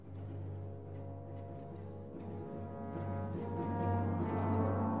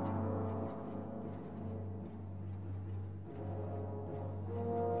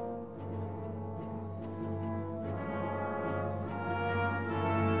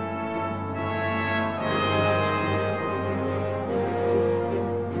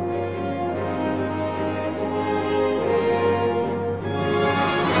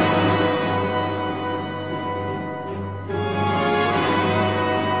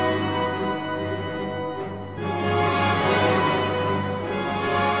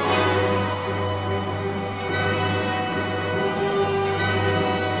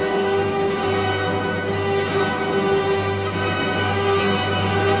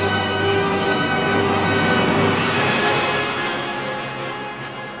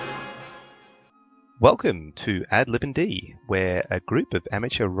Welcome to Ad Lib and D, where a group of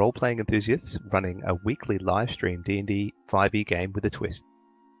amateur role-playing enthusiasts running a weekly live-stream D&D 5e game with a twist.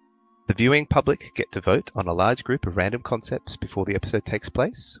 The viewing public get to vote on a large group of random concepts before the episode takes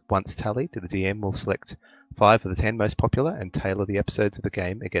place. Once tallied, the DM will select 5 of the 10 most popular and tailor the episodes of the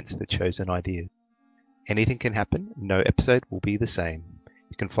game against the chosen ideas. Anything can happen, no episode will be the same.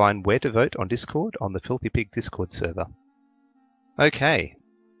 You can find where to vote on Discord on the Filthy Pig Discord server. Okay.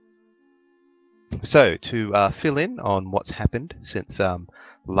 So, to fill in on what's happened since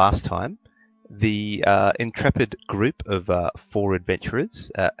last time, the intrepid group of 4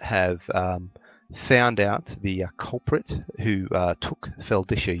 adventurers have found out the culprit who took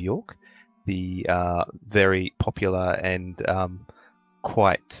Feldisha York, the very popular and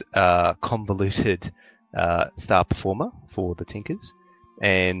quite convoluted star performer for the Tinkers.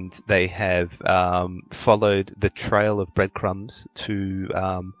 And they have followed the trail of breadcrumbs to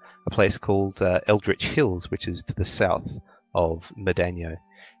a place called Eldritch Hills, which is to the south of Medanio.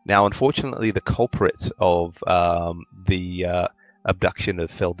 Now, unfortunately, the culprit of the abduction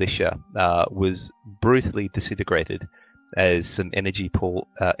of Feldisha was brutally disintegrated as some energy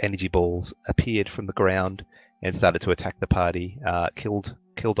balls appeared from the ground and started to attack the party, killed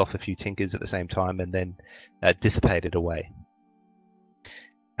off a few Tinkers at the same time, and then dissipated away.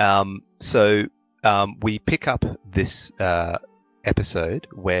 So we pick up this episode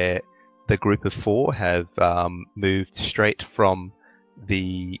where the group of 4 have moved straight from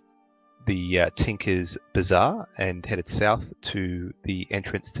the Tinker's Bazaar and headed south to the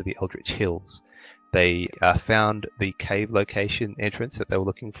entrance to the Eldritch Hills. They found the cave location entrance that they were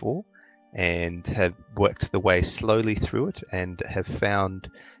looking for and have worked the way slowly through it and have found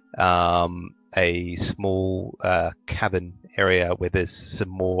a small cabin area where there's some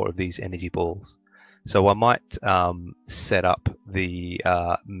more of these energy balls. So I might set up the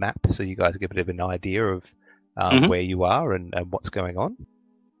map so you guys get a bit of an idea of where you are and what's going on.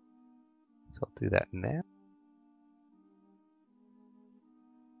 So I'll do that now.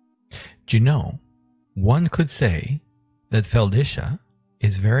 Do you know, one could say that Feldisha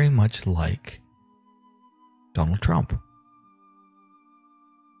is very much like Donald Trump.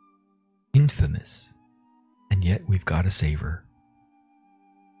 Infamous. And yet we've got to save her.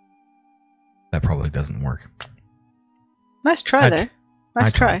 That probably doesn't work. Nice try, though.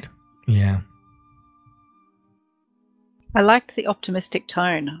 Nice try. Yeah. I liked the optimistic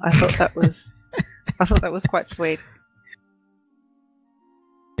tone. I thought that was quite sweet.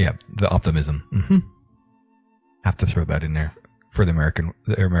 Yeah, the optimism. Mm-hmm. Have to throw that in there for the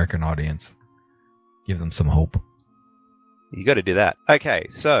American audience. Give them some hope. You got to do that. Okay,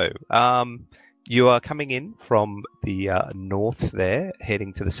 so you are coming in from the north there,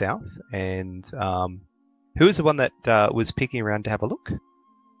 heading to the south, and who was the one that was peeking around to have a look?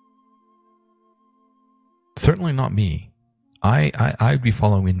 Certainly not me. I'd be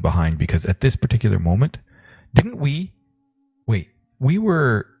following in behind because at this particular moment, didn't we? Wait, we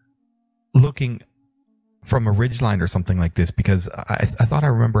were looking from a ridgeline or something like this because I thought I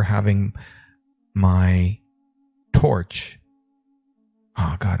remember having my torch.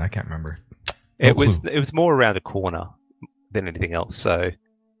 Oh God, I can't remember. It was more around a corner than anything else. So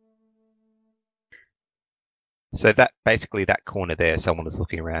that basically that corner there, someone was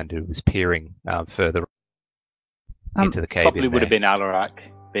looking around who was peering further into the cave. Probably would have been Alarak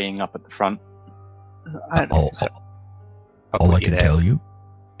being up at the front. All I can tell you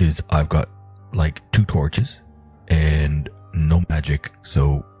is I've got like 2 torches and no magic,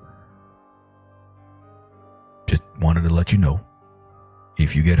 so just wanted to let you know.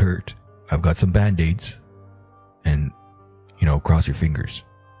 If you get hurt, I've got some band-aids and, cross your fingers.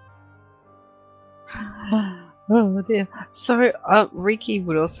 Oh dear. So Riki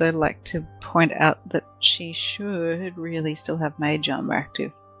would also like to point out that she should really still have mage armor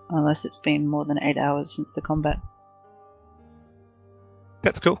active, unless it's been more than 8 hours since the combat.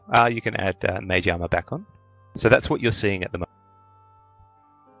 That's cool. You can add mage armor back on. So that's what you're seeing at the moment.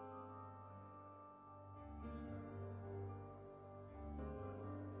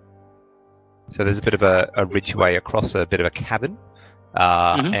 So there's a bit of a ridgeway across a bit of a cabin.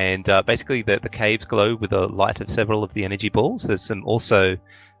 And basically the caves glow with the light of several of the energy balls. There's some other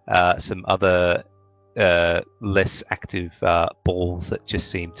less active balls that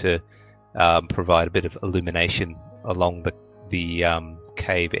just seem to provide a bit of illumination along the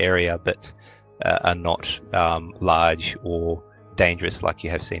cave area, but are not large or dangerous like you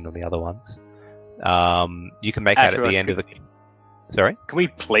have seen on the other ones. You can make out at the end of the... Sorry? Can we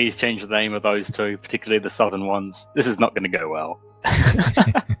please change the name of those 2, particularly the southern ones? This is not going to go well.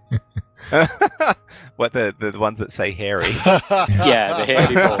 What the ones that say hairy? Yeah, the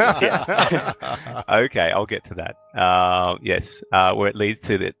hairy balls, yeah. Okay, I'll get to that. Yes, where it leads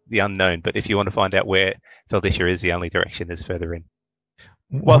to the unknown. But if you want to find out where Feldisha is, the only direction is further in.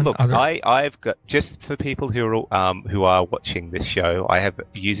 Well, One look, other- I've got, just for people who are watching this show, I have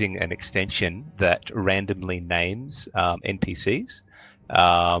using an extension that randomly names NPCs,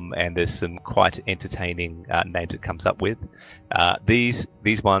 and there's some quite entertaining names it comes up with. These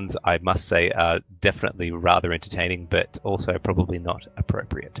ones, I must say, are definitely rather entertaining, but also probably not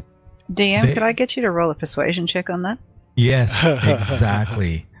appropriate. DM, They- could I get you to roll a persuasion check on that? Yes,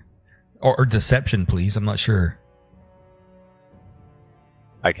 exactly. Or deception, please. I'm not sure.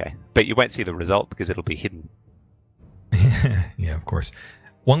 Okay, but you won't see the result because it'll be hidden. Yeah, of course.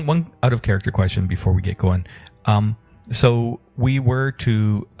 One out of character question before we get going. So we were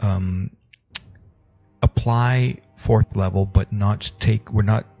to apply 4th level, but we're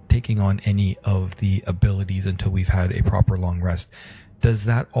not taking on any of the abilities until we've had a proper long rest. Does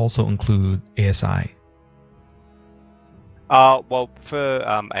that also include ASI? Well, for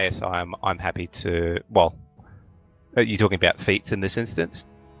ASI, I'm happy to. Well, are you talking about feats in this instance?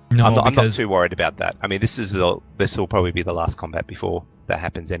 No, I'm not because too worried about that. I mean, this will probably be the last combat before that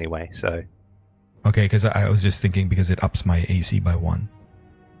happens anyway. So okay, because I was just thinking because it ups my AC by 1.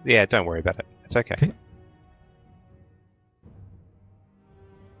 yeah, don't worry about it. It's okay. Okay.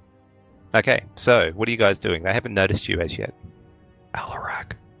 Okay, so what are you guys doing? They haven't noticed you as yet.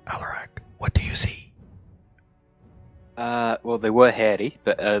 Alarak, what do you see? Well, they were hairy,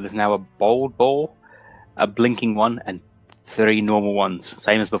 but there's now a bold ball, a blinking one, and 3 normal ones.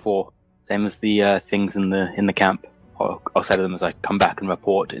 Same as before. Same as the things in the camp. I'll say to them as I come back and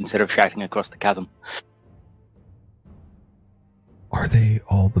report instead of shouting across the chasm. Are they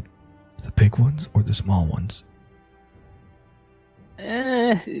all the big ones or the small ones?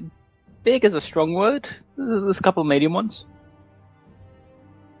 Big is a strong word. There's a couple of medium ones.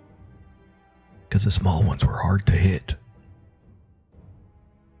 Because the small ones were hard to hit.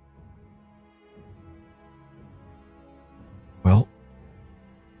 Well,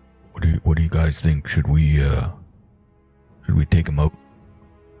 what do you guys think? Should we take them out?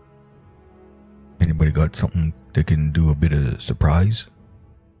 Anybody got something that can do a bit of surprise?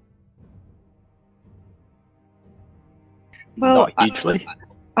 Well, Not hugely.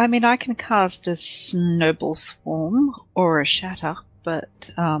 I mean, I can cast a Snowball Swarm or a Shatter,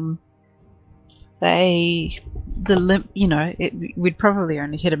 but we'd probably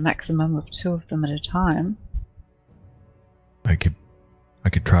only hit a maximum of 2 of them at a time. I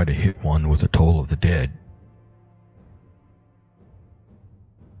could try to hit one with a Toll of the Dead.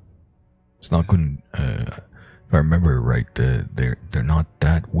 It's not good. If I remember right, they're not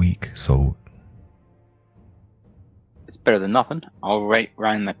that weak. So It's better than nothing. I'll wait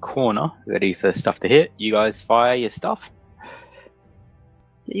round the corner, ready for stuff to hit. You guys fire your stuff.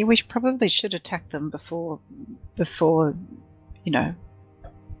 Yeah, we probably should attack them before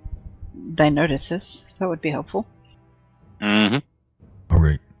they notice us. That would be helpful. Mm-hmm. all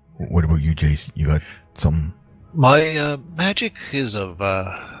right. What about you, Jace? You got some? My magic is of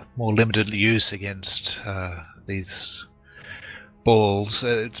more limited use against these balls.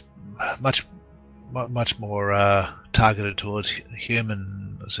 It's much more targeted towards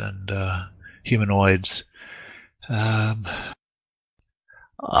humans and humanoids. I'm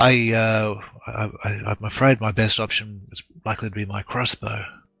afraid my best option is likely to be my crossbow.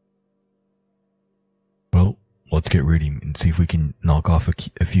 Well, let's get ready and see if we can knock off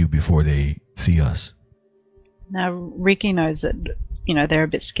a few before they see us. Now, Riki knows that, they're a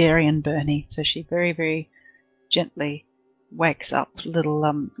bit scary and burny, so she very, very gently wakes up little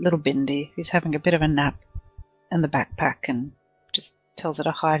Bindi, who's having a bit of a nap in the backpack, and just tells her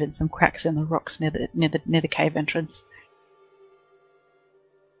to hide in some cracks in the rocks near the cave entrance.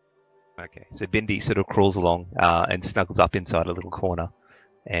 Okay, so Bindi sort of crawls along and snuggles up inside a little corner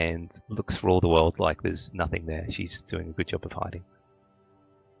and looks for all the world like there's nothing there. She's doing a good job of hiding.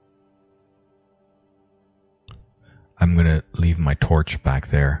 I'm gonna leave my torch back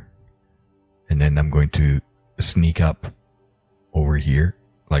there, and then I'm going to sneak up over here,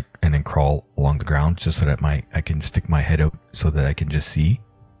 and then crawl along the ground just so that I can stick my head out so that I can just see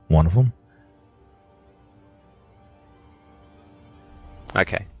one of them.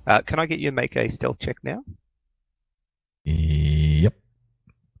 Okay, can I get you to make a stealth check now? Yep.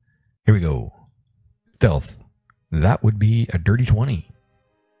 Here we go. Stealth. That would be a dirty 20.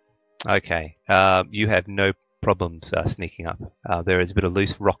 Okay, you have no problems sneaking up. There is a bit of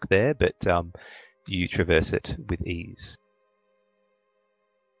loose rock there, but you traverse it with ease.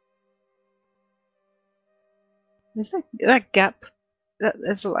 There's that gap.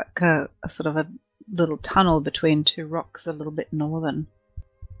 There's like a sort of a little tunnel between two rocks a little bit northern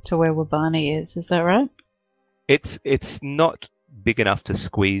to where Wabani is. Is that right? It's not big enough to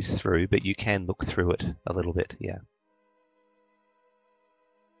squeeze through, but you can look through it a little bit, yeah.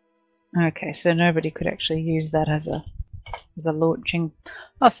 Okay, so nobody could actually use that as a launching.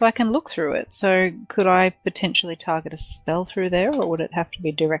 Oh, so I can look through it. So could I potentially target a spell through there, or would it have to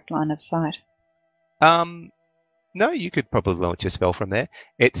be direct line of sight? No, you could probably launch a spell from there.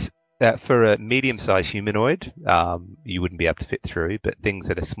 It's for a medium-sized humanoid, you wouldn't be able to fit through, but things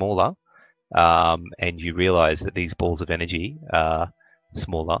that are smaller, and you realize that these balls of energy are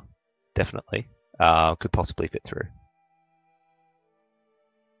smaller, definitely, could possibly fit through.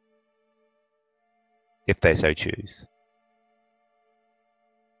 If they so choose.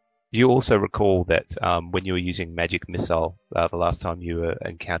 You also recall that when you were using Magic Missile, the last time you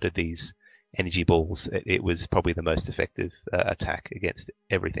encountered these energy balls, it was probably the most effective attack against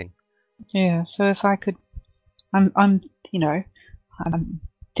everything. Yeah, so if I could, I'm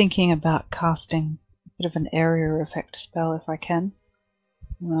thinking about casting a bit of an area effect spell if I can.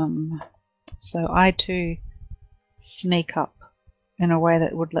 So I too sneak up in a way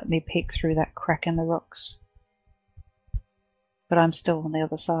that would let me peek through that crack in the rocks. But I'm still on the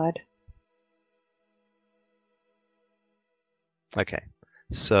other side. Okay,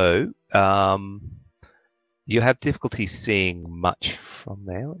 so you have difficulty seeing much from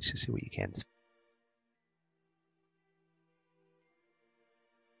there. Let's just see what you can see.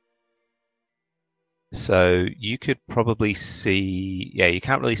 So you could probably see, yeah, you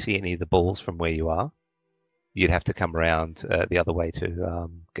can't really see any of the balls from where you are. You'd have to come around the other way to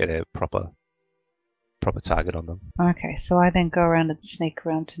get a proper target on them. Okay, so I then go around and sneak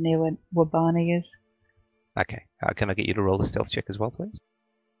around to near where Wabani is. Okay, can I get you to roll a stealth check as well, please?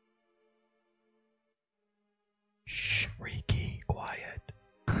 Shh, Riki, quiet.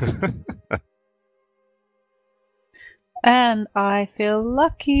 And I feel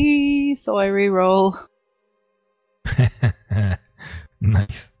lucky, so I re-roll.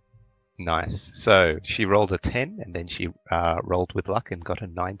 Nice. Nice. So she rolled a 10, and then she rolled with luck and got a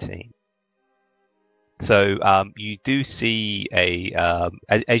 19. So you do see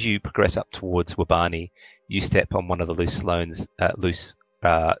as you progress up towards Wabani, you step on one of the loose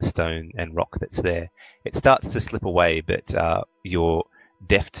stone and rock that's there. It starts to slip away, but your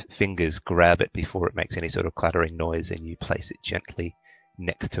deft fingers grab it before it makes any sort of clattering noise, and you place it gently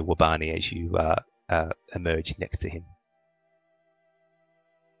next to Wabani as you emerge next to him.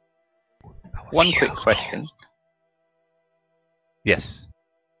 One quick question. Yes.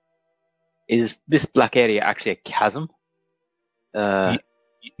 Is this black area actually a chasm? Yes.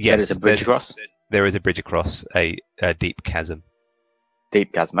 There is a bridge across? There is a bridge across a deep chasm.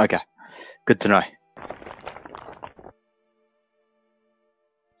 Deep chasm, okay. Good to know.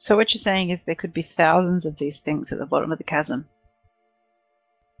 So what you're saying is there could be thousands of these things at the bottom of the chasm,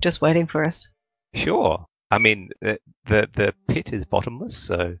 just waiting for us. Sure. I mean, the pit is bottomless,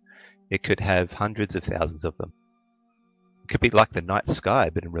 so it could have hundreds of thousands of them. It could be like the night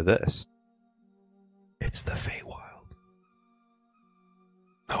sky, but in reverse. It's the Feywild.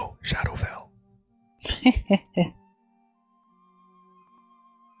 No, Shadowfell.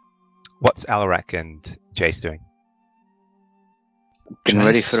 What's Alarak and Jace doing? Getting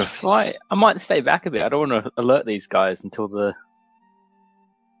ready for the fight. I might stay back a bit. I don't want to alert these guys until the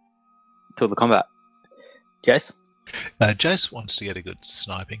combat. Jace? Jace wants to get a good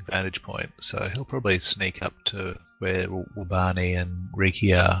sniping vantage point, so he'll probably sneak up to where Wabani and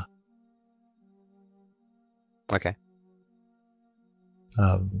Riki are. Okay.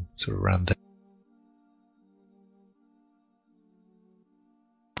 Sort of around there.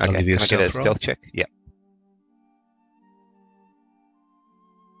 Okay. I'll give you Can I get a roll. stealth check? Yeah.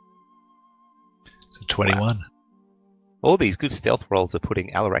 So 21. Wow. All these good stealth rolls are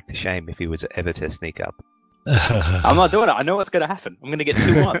putting Alarak to shame if he was ever to sneak up. I'm not doing it. I know what's going to happen. I'm going to get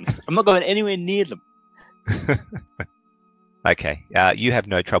 2 ones. I'm not going anywhere near them. Okay. You have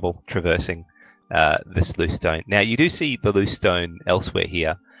no trouble traversing this loose stone. Now, you do see the loose stone elsewhere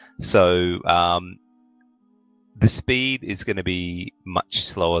here. So the speed is going to be much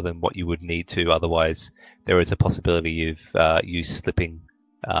slower than what you would need to. Otherwise, there is a possibility of you slipping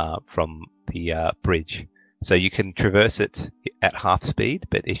from the bridge. So you can traverse it at half speed,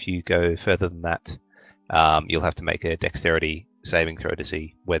 but if you go further than that, you'll have to make a dexterity saving throw to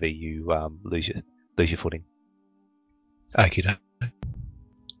see whether you lose your footing. Okie doke.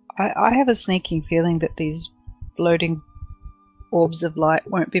 I have a sneaking feeling that these floating orbs of light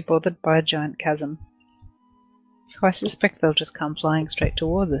won't be bothered by a giant chasm. So I suspect they'll just come flying straight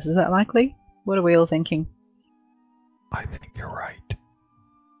towards us. Is that likely? What are we all thinking? I think you're right.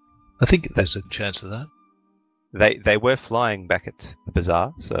 I think there's a chance of that. They were flying back at the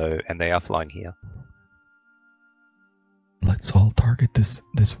bazaar, and they are flying here. Let's all target this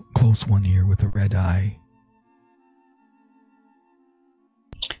close one here with a red eye.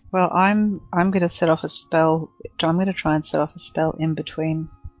 Well, I'm going to set off a spell. I'm going to try and set off a spell in between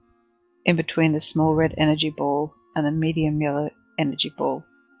the small red energy ball and the medium yellow energy ball.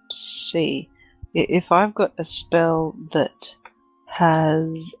 See if I've got a spell that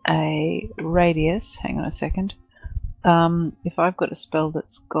has a radius. Hang on a second. If I've got a spell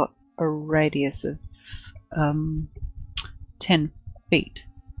that's got a radius of 10 feet,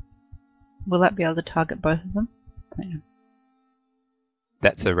 will that be able to target both of them? Hang on.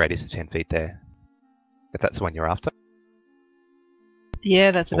 That's a radius of 10 feet there. If that's the one you're after.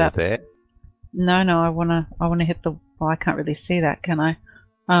 Yeah, that's Or about there. No, I wanna hit the. Well, I can't really see that, can I?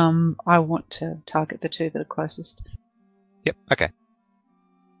 I want to target the two that are closest. Yep. Okay.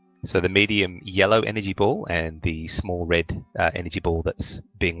 So the medium yellow energy ball and the small red energy ball that's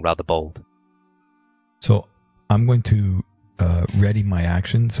being rather bold. So I'm going to ready my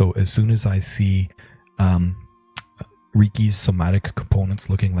action. So as soon as I see Riki's somatic components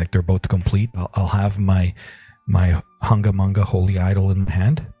looking like they're about to complete, I'll have my Hunga Munga Holy Idol in my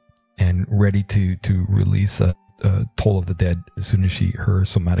hand and ready to release a Toll of the Dead as soon as her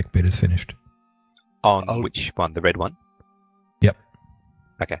somatic bit is finished. On which one? The red one? Yep.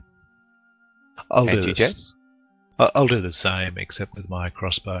 Okay. I'll And do you, this. Jess? I'll do the same, except with my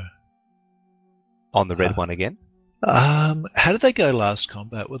crossbow. On the red one again? How did they go last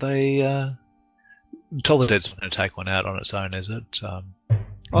combat? Were they... Toll the Dead's going to take one out on its own, is it?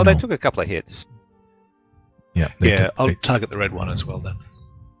 Oh, they No. took a couple of hits. Yeah. I'll target the red one as well then.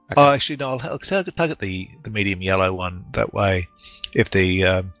 Okay. Oh, actually, no, I'll target the medium yellow one. That way, if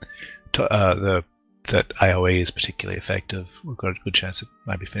that AoE is particularly effective, we've got a good chance of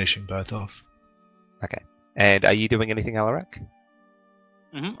maybe finishing both off. Okay. And are you doing anything, Alarak?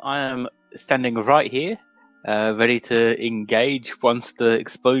 I am standing right here, ready to engage once the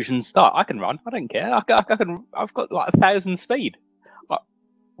explosions start. I can run. I don't care. I can. I've got like 1,000 speed. But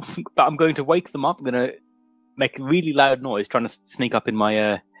I'm going to wake them up. I'm going to make a really loud noise, trying to sneak up in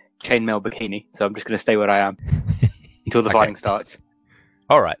my chainmail bikini. So I'm just going to stay where I am until the Okay. fighting starts.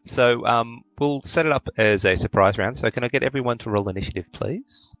 All right. So we'll set it up as a surprise round. So can I get everyone to roll initiative,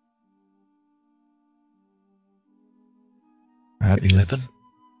 please? That is 11.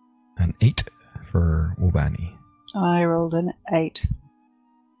 an 8 for Wobani. I rolled an 8.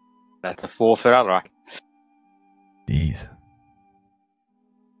 That's a 4 for Alarak. Jeez.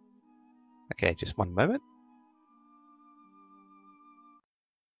 Okay, just one moment.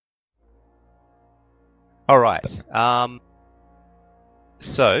 All right.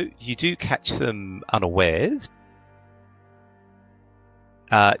 So you do catch them unawares.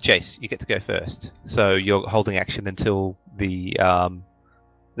 Jace, you get to go first. So you're holding action until the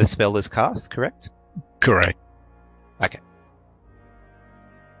spell is cast, correct? Correct.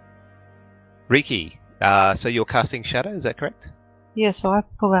 Riki, so you're casting Shadow, is that correct? Yeah, so I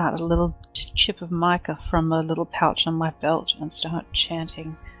pull out a little chip of mica from a little pouch on my belt and start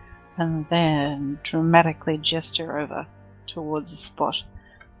chanting, and then dramatically gesture over towards a spot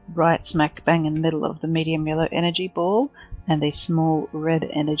right smack bang in the middle of the medium yellow energy ball and the small red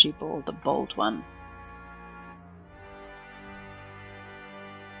energy ball, the bold one.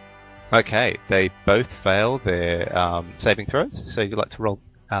 Okay, they both fail their saving throws. So you'd like to roll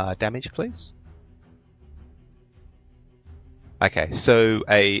damage, please? Okay, so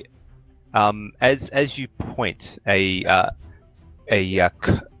as you point, a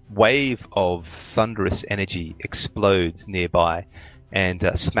wave of thunderous energy explodes nearby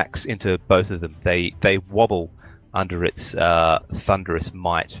and smacks into both of them. They wobble under its thunderous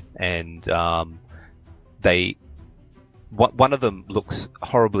might, and one of them looks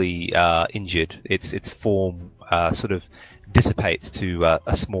horribly injured. Its form sort of dissipates to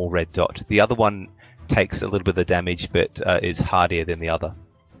a small red dot. The other one takes a little bit of the damage, but is hardier than the other.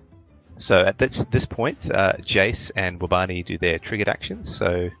 So at this point, Jace and Wobani do their triggered actions.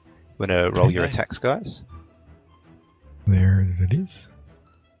 So you want to roll your Okay. attacks, guys? There it is.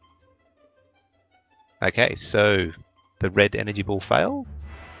 Okay, so the red energy ball fail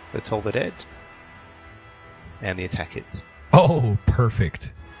for Toll the Dead, and the attack hits. Oh,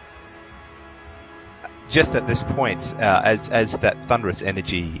 perfect. Just at this point, as that thunderous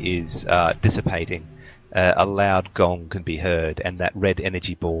energy is dissipating, a loud gong can be heard, and that red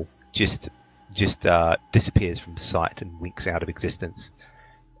energy ball just disappears from sight and winks out of existence.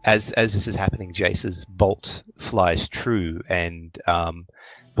 As this is happening, Jace's bolt flies true, and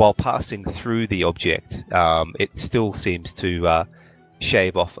while passing through the object, it still seems to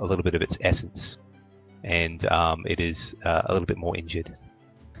shave off a little bit of its essence, and it is a little bit more injured.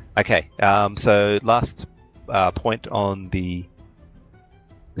 Okay, so last point on the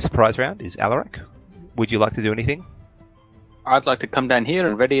surprise round is Alarak. Would you like to do anything? I'd like to come down here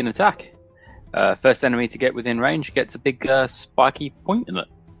and ready an attack. First enemy to get within range gets a big spiky point in it.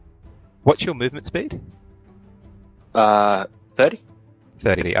 What's your movement speed? 30?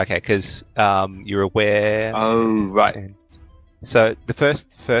 30, okay, because you're aware... Oh, right. 10. So the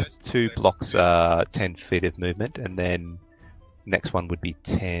first 2 blocks are 10 feet of movement, and then next one would be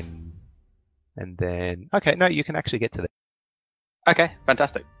 10, and then... Okay, no, you can actually get to that. Okay,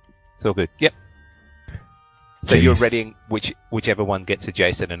 fantastic. It's all good, yep. So you're Jeez. readying whichever one gets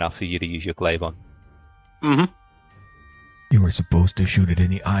adjacent enough for you to use your glaive on. Mm-hmm. You were supposed to shoot it in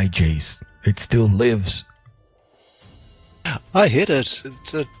the eye, Jace. It still lives. I hit it.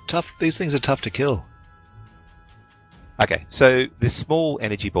 It's a tough. These things are tough to kill. Okay, so this small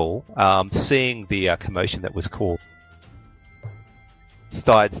energy ball, seeing the commotion that was caused,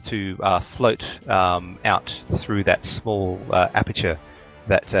 decides to float out through that small aperture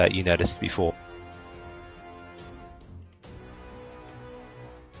that you noticed before.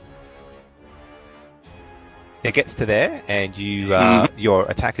 It gets to there, and you your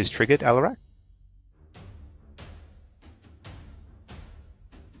attack is triggered, Alarak.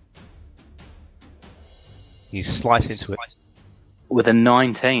 You slice into it. With a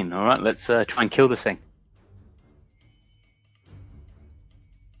 19, alright, let's try and kill this thing.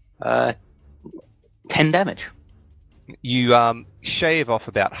 10 damage. You shave off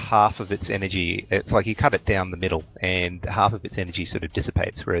about half of its energy. It's like you cut it down the middle, and half of its energy sort of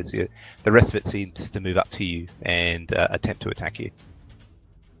dissipates, whereas the rest of it seems to move up to you and attempt to attack you.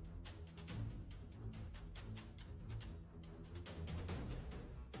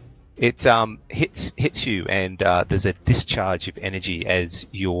 It hits you, and there's a discharge of energy as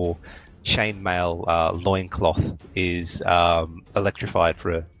your chainmail loincloth is electrified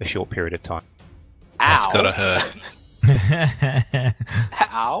for a short period of time. That's Ow! gotta hurt.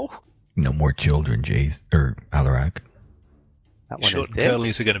 Ow! No more children, Jace or Alarak. That one Short is and dead.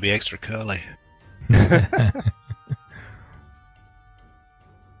 curlies are going to be extra curly.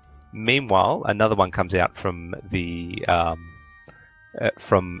 Meanwhile, another one comes out from the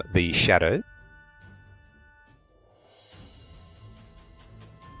shadow.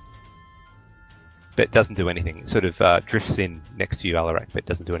 But it doesn't do anything. It sort of drifts in next to you, Alarak, but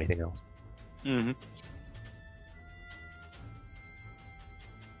doesn't do anything else. Mm-hmm.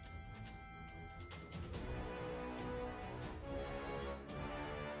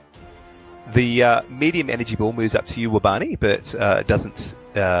 The medium energy ball moves up to you, Wabani, but doesn't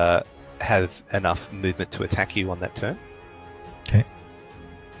have enough movement to attack you on that turn. Okay.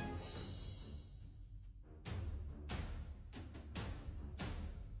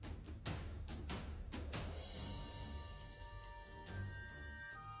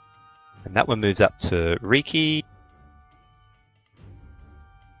 And that one moves up to Riki.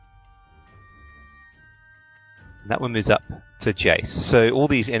 And that one moves up to Jace. So all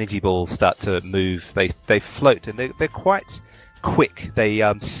these energy balls start to move. They float, and they're quite quick. They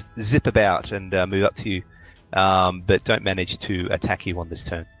zip about and move up to you, but don't manage to attack you on this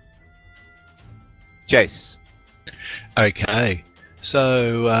turn. Jace. Okay.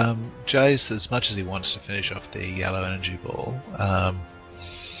 So, Jace, as much as he wants to finish off the yellow energy ball,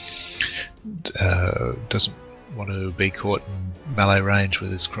 doesn't want to be caught in melee range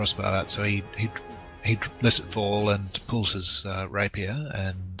with his crossbow out, so he lets it fall and pulls his rapier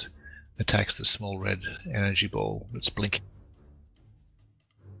and attacks the small red energy ball that's blinking.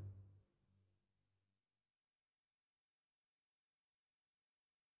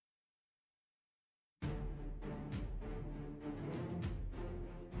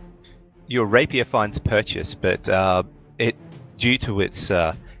 Your rapier finds purchase, but it, due to its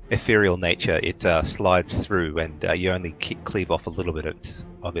ethereal nature, it slides through, and you only cleave off a little bit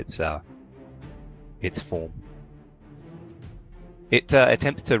of its form. It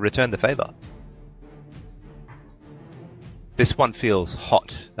attempts to return the favor. This one feels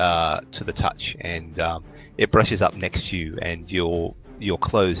hot to the touch, and it brushes up next to you, and your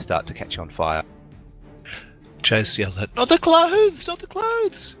clothes start to catch on fire. Jace yells out, "Not the clothes! Not the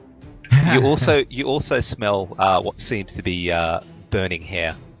clothes!" You also smell what seems to be burning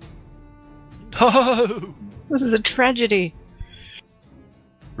hair. No! This is a tragedy.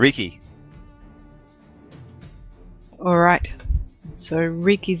 Riki. All right. So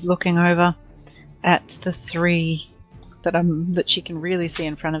Riki's looking over at the three that she can really see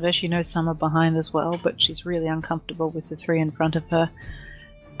in front of her. She knows some are behind as well, but she's really uncomfortable with the three in front of her.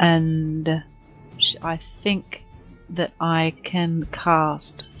 And I think that I can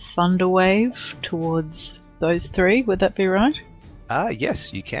cast Thunder Wave towards those three. Would that be right?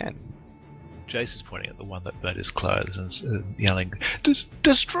 Yes, you can. Jace is pointing at the one that burnt his clothes and yelling,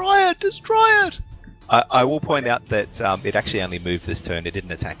 "Destroy it! Destroy it!" I will point out that it actually only moved this turn. It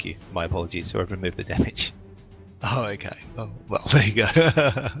didn't attack you. My apologies. So I've removed the damage. Oh, okay. Oh, well, there you go.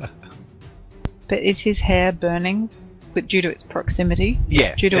 But is his hair burning due to its proximity?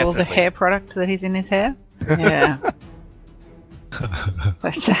 Yeah, Due to all the definitely. hair product that is in his hair? Yeah.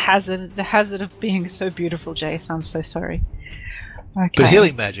 That's a hazard. It's a hazard of being so beautiful, Jace. I'm so sorry. Okay. But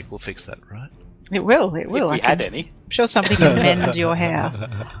healing magic will fix that, right? It will. It will. If we had any. I'm sure somebody can mend your hair.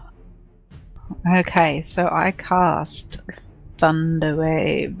 Okay, so I cast Thunder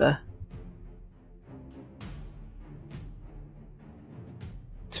Wave.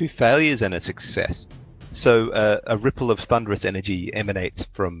 2 failures and a success. So a ripple of thunderous energy emanates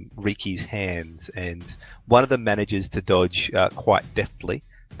from Riki's hands, and one of them manages to dodge quite deftly,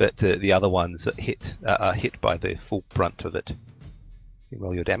 but the other ones are hit by the full brunt of it. You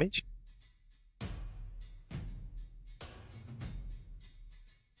roll your damage.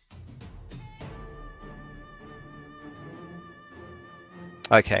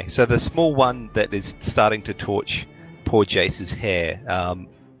 Okay, so the small one that is starting to torch poor Jace's hair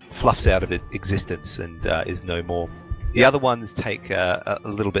fluffs out of existence and is no more. The other ones take a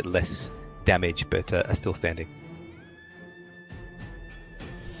little bit less damage, but are still standing.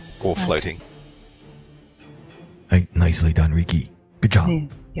 Or floating. Hey, nicely done, Riki. Good job. Yeah,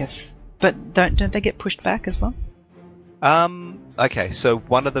 yes. But don't they get pushed back as well? Okay, so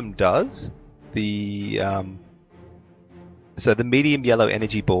one of them does. So the medium yellow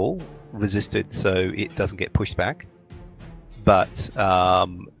energy ball resisted, so it doesn't get pushed back. But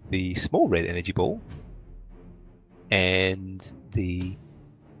the small red energy ball and the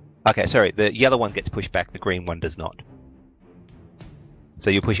yellow one gets pushed back. The green one does not. So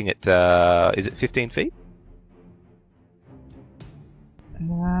you're pushing it. Is it 15 feet?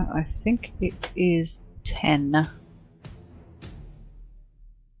 I think it is 10.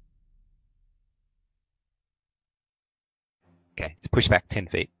 Okay, it's pushed back 10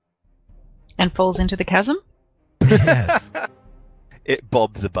 feet. And falls into the chasm? Yes. It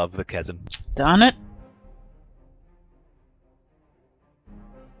bobs above the chasm. Darn it.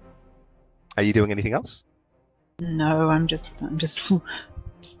 Are you doing anything else? No, I'm just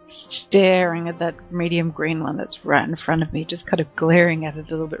staring at that medium green one that's right in front of me, just kind of glaring at it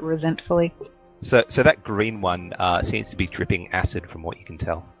a little bit resentfully. So that green one seems to be dripping acid from what you can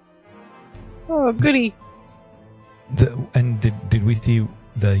tell. Oh, goody. And did we see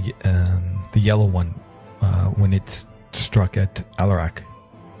the yellow one when it struck at Alarak?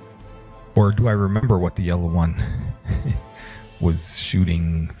 Or do I remember what the yellow one was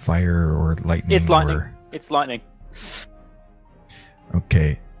shooting? Fire or lightning? It's lightning. Or... It's lightning.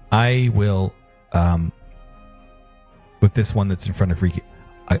 Okay, I will. With this one that's in front of Riki,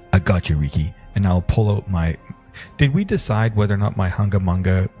 I got you, Riki, and I'll pull out my. Did we decide whether or not my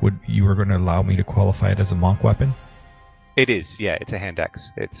Hunga you were going to allow me to qualify it as a monk weapon? It is, yeah. It's a hand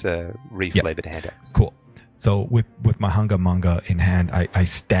axe. It's a reflavored hand axe. Cool. So with my Hunga in hand, I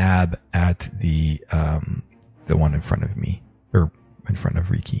stab at the one in front of me, or in front of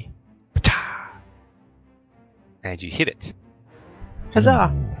Riki. And you hit it.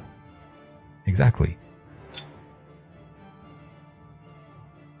 Huzzah. Ooh. Exactly.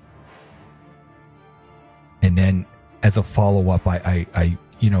 And then as a follow-up, I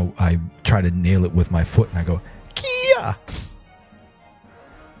try to nail it with my foot, and I go, Kia!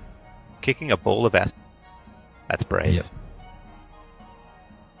 Kicking a ball of acid. That's brave. Yep.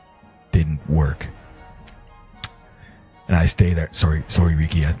 Didn't work. And I stay there. Sorry,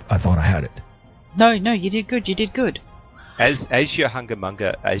 Riki. I thought I had it. No, you did good. You did good. As you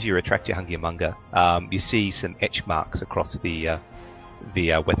retract your Hungamunga, you see some etch marks across the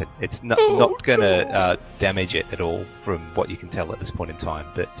weapon. It's not going to damage it at all, from what you can tell at this point in time.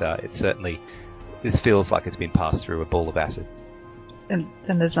 But it certainly, this feels like it's been passed through a ball of acid. And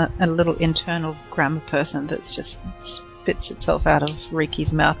then there's a little internal grammar person that's just spits itself out of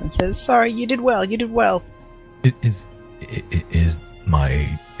Riki's mouth and says, "Sorry, you did well. You did well." Is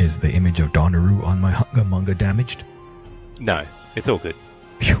the image of Donaru on my Hungamunga damaged? No, it's all good.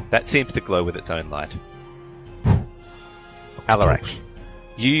 Phew. That seems to glow with its own light. Alarak,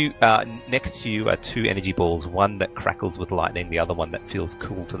 you next to you are 2 energy balls. One that crackles with lightning, the other one that feels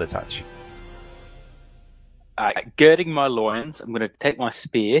cool to the touch. Girding my loins, I'm going to take my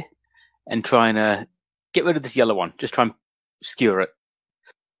spear and try and get rid of this yellow one. Just try and skewer it.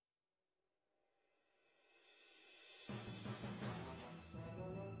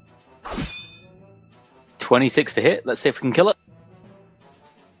 26 to hit. Let's see if we can kill it.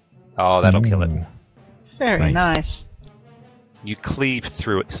 Oh, that'll kill it. Ooh. Very Nice. nice. You cleave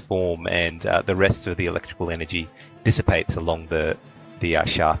through its form, and the rest of the electrical energy dissipates along the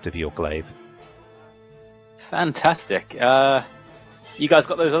shaft of your glaive. Fantastic. You guys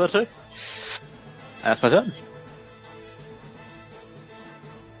got those other two? That's my turn.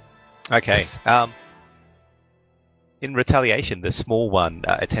 Okay. Yes. In retaliation, the small one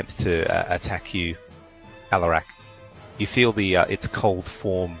attempts to attack you, Alarak. You feel its cold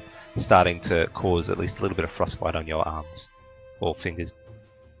form starting to cause at least a little bit of frostbite on your arms or fingers.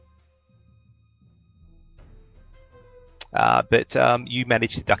 But you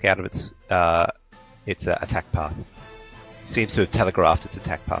manage to duck out of its attack path. Seems to have telegraphed its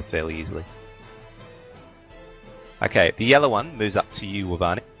attack path fairly easily. Okay, the yellow one moves up to you,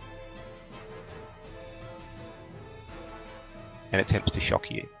 Wavani, and attempts to shock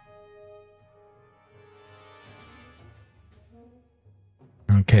you.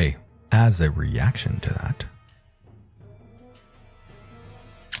 Okay, as a reaction to that.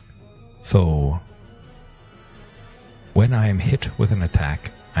 So, when I am hit with an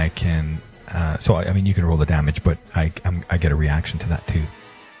attack, I can. I mean, you can roll the damage, but I get a reaction to that too.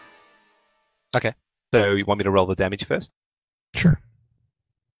 Okay, so you want me to roll the damage first? Sure.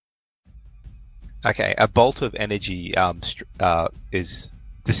 Okay, a bolt of energy is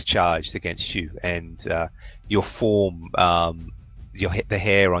discharged against you, and your form, the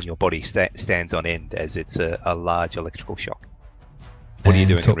hair on your body stands on end as it's a large electrical shock. What are you And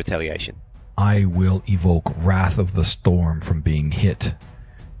doing so in retaliation? I will evoke Wrath of the Storm from being hit,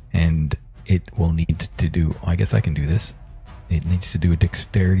 and it will need to do. I guess I can do this. It needs to do a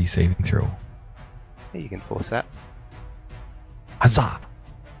dexterity saving throw. Yeah, you can force that. Huzzah!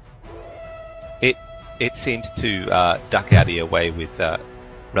 It seems to duck out of your way with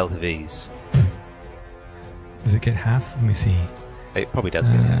relative ease. Does it get half? Let me see. It probably does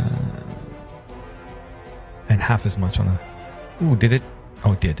get out. And half as much on a. Ooh, did it?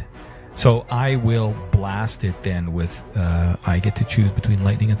 Oh, it did. So I will blast it then with. I get to choose between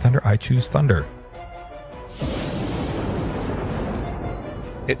lightning and thunder. I choose thunder.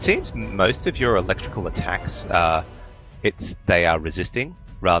 It seems most of your electrical attacks, they are resisting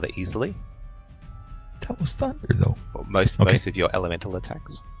rather easily. That was thunder, though. Or most of your elemental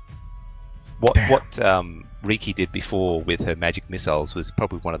attacks. Damn. What Riki did before with her magic missiles was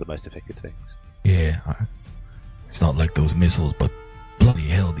probably one of the most effective things. Yeah, it's not like those missiles, but bloody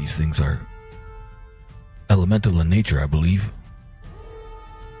hell, these things are elemental in nature, I believe.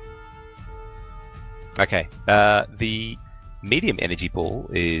 Okay, the medium energy ball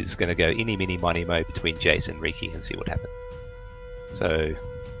is going to go eeny, meeny, miny, mo between Jace and Riki and see what happens. So,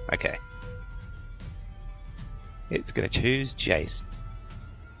 okay. It's going to choose Jace.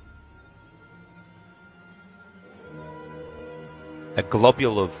 A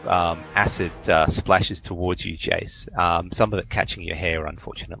globule of acid splashes towards you, Jace. Some of it catching your hair,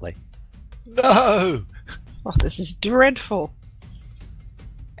 unfortunately. No! Oh, this is dreadful.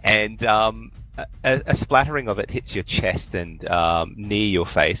 And a splattering of it hits your chest and near your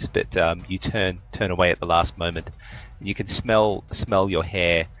face, but you turn away at the last moment. You can smell your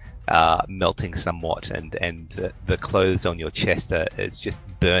hair melting somewhat, and the clothes on your chest is just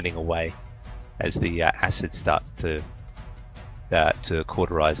burning away as the acid starts to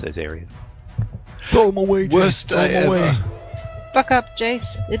cauterize those areas. Throw them away, Jace. Worst Throw day 'em away. ever. Buck up,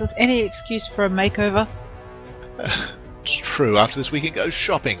 Jace. It's any excuse for a makeover. It's true. After this, we can go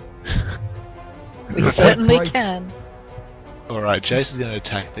shopping. We certainly Right. can. All right, Jason's going to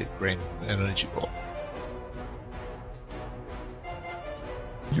attack the green energy ball.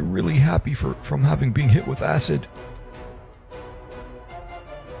 You're really happy from having been hit with acid.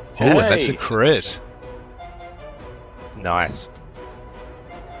 Oh, and that's a Hey. crit. Nice.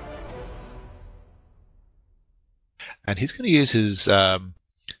 And he's going to use his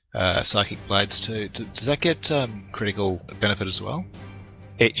psychic blades too. Does that get critical benefit as well?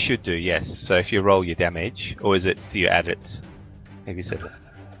 It should do, yes. So if you roll your damage, or do you add it? Have you said that?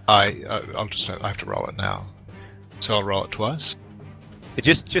 I have to roll it now. So I'll roll it twice.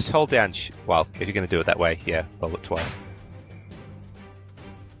 Just hold down. Well, if you're going to do it that way, yeah, roll it twice.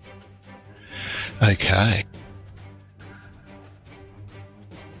 Okay.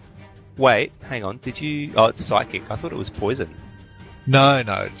 Wait, hang on. Did you? Oh, it's psychic. I thought it was poison. No.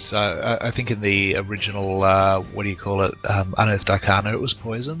 It's I think in the original what do you call it? Unearthed Arcana, it was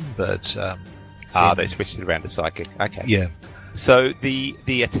poison, but They switched it around to psychic. Okay. yeah. So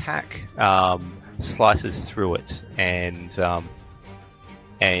the attack slices through it, and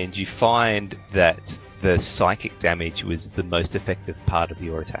you find that the psychic damage was the most effective part of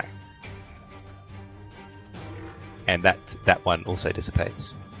your attack. and that one also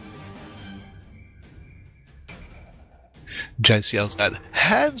dissipates. Jace yells out,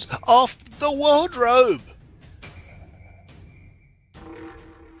 "Hands off the wardrobe!"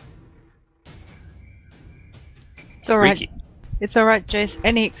 It's all right. Riki. It's all right, Jace.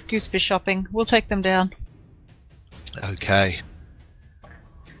 Any excuse for shopping. We'll take them down. Okay.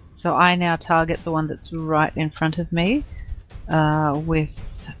 So I now target the one that's right in front of me with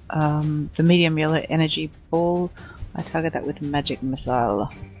the medium yellow energy ball. I target that with magic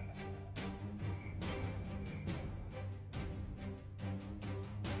missile.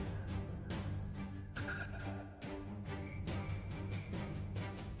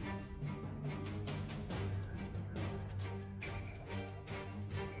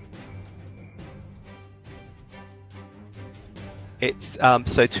 It's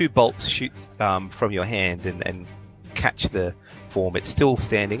so 2 bolts shoot from your hand and catch the form. It's still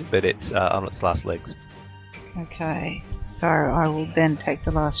standing, but it's on its last legs. Okay, so I will then take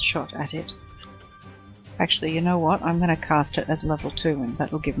the last shot at it. Actually, you know what? I'm going to cast it as level 2, and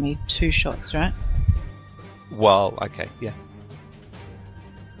that'll give me 2 shots, right? Well, okay, yeah.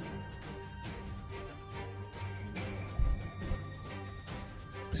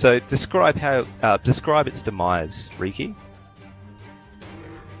 So describe its demise, Riki.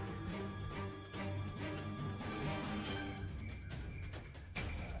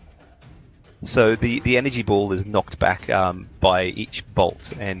 So the energy ball is knocked back by each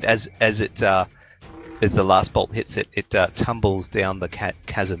bolt, and as the last bolt hits it, it tumbles down the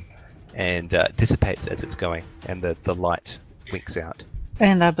chasm and dissipates as it's going, and the light winks out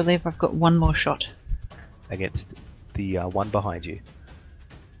And I believe I've got one more shot. against the one behind you.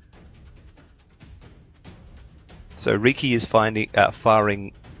 So Riki is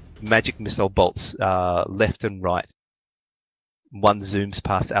firing magic missile bolts left and right. One zooms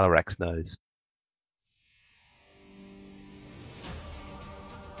past Alarak's nose.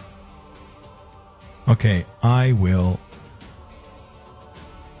 Okay, I will.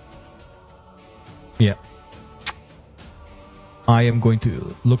 Yeah. I am going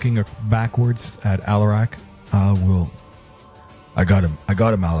to, looking backwards at Alarak, I got him,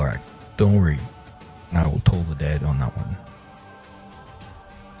 Alarak. Don't worry. And I will toll the dead on that one.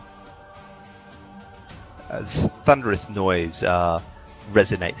 As thunderous noise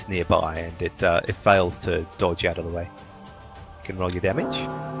resonates nearby, and it fails to dodge out of the way. You can roll your damage.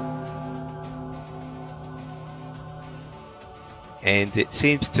 And it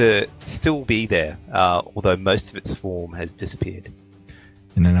seems to still be there, although most of its form has disappeared.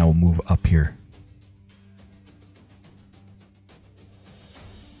 And then I will move up here.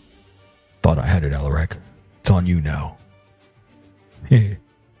 Thought I had it, Alarak. It's on you now.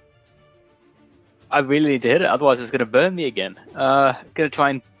 I really need to hit it, otherwise it's going to burn me again. Going to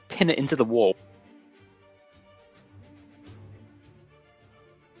try and pin it into the wall.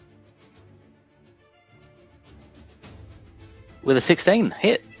 With a 16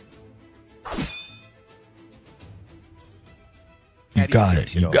 hit. You got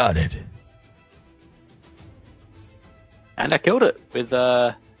it. You got it. And I killed it with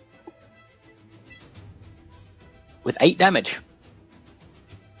 8 damage.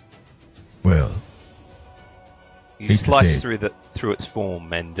 Well, You Hate to slice say through its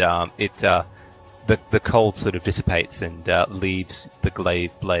form, and the cold sort of dissipates and leaves the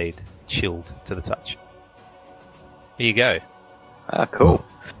glaive blade chilled to the touch. Here you go. Ah, cool.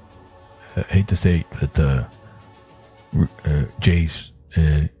 I hate to say that Jace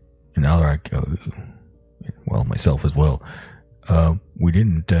and Alarak, well, myself as well, we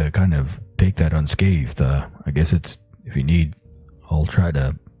didn't kind of take that unscathed. I guess it's, if you need, I'll try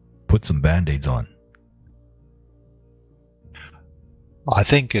to put some band-aids on. I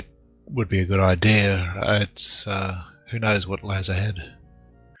think it would be a good idea. It's who knows what lies ahead.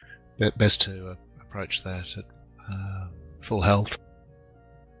 Best to approach that at full health.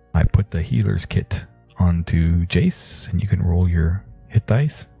 I put the healer's kit onto Jace, and you can roll your hit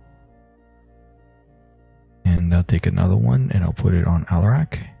dice. And I'll take another one, and I'll put it on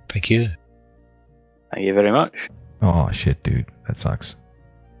Alarak. Thank you. Thank you very much. Oh, shit, dude. That sucks.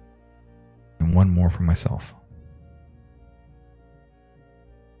 And one more for myself.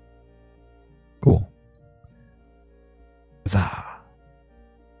 Cool. Huzzah.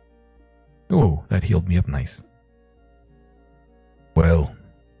 Oh, that healed me up nice. Well,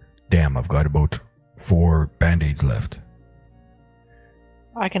 damn, I've got about 4 band-aids left.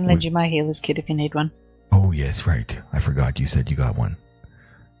 I can lend you my healer's kit if you need one. Oh, yes, right. I forgot you said you got one.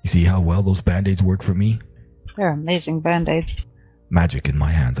 You see how well those band-aids work for me? They're amazing band-aids. Magic in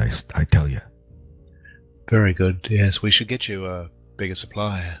my hands, I tell you. Very good. Yes, we should get you a bigger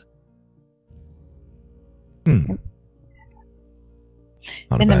supply.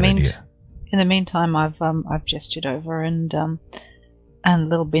 Not a In the bad mean- idea. In the meantime, I've gestured over, and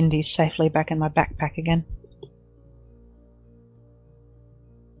little Bindy's safely back in my backpack again.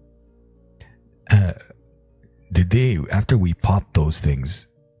 Did they, after we popped those things,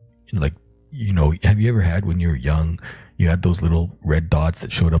 like, have you ever had when you were young, you had those little red dots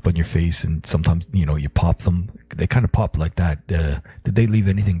that showed up on your face, and sometimes, you pop them? They kind of pop like that. Did they leave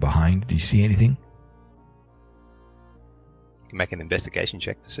anything behind? Do you see anything? You can make an investigation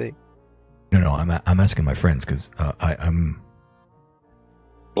check to see. No, I'm asking my friends because I'm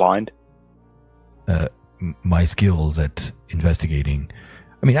Blind. my skills at investigating.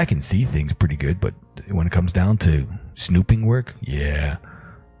 I mean, I can see things pretty good, but when it comes down to snooping work, yeah,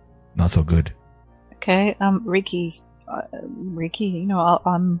 not so good. Okay, Riki,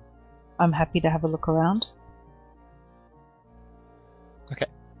 I'm happy to have a look around.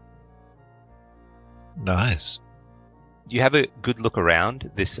 Nice. You have a good look around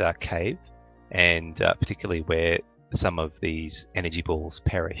this cave, and particularly where some of these energy balls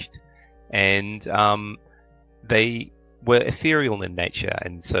perished. And they were ethereal in nature,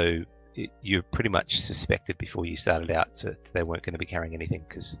 and so you pretty much suspected before you started out that they weren't going to be carrying anything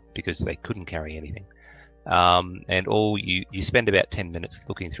because they couldn't carry anything. And all you spend about 10 minutes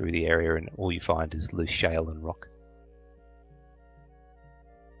looking through the area, and all you find is loose shale and rock.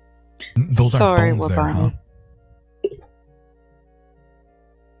 Those Sorry, aren't bones there, huh? Wabani.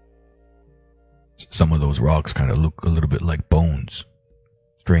 Some of those rocks kind of look a little bit like bones.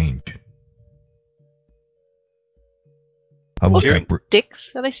 Strange. How about Well, that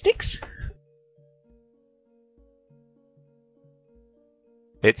Sticks? Are they sticks?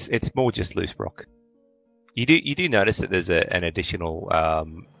 It's more just loose rock. You do notice that there's an additional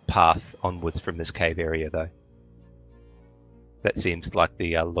path onwards from this cave area, though. That seems like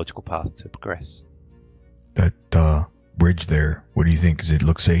the logical path to progress. that bridge there? What do you think? Does it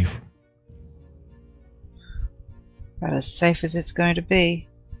look safe? About as safe as it's going to be.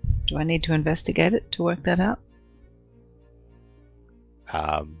 Do I need to investigate it to work that out?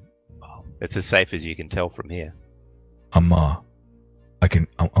 Well, it's as safe as you can tell from here. I can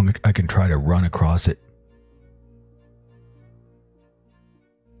try to run across it.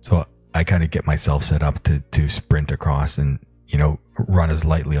 So I kind of get myself set up to sprint across and, run as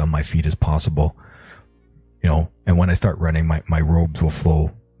lightly on my feet as possible. And when I start running, my robes will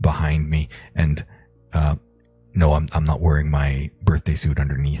flow behind me. And, no, I'm not wearing my birthday suit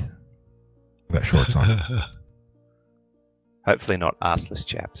underneath. I've got shorts on. Hopefully not arseless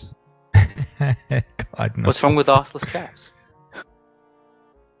chaps. God, no. What's wrong with arseless chaps?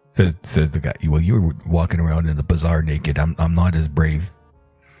 Says the guy. Well, you were walking around in the bazaar naked. I'm not as brave.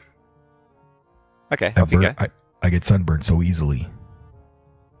 Okay, off you go. I get sunburned so easily.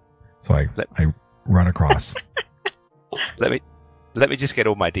 So I run across. Let me just get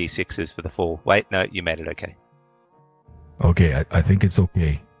all my D6s for the fall. Wait, no, you made it okay. Okay, I think it's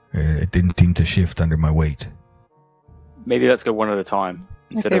okay. It didn't seem to shift under my weight. Maybe let's go one at a time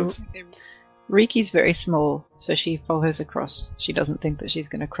instead Okay, of. Riki's very small, so she follows across. She doesn't think that she's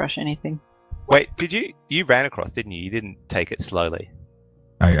going to crush anything. Wait, you ran across, didn't you? You didn't take it slowly.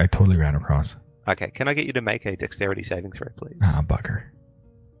 I totally ran across. Okay, can I get you to make a dexterity saving throw, please? Ah, bugger.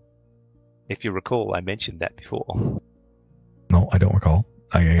 If you recall, I mentioned that before. No, I don't recall.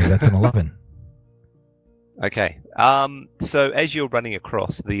 That's an 11. Okay. So as you're running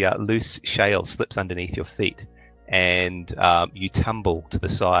across, the loose shale slips underneath your feet, and you tumble to the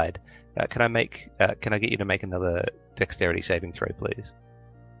side. Can I get you to make another dexterity saving throw, please?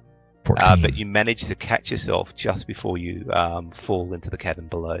 14. But you manage to catch yourself just before you fall into the cavern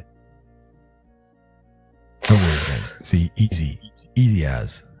below. No worries, guys. See, easy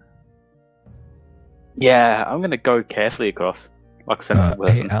as. Yeah, I'm gonna go carefully across, like a sensible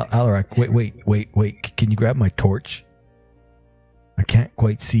Hey, person. Alarak, wait. Can you grab my torch? I can't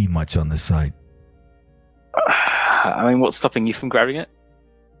quite see much on this side. I mean, what's stopping you from grabbing it?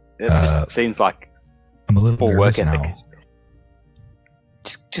 It just seems like I'm a little poor nervous work ethic. now.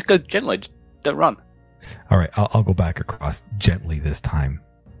 Just go gently. Just don't run. All right, I'll go back across gently this time.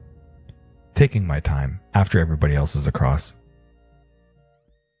 Taking my time after everybody else is across.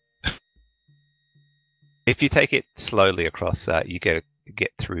 If you take it slowly across, you get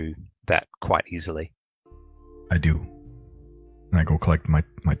through that quite easily. I do. And I go collect my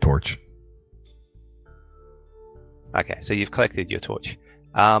torch. Okay, so you've collected your torch.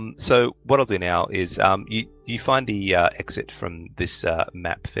 So what I'll do now is you find the exit from this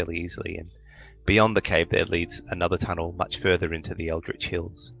map fairly easily, and beyond the cave there leads another tunnel much further into the Eldritch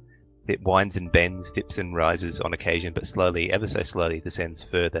Hills. It winds and bends, dips and rises on occasion, but slowly, ever so slowly, descends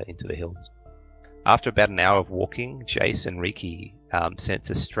further into the hills. After about an hour of walking, Jace and Riki sense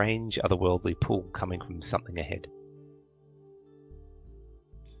a strange otherworldly pull coming from something ahead.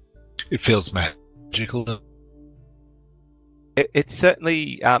 It feels magical. It's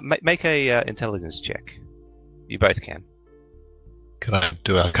certainly make a intelligence check. You both can. Can I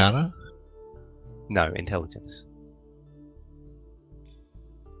do Arcana? No, intelligence.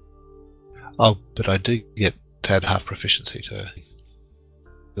 Oh, but I do get to add half proficiency to.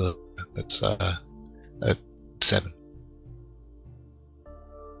 That's a 7.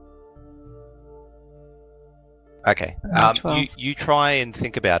 Okay. 12. You try and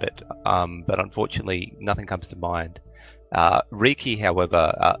think about it, but unfortunately nothing comes to mind. Riki,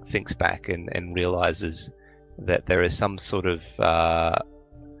 however, thinks back and realizes that there is some sort of,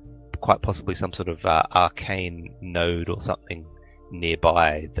 quite possibly some sort of arcane node or something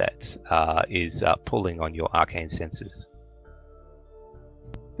nearby that is pulling on your arcane senses.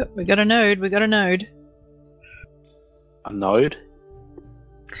 We got a node. A node?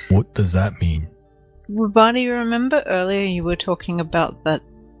 What does that mean? Barney, you remember earlier you were talking about that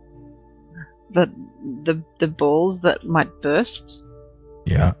the balls that might burst?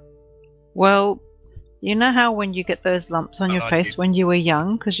 Yeah. Well, you know how when you get those lumps on your face when you were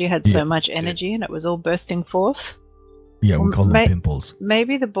young because you had so Yeah. much energy and it was all bursting forth? Yeah, we call them pimples.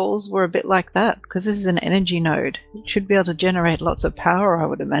 Maybe the balls were a bit like that because this is an energy node. It should be able to generate lots of power, I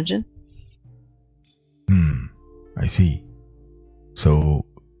would imagine. I see. So,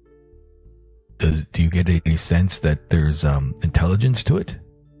 do you get any sense that there's intelligence to it?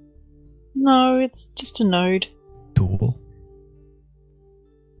 No, it's just a node. Tool?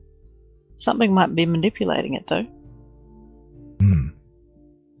 Something might be manipulating it, though.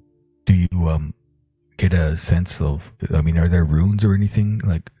 Do you get a sense of? I mean, are there runes or anything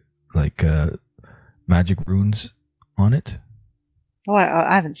like magic runes on it? Oh,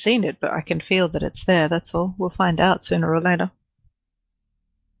 I haven't seen it, but I can feel that it's there. That's all. We'll find out sooner or later.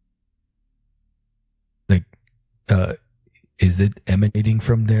 Like, is it emanating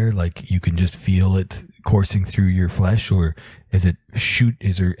from there? Like you can just feel it coursing through your flesh, or is it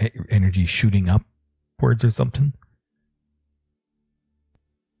Is there energy shooting upwards or something?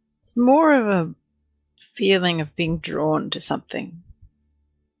 It's more of a feeling of being drawn to something.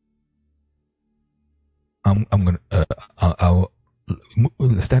 I'm gonna. I'll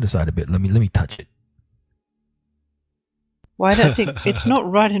stand aside a bit. Let me touch it. Well, I don't think it's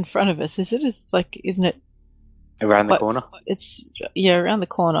not right in front of us, is it? It's like, isn't it? Around the corner? It's around the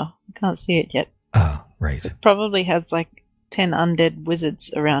corner. I can't see it yet. Ah, right. It probably has like 10 undead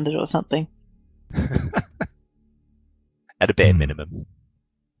wizards around it or something. At a bare minimum.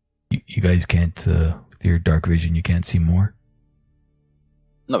 You guys can't, with your dark vision, you can't see more?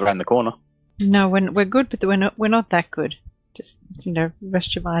 Not around the corner. No, we're good, but we're not that good. Just,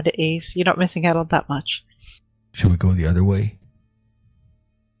 rest your mind at ease. You're not missing out on that much. Should we go the other way?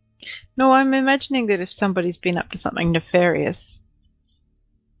 No, I'm imagining that if somebody's been up to something nefarious,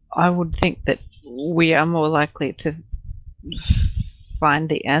 I would think that we are more likely to find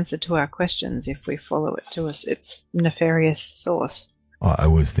the answer to our questions if we follow it to its nefarious source. I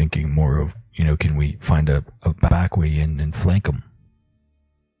was thinking more of, can we find a back way in and flank them?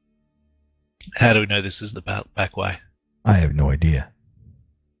 How do we know this is the back way? I have no idea.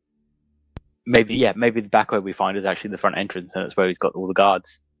 Maybe the back way we find is actually the front entrance, and it's where he's got all the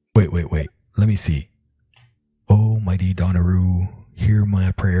guards. Wait. Let me see. Oh, mighty Donaru, hear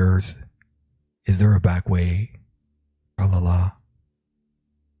my prayers. Is there a back way? La la la.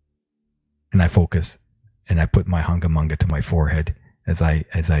 And I focus, and I put my Hungamunga to my forehead as I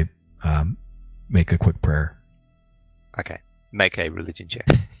make a quick prayer. Okay. Make a religion check.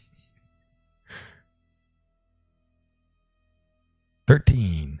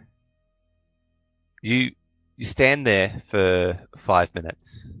 13. You stand there for 5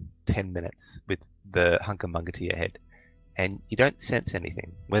 minutes, 10 minutes with the Hunkamunga to your head, and you don't sense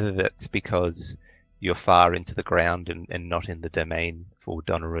anything. Whether that's because you're far into the ground and not in the domain for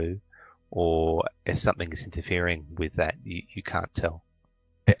Donaru, or if something is interfering with that, you can't tell.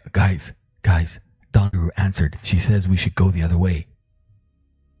 Hey, guys, Donaru answered. She says we should go the other way.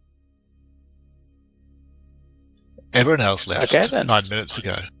 Everyone else left Okay, then. 9 minutes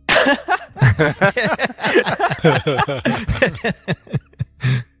ago.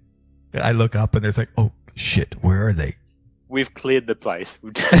 I look up and there's like, oh shit, where are they? We've cleared the place.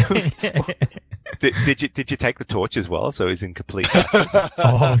 Did you take the torch as well? So he's in complete darkness.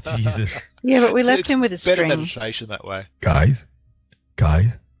 Oh Jesus, Yeah, but we left It's him with a better string. meditation that way. guys,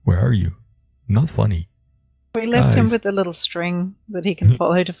 where are you? Not funny. We left him Guys. with a little string that he can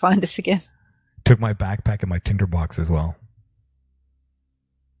follow to find us again. Took my backpack and my tinderbox as well.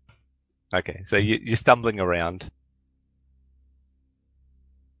 Okay, so you're stumbling around.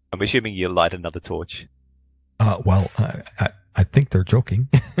 I'm assuming you light another torch. I think they're joking.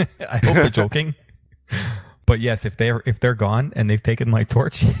 I hope they're joking. But yes, if they're gone and they've taken my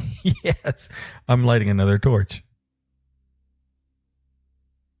torch, yes, I'm lighting another torch.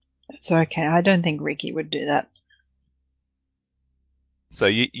 It's okay. I don't think Ricky would do that. So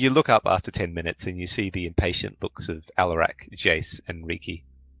you look up after 10 minutes and you see the impatient looks of Alarak, Jace, and Riki.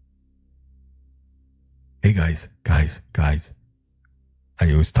 Hey guys.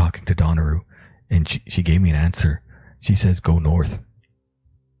 I was talking to Donaru, and she gave me an answer. She says go north.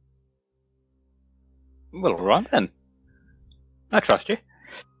 Well, all right then. I trust you.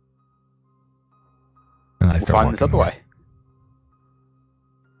 And I We'll start find this walking other north. way.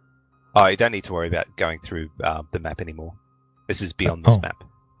 Oh, you don't need to worry about going through the map anymore. This is beyond this Oh. map.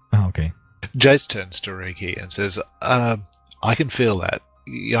 Oh, okay. Jace turns to Riki and says, I can feel that.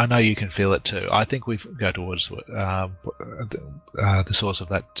 I know you can feel it too. I think we go towards the source of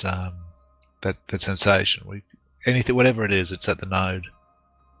that that sensation. Anything, whatever it is, it's at the node.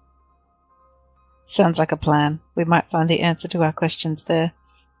 Sounds like a plan. We might find the answer to our questions there.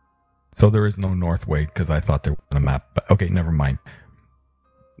 So there is no north way because I thought there was a map. But okay, never mind.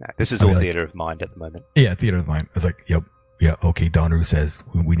 No, this is I'll all be like- theater of mind at the moment. Yeah, theater of the mind. I was like, yep, yeah, okay. Donaru says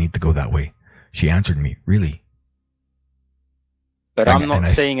we need to go that way. She answered me, really. But I'm not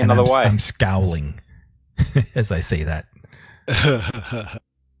seeing another way. I'm scowling as I say that.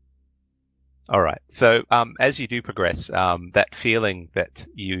 All right. So as you do progress, that feeling that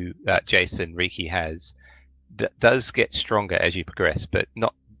you, Jason, Riki has, does get stronger as you progress, but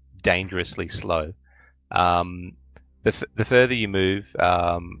not dangerously slow. The further you move,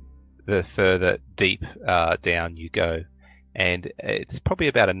 the further deep down you go, and it's probably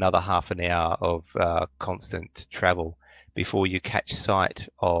about another half an hour of constant travel before you catch sight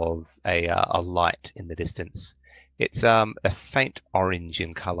of a light in the distance. It's a faint orange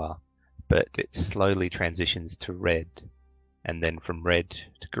in color, but it slowly transitions to red, and then from red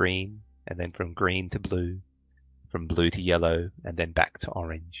to green, and then from green to blue, from blue to yellow, and then back to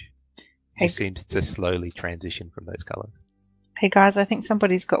orange. Hey. It seems to slowly transition from those colors. Hey guys, I think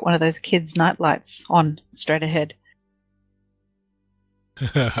somebody's got one of those kids' night lights on straight ahead.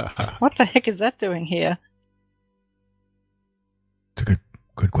 What the heck is that doing here? It's a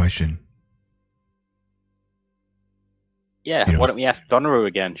good question. Yeah, You know, why don't we ask Donaru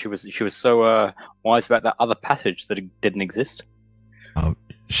again? She was so wise about that other passage that it didn't exist. Oh,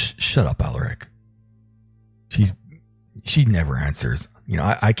 shut up, Alaric. She never answers. You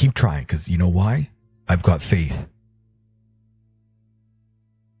know, I keep trying because you know why? I've got faith.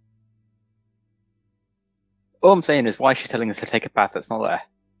 All I'm saying is, why is she telling us to take a path that's not there?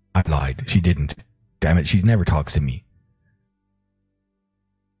 I lied. She didn't. Damn it, she never talks to me.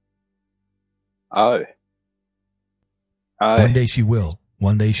 Oh. One day she will.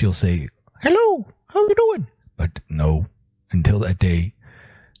 One day she'll say, "Hello, how you doing?" But no, until that day.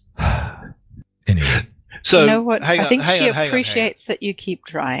 Anyway, So you know what? hang I on, think hang she on, hang on, hang on. appreciates that you keep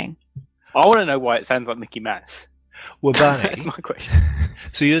trying. I want to know why it sounds like Mickey Mouse. Well, That's Barney, my question.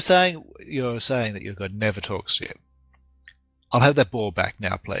 so you're saying that your god never talks to you. I'll have that ball back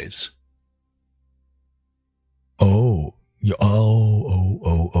now, please. oh,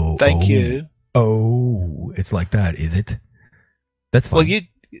 Thank you. Oh, it's like that, is it? That's fine. Well,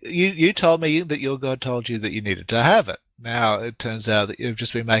 you told me that your god told you that you needed to have it. Now it turns out that you've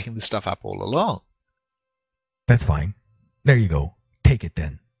just been making this stuff up all along. That's fine. There you go. Take it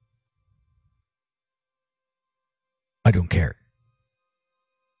then. I don't care.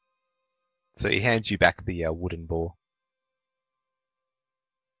 So he hands you back the wooden ball.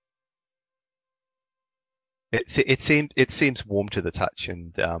 It seems warm to the touch,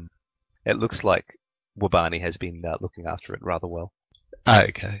 and it looks like Wabani has been looking after it rather well.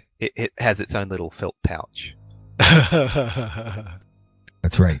 Okay. It has its own little felt pouch. That's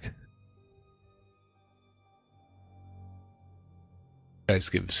right.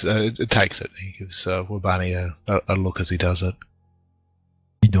 Jace takes it. He gives Wabani a look as he does it.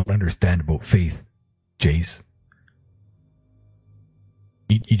 You don't understand about faith, Jace.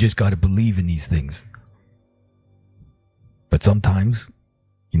 You just got to believe in these things. But sometimes,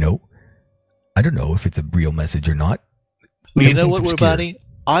 you know, I don't know if it's a real message or not. Well, you know what, Everything's obscure. Wabani?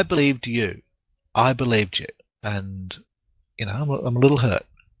 I believed you. I believed you. And, you know, I'm a little hurt.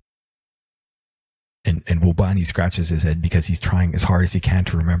 And Wobani scratches his head because he's trying as hard as he can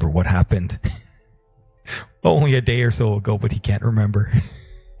to remember what happened. Only a day or so ago, but he can't remember.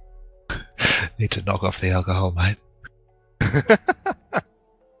 Need to knock off the alcohol, mate.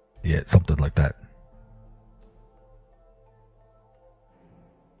 Yeah, something like that.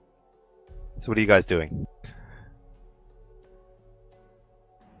 So what are you guys doing?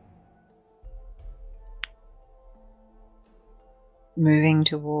 moving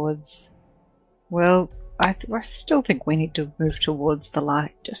towards. Well, I still think we need to move towards the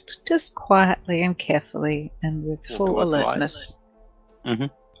light, just quietly and carefully, and with Walk full towards the light. alertness.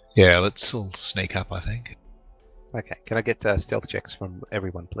 Yeah, let's all sneak up, I think. Okay, can I get stealth checks from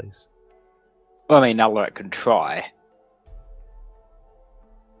everyone, please? Well, I mean, Alaric can try.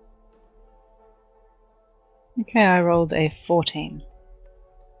 Okay, I rolled a 14.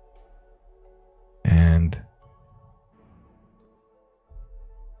 And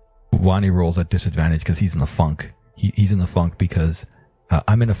Wani rolls at disadvantage because he's in the funk. He's in the funk because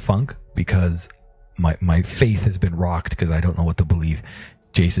I'm in a funk because my faith has been rocked because I don't know what to believe.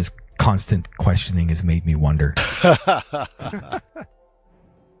 Jace's constant questioning has made me wonder.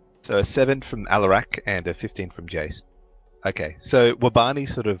 So a 7 from Alarak and a 15 from Jace. Okay, so Wabani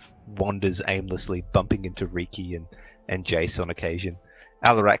sort of wanders aimlessly, bumping into Riki and Jace on occasion.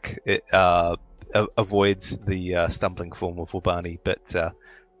 Alarak avoids the stumbling form of Wabani, but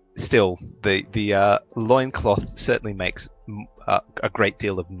still, the loincloth certainly makes a great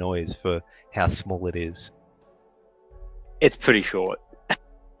deal of noise for how small it is. It's pretty short.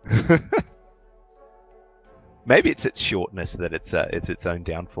 Maybe it's its shortness that it's its own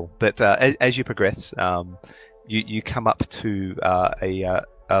downfall. But as you progress, you come up to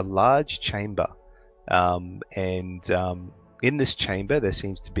a large chamber, and in this chamber there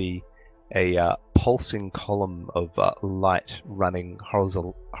seems to be a pulsing column of light running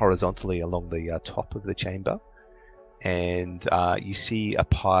horizontally along the top of the chamber, and you see a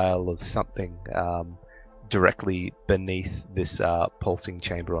pile of something directly beneath this pulsing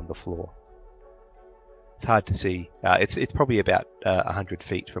chamber on the floor. It's hard to see. It's probably about 100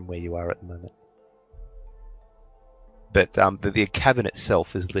 feet from where you are at the moment. But the cavern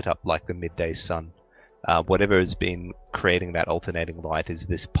itself is lit up like the midday sun. Whatever has been creating that alternating light is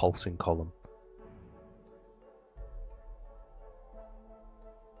this pulsing column.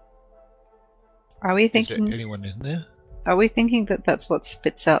 Are we Is there thinking? anyone in there? Are we thinking that that's what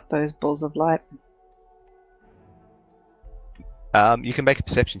spits out those balls of light? You can make a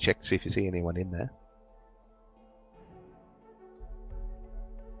perception check to see if you see anyone in there.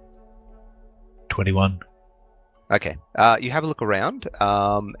 21. Okay. You have a look around,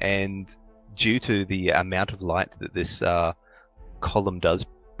 and due to the amount of light that this column does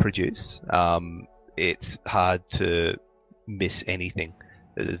produce, it's hard to miss anything.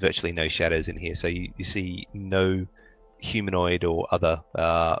 There's virtually no shadows in here, so you see no humanoid or other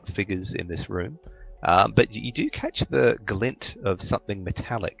figures in this room. But you do catch the glint of something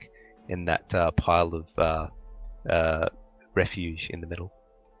metallic in that pile of refuge in the middle.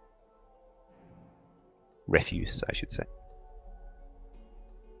 Refuse, I should say.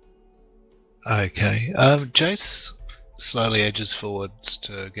 Okay. Jace slowly edges forwards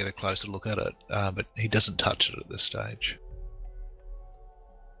to get a closer look at it, but he doesn't touch it at this stage.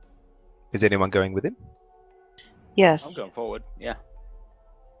 Is anyone going with him? Yes. I'm going forward. Yeah.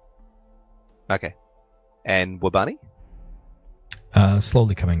 Okay. And Wabani?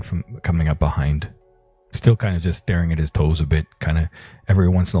 Slowly coming up behind. Still kind of just staring at his toes a bit. Kind of every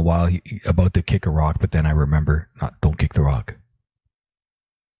once in a while, he about to kick a rock, but then I remember, don't kick the rock.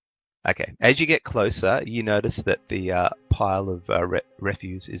 Okay. As you get closer, you notice that the pile of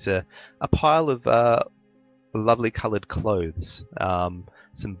refuse is a pile of lovely coloured clothes.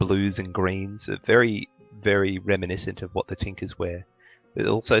 Some blues and greens, very, very reminiscent of what the Tinkers wear. There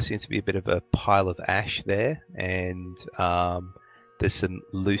also seems to be a bit of a pile of ash there, and there's some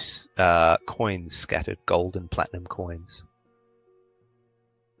loose coins scattered, gold and platinum coins.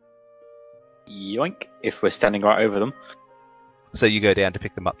 Yoink. If we're standing right over them. So you go down to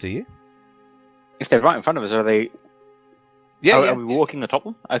pick them up, do you? If they're right in front of us, are they... Yeah, Are yeah. we walking on top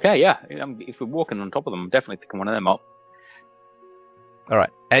of them? Okay, yeah. If we're walking on top of them, I'm definitely picking one of them up. All right.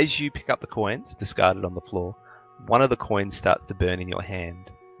 As you pick up the coins discarded on the floor, one of the coins starts to burn in your hand.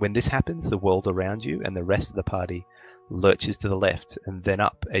 When this happens, the world around you and the rest of the party lurches to the left and then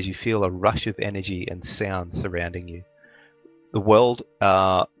up as you feel a rush of energy and sound surrounding you. The world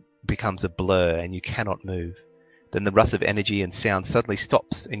becomes a blur and you cannot move. Then the rush of energy and sound suddenly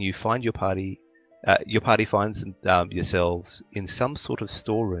stops and you find your party finds yourselves in some sort of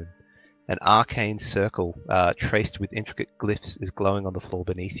storeroom. An arcane circle traced with intricate glyphs is glowing on the floor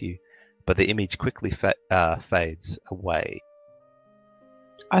beneath you, but the image quickly fades away.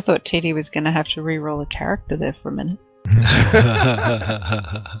 I thought Teddy was going to have to re-roll a character there for a minute.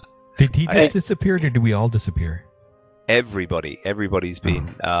 Did he just disappear, or did we all disappear? Everybody's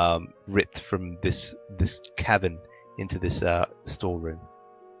been ripped from this cavern into this storeroom.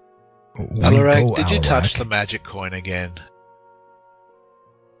 Alarak, did you touch the magic coin again?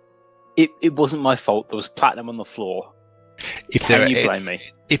 It wasn't my fault. There was platinum on the floor. Can you blame me?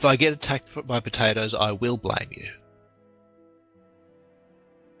 If I get attacked by potatoes, I will blame you.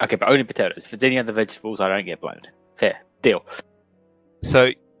 Okay, but only potatoes. For any other vegetables, I don't get blamed. Fair. Deal.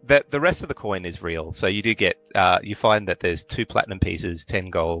 So the rest of the coin is real. So you do get, you find that there's 2 platinum pieces, 10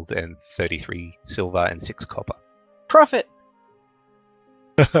 gold, and 33 silver, and 6 copper. Profit.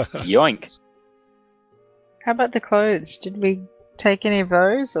 Yoink. How about the clothes? Did we take any of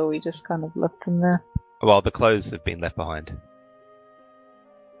those, or we just kind of left them there? Well, the clothes have been left behind.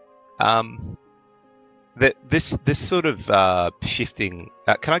 This sort of shifting.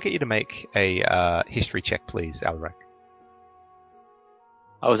 Can I get you to make a history check, please, Alarak?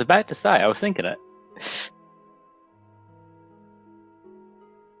 I was about to say, I was thinking it.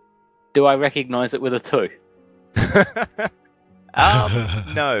 Do I recognise it with a 2?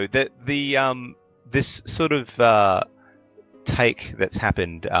 No. This sort of take that's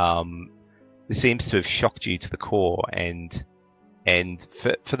happened seems to have shocked you to the core, and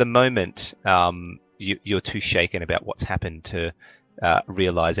for the moment, you're too shaken about what's happened to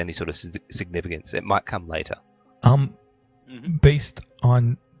realize any sort of significance. It might come later. Based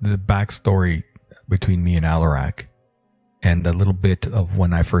on the backstory between me and Alarak, and the little bit of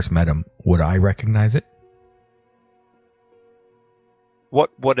when I first met him, would I recognize it?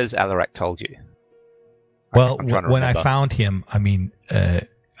 What has Alarak told you? Well, I'm trying to when I remember. found him, I mean,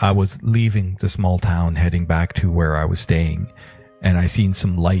 I was leaving the small town, heading back to where I was staying, and I seen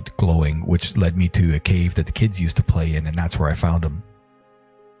some light glowing, which led me to a cave that the kids used to play in, and that's where I found him.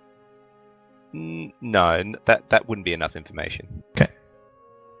 No, that wouldn't be enough information. Okay.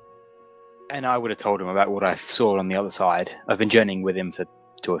 And I would have told him about what I saw on the other side. I've been journeying with him for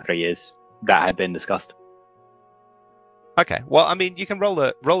 2 or 3 years. That had been discussed. Okay. Well, I mean, you can roll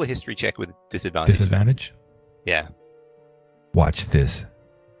a history check with disadvantage. Disadvantage? Yeah. Watch this.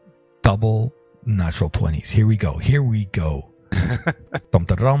 Double natural 20s. Here we go.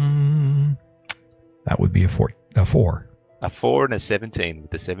 Dum-da-dum. That would be a 4. A 4 and a 17, with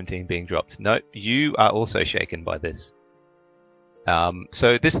the 17 being dropped. No, you are also shaken by this.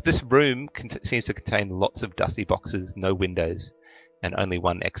 So this room seems to contain lots of dusty boxes, no windows, and only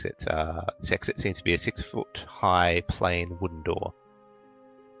one exit. This exit seems to be a 6-foot-high, plain wooden door.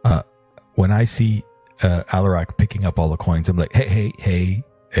 When I see Alarak picking up all the coins, I'm like, hey,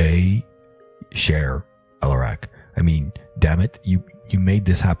 share, Alarak. I mean, damn it, you made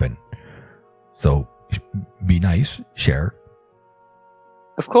this happen. So be nice, share.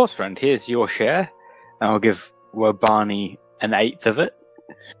 Of course, friend. Here's your share. And I'll give Wobani an 1/8 of it.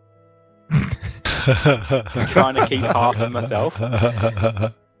 I'm trying to keep half for myself.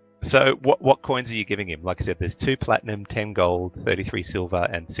 So what coins are you giving him? Like I said, there's 2 platinum, 10 gold, 33 silver,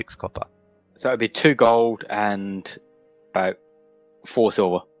 and 6 copper. So it'd be 2 gold and about 4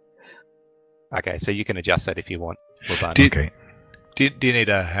 silver. Okay, so you can adjust that if you want, Wobani. Okay. Do you need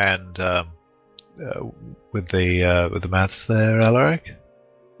a hand with the maths there, Alarak?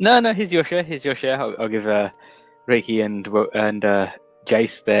 No, here's your share. I'll give Ricky and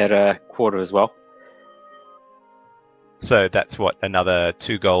Jace their quarter as well. So that's what, another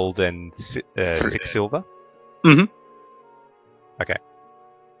 2 gold and 6 silver? Mm-hmm. Okay.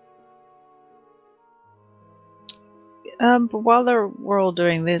 But while we're all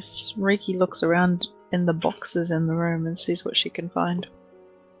doing this, Riki looks around in the boxes in the room and sees what she can find.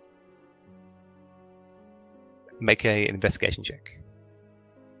 Make an investigation check.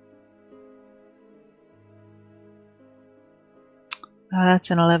 That's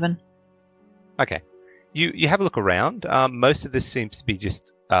an 11. Okay. You have a look around. Most of this seems to be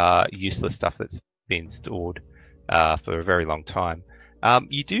just useless stuff that's been stored for a very long time.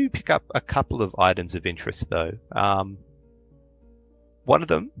 You do pick up a couple of items of interest, though. One of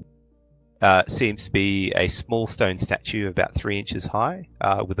them seems to be a small stone statue about 3 inches high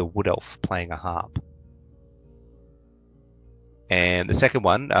with a wood elf playing a harp. And the second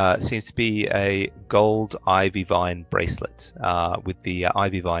one seems to be a gold ivy vine bracelet with the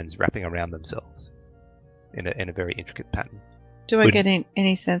ivy vines wrapping around themselves in a very intricate pattern. Do I get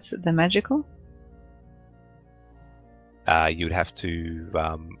any sense that they're magical? You would have to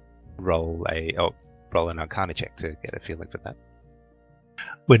roll an Arcana check to get a feeling for that.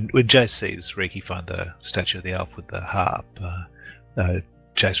 When Jace sees Riki find the statue of the elf with the harp,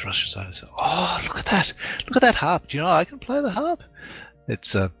 Jace rushes over and says, "Oh, look at that! Look at that harp! Do you know I can play the harp?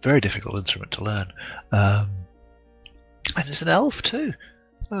 It's a very difficult instrument to learn, and it's an elf too.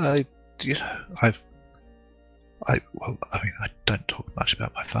 I don't talk much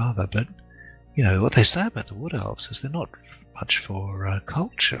about my father, but what they say about the wood elves is they're not much for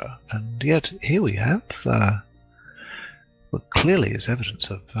culture, and yet here we have what clearly is evidence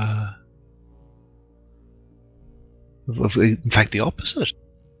of In fact, the opposite.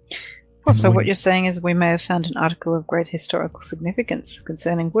 Well, so when- what you're saying is we may have found an article of great historical significance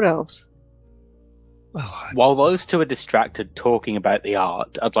concerning wood elves. Well, While those two are distracted talking about the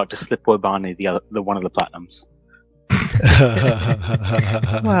art, I'd like to slip Wobani the one of the platinums.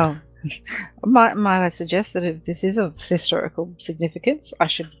 Well, might I suggest that if this is of historical significance, I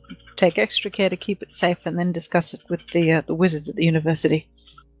should take extra care to keep it safe and then discuss it with the wizards at the university.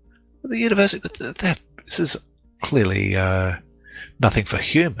 the university. This is clearly nothing for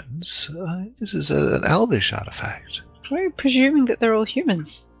humans. This is an elvish artifact. We're presuming that they're all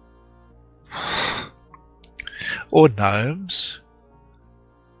humans. Or gnomes.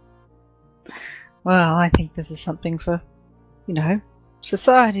 Well, I think this is something for,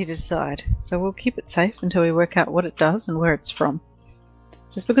 society to decide. So we'll keep it safe until we work out what it does and where it's from.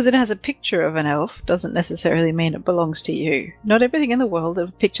 Just because it has a picture of an elf doesn't necessarily mean it belongs to you. Not everything in the world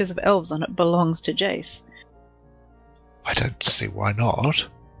with pictures of elves on it belongs to Jace. I don't see why not.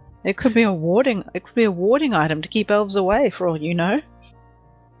 It could be a warding item to keep elves away, for all you know.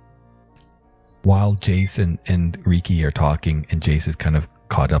 While Jace and Riki are talking, and Jace is kind of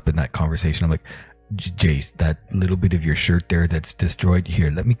caught up in that conversation, I'm like, Jace, that little bit of your shirt there that's destroyed, here,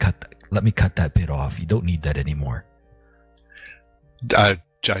 let me cut that bit off. You don't need that anymore.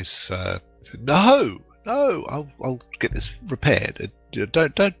 Jace said, no, I'll get this repaired.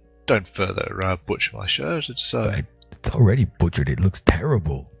 Don't further butcher my shirt. It's already butchered. It looks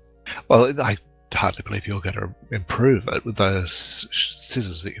terrible. well, I hardly believe you're going to improve it with those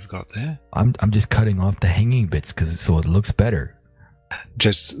scissors that you've got there. I'm just cutting off the hanging bits so it looks better.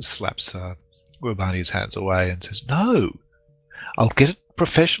 Just slaps Wobani's hands away and says, no, I'll get it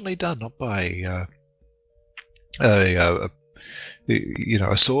professionally done, not by a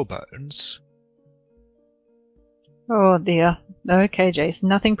sawbones. Oh dear. Okay, Jace,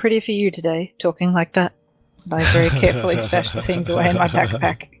 nothing pretty for you today, talking like that. I very carefully stashed the things away in my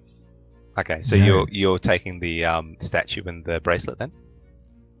backpack. Okay, so No. you're taking the statue and the bracelet then?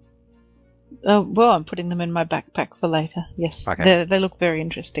 Well, I'm putting them in my backpack for later. Yes, Okay. they look very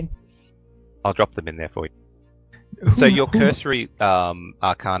interesting. I'll drop them in there for you. So your cursory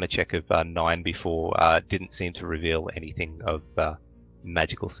Arcana check of 9 before didn't seem to reveal anything of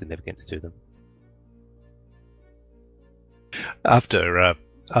magical significance to them. After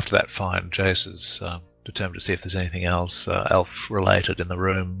that find, Jace is determined to see if there's anything else elf-related in the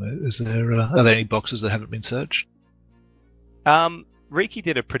room. Are there any boxes that haven't been searched? Riki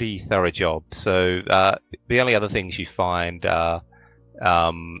did a pretty thorough job. So the only other things you find are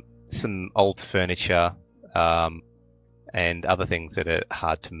some old furniture and other things that are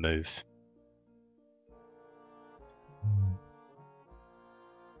hard to move.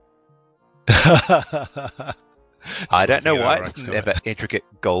 I don't know why it's never intricate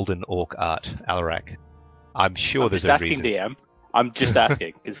golden orc art, Alarak. I'm sure there's a reason. DM. I'm just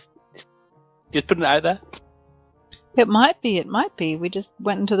asking, because just putting it out there. It might be. We just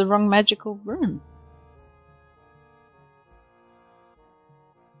went into the wrong magical room.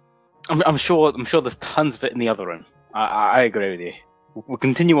 I'm sure there's tons of it in the other room. I agree with you. We'll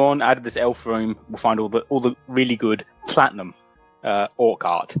continue on out of this elf room. We'll find all the really good platinum orc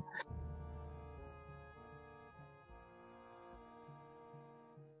art.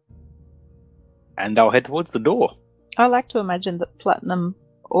 And I'll head towards the door. I like to imagine that platinum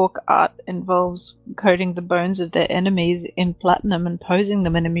orc art involves coating the bones of their enemies in platinum and posing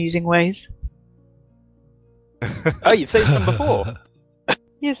them in amusing ways. Oh, you've seen them before.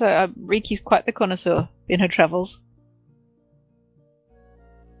 Yes, Riki's quite the connoisseur in her travels.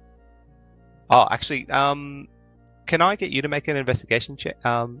 Oh, actually, can I get you to make an investigation check,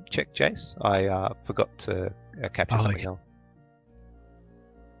 Jace? I forgot to capture something else.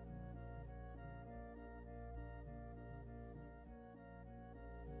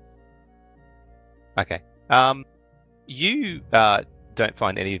 Okay. You don't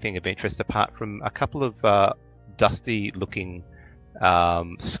find anything of interest apart from a couple of dusty-looking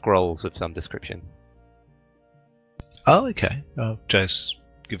scrolls of some description. Oh, okay. Jace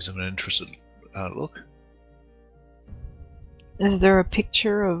gives him an interested look. Is there a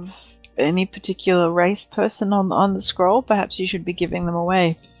picture of any particular race person on the scroll? Perhaps you should be giving them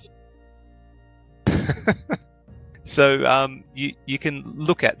away. So you can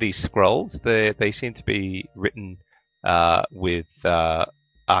look at these scrolls. They seem to be written with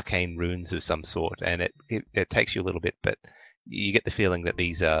arcane runes of some sort, and it takes you a little bit, but you get the feeling that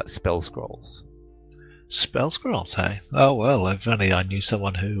these are spell scrolls. Spell scrolls, hey? Oh well, if only I knew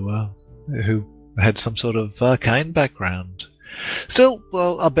someone who had some sort of arcane background. Still,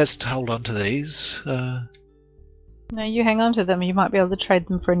 well, I'll best hold on to these. No, you hang on to them. You might be able to trade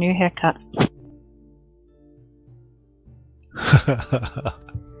them for a new haircut.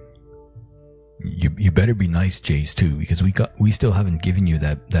 You better be nice, Jace, too, because we still haven't given you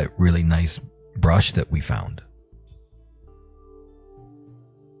that really nice brush that we found.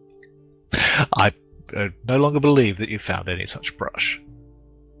 I no longer believe that you found any such brush.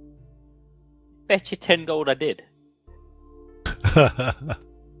 Bet you 10 gold I did.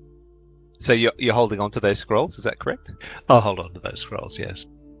 So you're holding on to those scrolls, is that correct? I'll hold on to those scrolls, yes.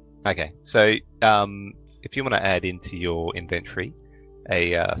 Okay, so if you want to add into your inventory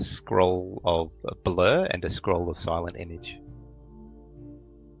a scroll of blur and a scroll of silent image.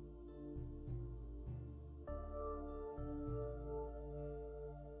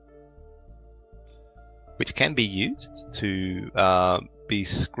 Which can be used to be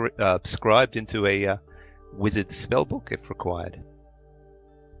scribed into a wizard's spellbook if required.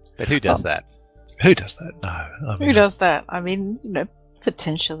 But who does that? Who does that? No. I mean, Who does that? I mean,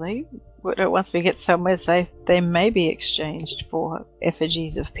 potentially. Once we get somewhere safe, they may be exchanged for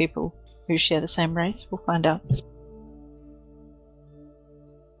effigies of people who share the same race. We'll find out.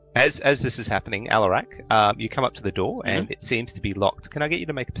 As this is happening, Alarak, you come up to the door and it seems to be locked. Can I get you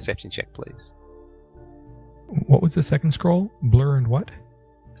to make a perception check, please? What was the second scroll? Blur and what?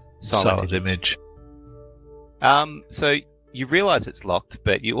 Silent image. So you realize it's locked,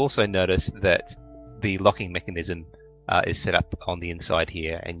 but you also notice that the locking mechanism is set up on the inside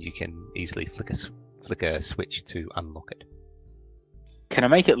here, and you can easily flick a switch to unlock it. Can I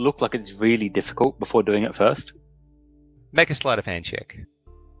make it look like it's really difficult before doing it first? Make a sleight of hand check.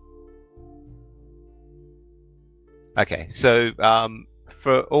 Okay, so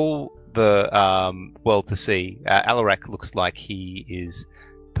for all the world to see, Alarak looks like he is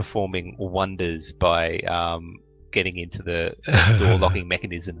performing wonders by getting into the door locking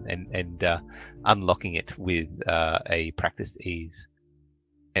mechanism and unlocking it with a practiced ease.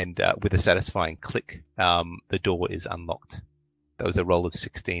 And with a satisfying click, the door is unlocked. That was a roll of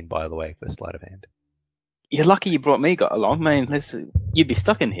 16, by the way, for sleight of hand. You're lucky you brought me along. Man, you'd be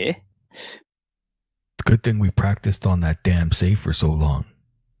stuck in here. It's a good thing we practiced on that damn safe for so long.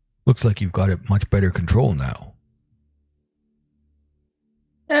 Looks like you've got it much better control now.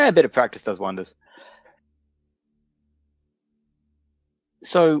 A bit of practice does wonders.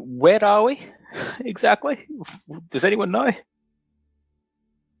 So, where are we exactly? Does anyone know?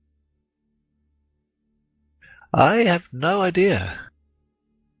 I have no idea.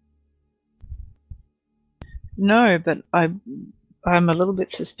 No, but I'm a little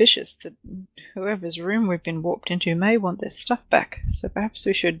bit suspicious that whoever's room we've been warped into may want their stuff back. So perhaps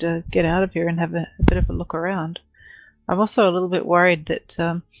we should get out of here and have a bit of a look around. I'm also a little bit worried that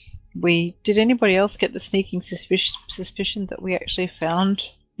did anybody else get the sneaking suspicion that we actually found,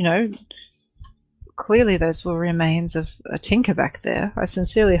 clearly those were remains of a tinker back there. I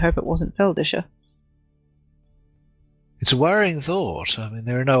sincerely hope it wasn't Feldisher. It's a worrying thought. I mean,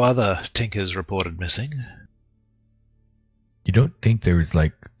 there are no other tinkers reported missing. You don't think there was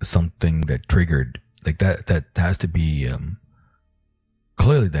something that triggered that? That has to be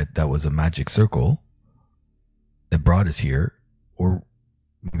clearly that was a magic circle that brought us here, or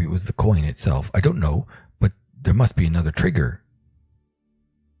maybe it was the coin itself. I don't know, but there must be another trigger.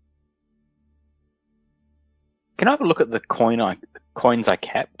 Can I have a look at the coins I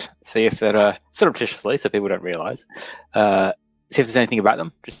kept? See if they're surreptitiously, so people don't realise. See if there's anything about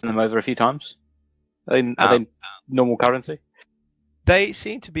them. Just turn them over a few times. Are they normal currency? They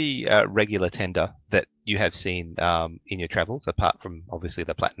seem to be regular tender that you have seen in your travels, apart from obviously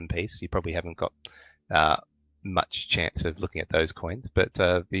the platinum piece. You probably haven't got much chance of looking at those coins, but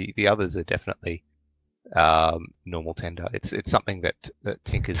the others are definitely normal tender. It's something that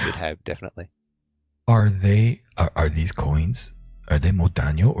tinkers would have, definitely. Are these coins? Are they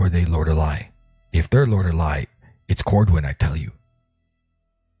Modanyo or are they Lord Alai? If they're Lord Alai, it's Cordwin, I tell you.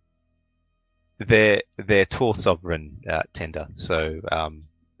 They're Tor Sovereign tender, so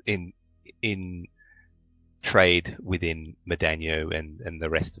in trade within Modanyo and the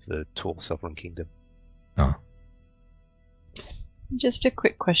rest of the Tor Sovereign Kingdom. Oh. Just a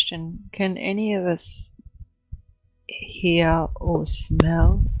quick question. Can any of us hear or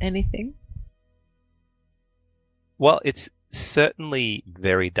smell anything? Well, it's certainly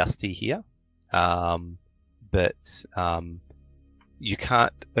very dusty here, but you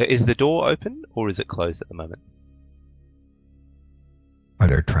can't... Is the door open or is it closed at the moment? Are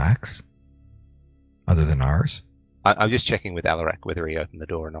there tracks other than ours? I'm just checking with Alarak whether he opened the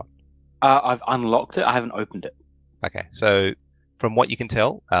door or not. I've unlocked it. I haven't opened it. Okay, so from what you can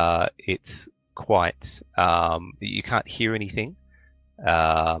tell, it's quite... you can't hear anything,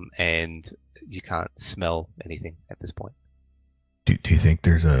 and you can't smell anything at this point. Do you think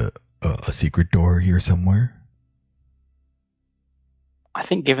there's a secret door here somewhere? I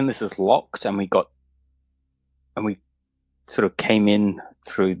think given this is locked and we sort of came in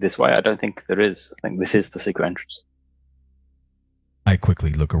through this way, I don't think there is. I think this is the secret entrance. I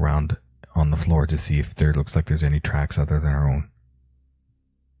quickly look around on the floor to see if there looks like there's any tracks other than our own.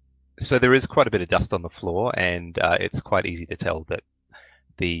 So there is quite a bit of dust on the floor, and it's quite easy to tell that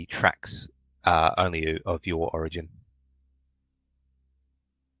the tracks are only of your origin.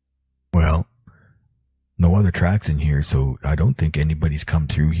 Well, no other tracks in here, so I don't think anybody's come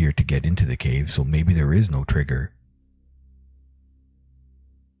through here to get into the cave, so maybe there is no trigger.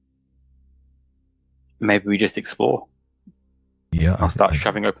 Maybe we just explore. Yeah. I'll start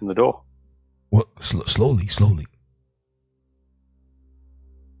shoving open the door. Well, slowly.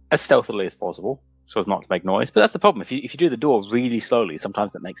 As stealthily as possible, so as not to make noise. But that's the problem. If you do the door really slowly,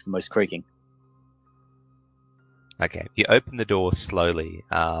 sometimes that makes the most creaking. Okay, you open the door slowly,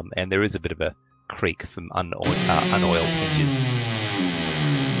 and there is a bit of a creak from unoiled hinges.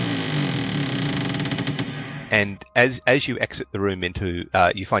 And as you exit the room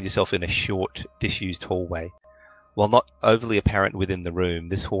you find yourself in a short, disused hallway. While not overly apparent within the room,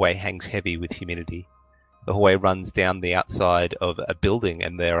 this hallway hangs heavy with humidity. The hallway runs down the outside of a building,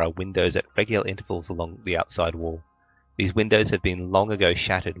 and there are windows at regular intervals along the outside wall. These windows have been long ago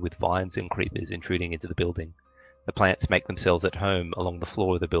shattered, with vines and creepers intruding into the building. The plants make themselves at home along the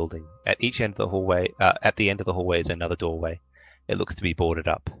floor of the building. At the end of the hallway is another doorway. It looks to be boarded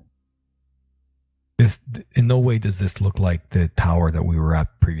up. In no way does this look like the tower that we were at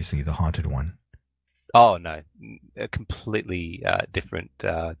previously, the haunted one. Oh, no. A completely different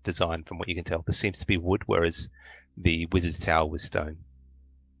design from what you can tell. This seems to be wood, whereas the Wizard's Tower was stone.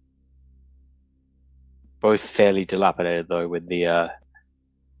 Both fairly dilapidated, though, with the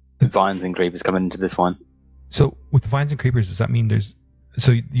vines and creepers coming into this one. So, with the vines and creepers, does that mean there's...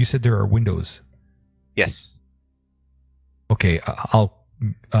 So, you said there are windows? Yes. Okay, I'll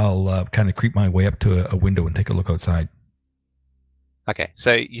kind of creep my way up to a window and take a look outside. Okay,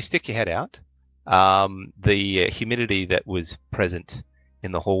 so you stick your head out. The humidity that was present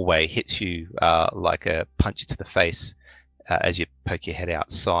in the hallway hits you like a punch to the face as you poke your head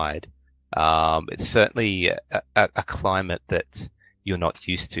outside. It's certainly a climate that you're not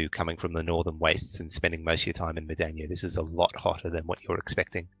used to, coming from the northern wastes and spending most of your time in Medania. This is a lot hotter than what you're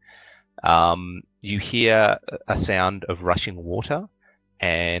expecting. You hear a sound of rushing water,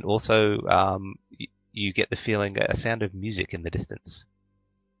 and also you get the feeling a sound of music in the distance.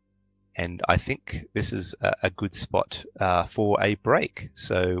 And I think this is a good spot for a break.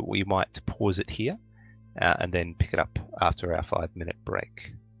 So we might pause it here and then pick it up after our 5-minute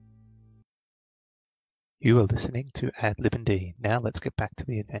break. You are listening to Ad Lib and D. Now let's get back to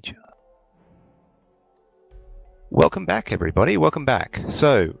the adventure. Welcome back, everybody. Welcome back.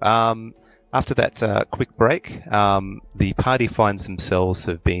 So after that quick break, the party finds themselves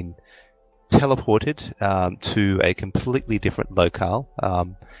have been teleported to a completely different locale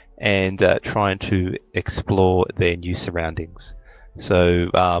and trying to explore their new surroundings.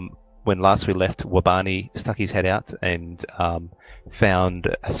 So when last we left, Wabani stuck his head out and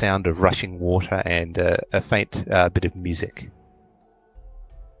found a sound of rushing water and a faint bit of music.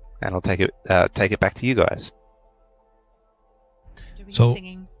 And I'll take it back to you guys. So,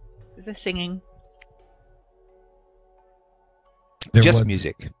 singing. Is there singing? Just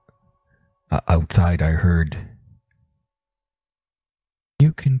music. Outside, I heard,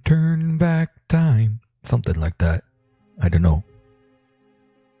 "You can turn back time," something like that. I don't know.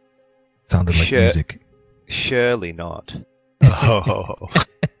 Sounded like music. Surely not. Oh.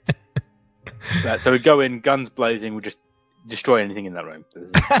 Right, so we go in, guns blazing, we just destroy anything in that room. This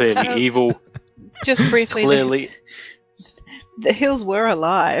is clearly evil. Just briefly. Clearly. The hills were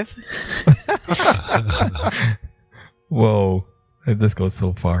alive. Whoa, this goes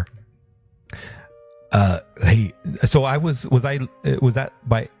so far. Hey, so was that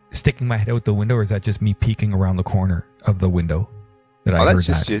by sticking my head out the window, or is that just me peeking around the corner of the window that I heard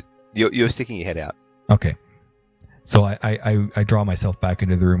that's that? You're sticking your head out. Okay. So I draw myself back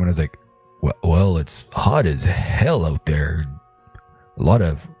into the room and I was like, well, it's hot as hell out there. A lot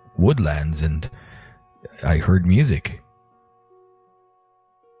of woodlands, and I heard music.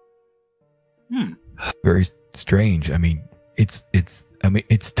 Very strange. I mean, it's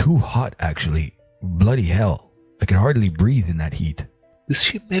too hot, actually. Bloody hell. I can hardly breathe in that heat. This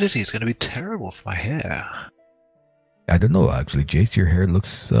humidity is going to be terrible for my hair. I don't know, actually. Jace, your hair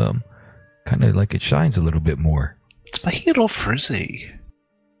looks kind of like it shines a little bit more. It's making it all frizzy.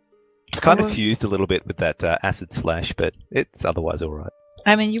 It's kind of fused a little bit with that acid splash, but it's otherwise all right.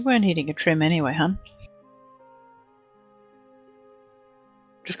 I mean, you weren't eating a trim anyway, hun.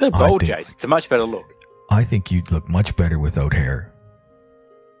 Just go bald, Jace. It's a much better look. I think you'd look much better without hair.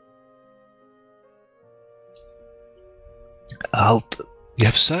 You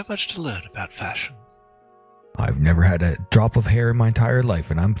have so much to learn about fashion. I've never had a drop of hair in my entire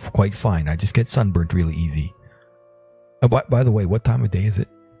life, and I'm quite fine. I just get sunburnt really easy. By the way, what time of day is it?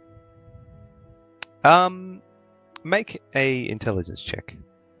 Make a intelligence check.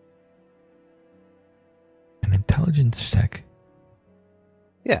 An intelligence check?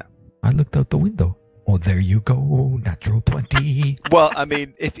 Yeah. I looked out the window. Oh, there you go. Natural 20. Well, I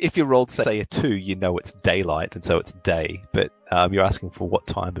mean, if you rolled, say, a 2, you know it's daylight, and so it's day. But you're asking for what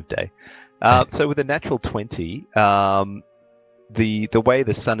time of day. So with a natural 20, the way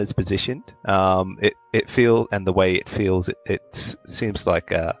the sun is positioned, it feels, and the way it feels, it seems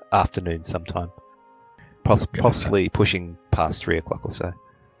like afternoon sometime, possibly pushing past 3 o'clock or so.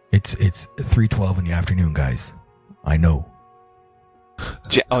 It's 3:12 in the afternoon, guys. I know.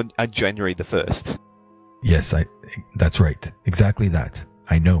 On January the 1st. Yes, that's right. Exactly that.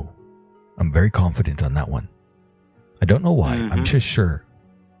 I know. I'm very confident on that one. I don't know why. I'm just sure.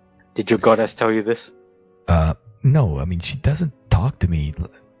 Did your goddess tell you this? No. I mean, she doesn't talk to me.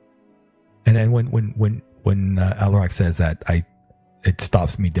 And then when Alarak says that, it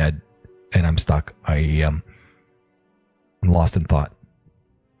stops me dead, and I'm stuck. I'm lost in thought.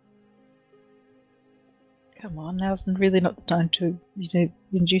 Come on, now's really not the time to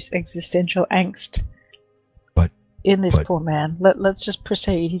induce existential angst in this poor man. Let's just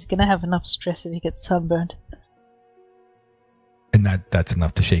proceed. He's going to have enough stress if he gets sunburned. And that's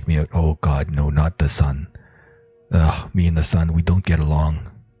enough to shake me out. Oh God, no, not the sun. Ugh, me and the sun, we don't get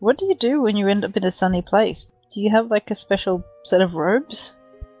along. What do you do when you end up in a sunny place? Do you have like a special set of robes?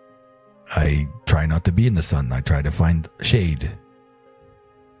 I try not to be in the sun. I try to find shade.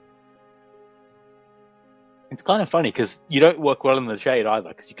 It's kind of funny because you don't work well in the shade either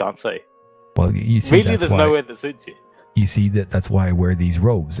because you can't see. Well, you see, really, there's nowhere that suits you. You see, that's why I wear these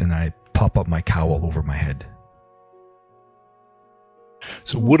robes, and I pop up my cowl over my head.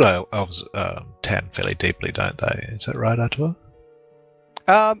 So wood elves tan fairly deeply, don't they? Is that right, Atua?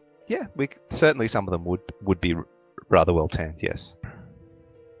 Yeah, certainly some of them would be rather well tanned, yes.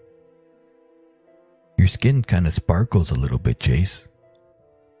 Your skin kind of sparkles a little bit, Jace.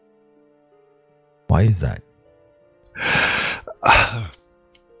 Why is that?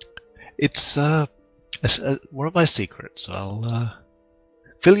 It's one of my secrets. I'll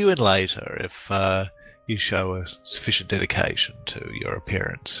fill you in later if you show a sufficient dedication to your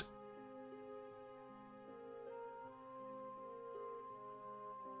appearance.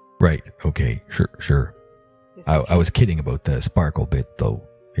 Right, okay, sure. I was kidding about the sparkle bit, though.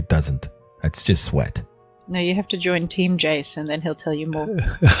 It doesn't. That's just sweat. No, you have to join Team Jace, and then he'll tell you more.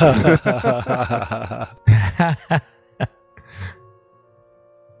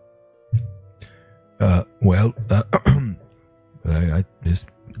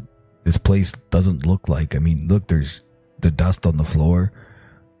 This place doesn't look like. I mean, look, there's the dust on the floor,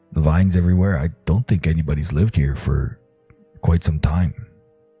 the vines everywhere. I don't think anybody's lived here for quite some time.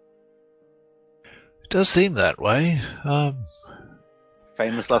 It does seem that way.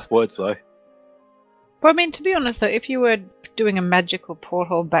 Famous last words, though. Well, I mean, to be honest, though, if you were doing a magical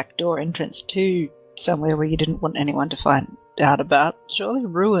porthole backdoor entrance to somewhere where you didn't want anyone to find out about, surely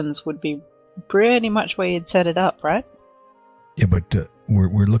ruins would be pretty much where you'd set it up, right? Yeah, but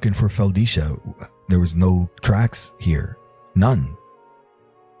we're looking for Feldisha. There was no tracks here. None.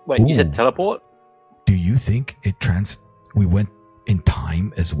 Wait, you said teleport? Do you think we went in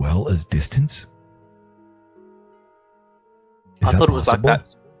time as well as distance? I thought it was like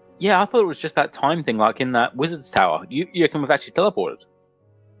that. Yeah, I thought it was just that time thing, like in that Wizard's Tower. You reckon we've actually teleported?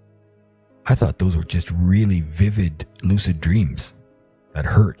 I thought those were just really vivid, lucid dreams that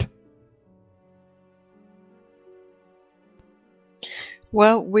hurt.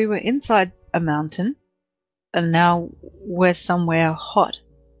 Well, we were inside a mountain, and now we're somewhere hot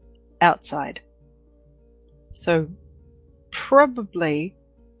outside. So, probably,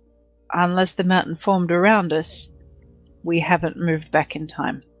 unless the mountain formed around us, we haven't moved back in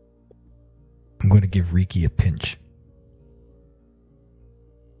time. I'm going to give Riki a pinch.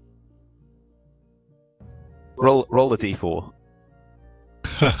 Roll a d4.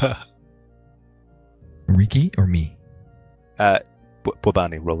 Riki or me?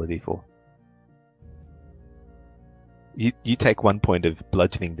 Bobani, roll a d4. You take 1 point of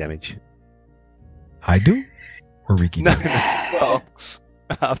bludgeoning damage. I do? Or Riki No, does? well,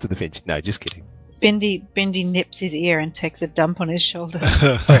 after the pinch. No, just kidding. Bindi nips his ear and takes a dump on his shoulder.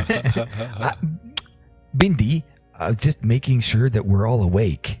 Bindi, just making sure that we're all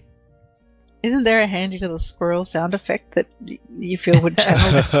awake. Isn't there a handy little squirrel sound effect that you feel would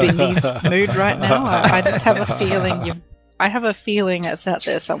channel Bindi's mood right now? I just have a feeling I have a feeling it's out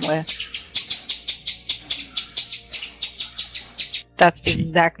there somewhere. That's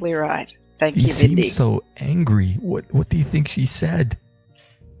exactly right. Thank He you, Bindi. seems so angry. What do you think she said?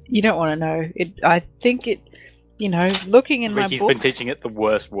 You don't want to know. I think it. Looking in Ricky's my book, been teaching it the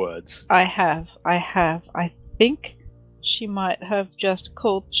worst words. I have. I think she might have just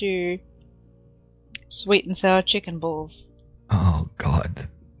called you sweet and sour chicken balls. Oh God.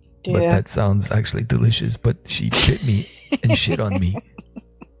 Dear. But that sounds actually delicious. But she bit me and shit on me.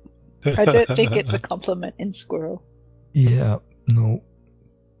 I don't think it's a compliment in squirrel. Yeah, no.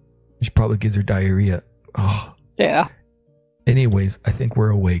 She probably gives her diarrhea. Oh. Yeah. Anyways, I think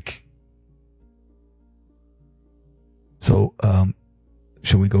we're awake. So,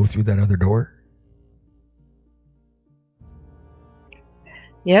 shall we go through that other door?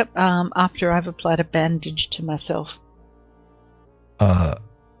 Yep. After I've applied a bandage to myself.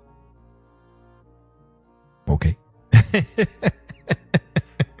 Okay.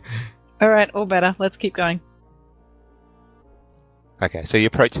 All right. All better. Let's keep going. Okay, so you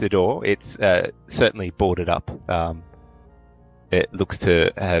approach the door. It's certainly boarded up. It looks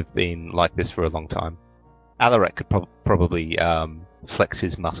to have been like this for a long time. Alarak could probably flex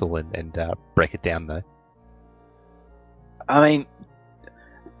his muscle and break it down, though. I mean,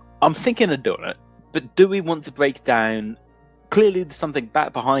 I'm thinking of doing it, but do we want to break down? Clearly, there's something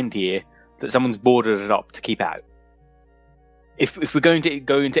back behind here that someone's boarded it up to keep out. If we're going to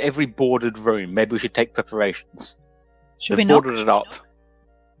go into every boarded room, maybe we should take preparations. Should They've we not? boarded it up.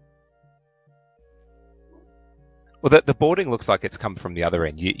 Well, the boarding looks like it's come from the other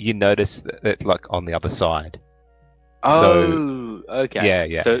end. You notice that like on the other side. Oh, okay.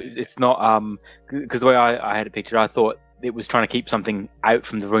 Yeah. So it's not because the way I had it pictured, I thought it was trying to keep something out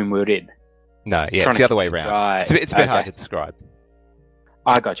from the room we were in. No, yeah, Trying it's to the other way keep it around. right. It's a bit hard Okay. to describe.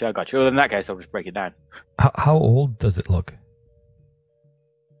 I got you. Well, in that case, I'll just break it down. How old does it look?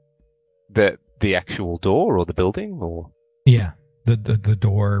 The actual door or the building or Yeah, the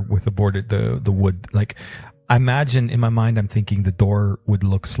door with the boarded the wood. Like, I imagine in my mind, I'm thinking the door would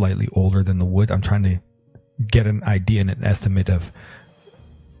look slightly older than the wood. I'm trying to get an idea and an estimate of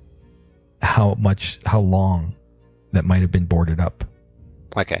how long that might have been boarded up.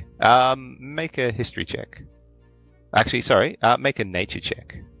 okay. Make a history check. Actually, sorry. Make a nature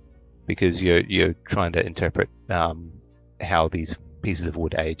check because you're trying to interpret how these pieces of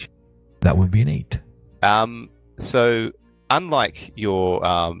wood age. That would be an 8. So, unlike your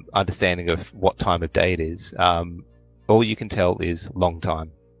understanding of what time of day it is, all you can tell is long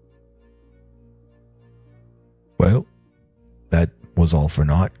time. Well, that was all for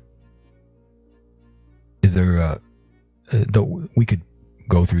naught. Is there though we could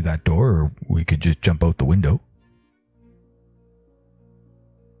go through that door, or we could just jump out the window?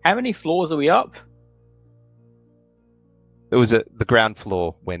 How many floors are we up? It was the ground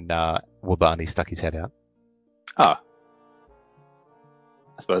floor when Wabani stuck his head out. Oh.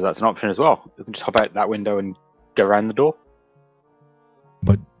 I suppose that's an option as well. We can just hop out that window and go around the door.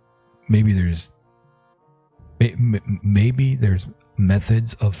 But maybe there's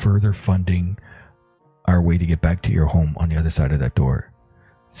methods of further funding our way to get back to your home on the other side of that door.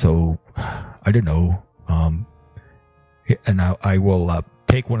 So I don't know. And I will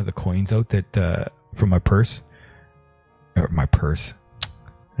take one of the coins out that from my purse. Or my purse.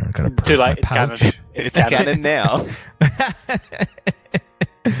 I don't got a purse. Too My late. It's pouch. canon. It's canon now.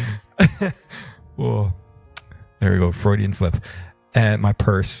 Whoa. There we go. Freudian slip. And my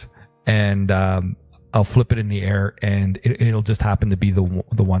purse. And I'll flip it in the air, and it'll just happen to be the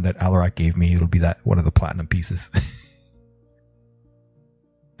one that Alarak gave me. It'll be that one of the platinum pieces.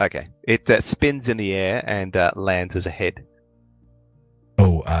 Okay. It spins in the air and lands as a head.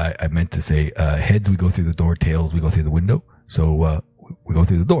 Oh, I meant to say heads we go through the door, tails we go through the window. So we go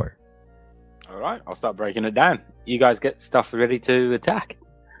through the door. All right, I'll start breaking it down. You guys get stuff ready to attack.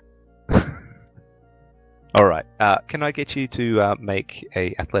 All right. Can I get you to make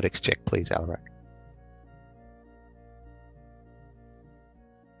a athletics check, please, Alarak?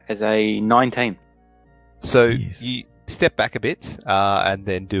 As a 19. So Jeez. you step back a bit and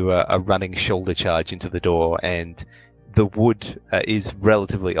then do a running shoulder charge into the door, and the wood is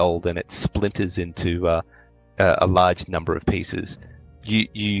relatively old and it splinters into a large number of pieces.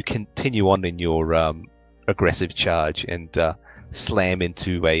 You continue on in your aggressive charge and slam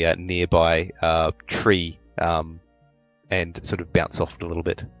into a nearby tree and sort of bounce off it a little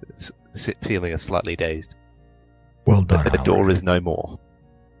bit, feeling slightly dazed. Well done. But the door Alarak. is no more.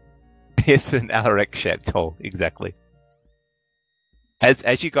 It's an Alarak shaped hole, exactly.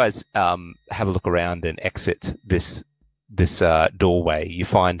 As you guys have a look around and exit this doorway, you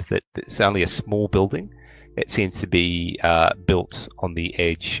find that it's only a small building. It seems to be built on the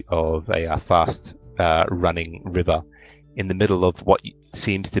edge of a fast running river, in the middle of what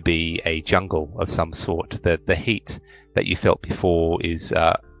seems to be a jungle of some sort. The heat that you felt before is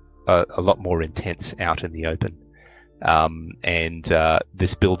a lot more intense out in the open. And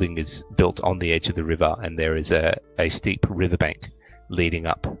this building is built on the edge of the river, and there is a steep riverbank leading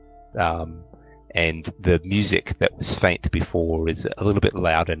up. And the music that was faint before is a little bit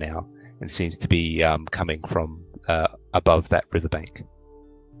louder now and seems to be coming from above that riverbank.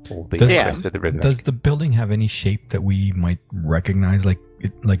 Or the rest of the riverbank. Does the building have any shape that we might recognize? Like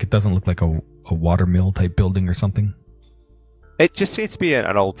it doesn't look like a watermill type building or something? It just seems to be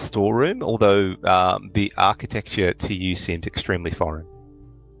an old storeroom, although the architecture to you seems extremely foreign.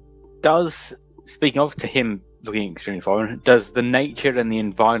 Speaking of to him looking extremely foreign, does the nature and the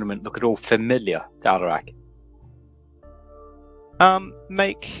environment look at all familiar to Alarak?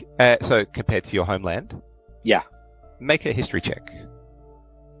 So compared to your homeland? Yeah. Make a history check.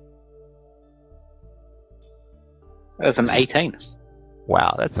 That's an 18.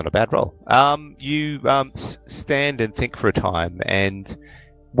 Wow, that's not a bad roll. You stand and think for a time, and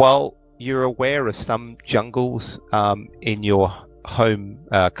while you're aware of some jungles in your home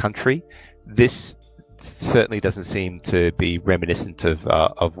country, this certainly doesn't seem to be reminiscent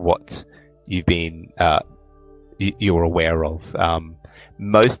of what you've been you're aware of.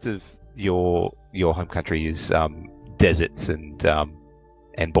 Most of your home country is deserts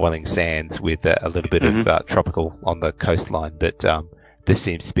and boiling sands with a little bit of tropical on the coastline, but this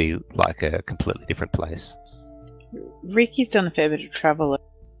seems to be like a completely different place. Riki's done a fair bit of travel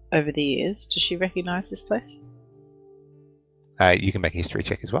over the years. Does she recognise this place? You can make a history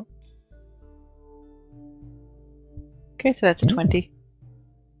check as well. Okay, so that's a 20.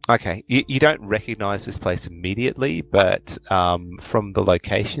 Okay, you don't recognise this place immediately, but from the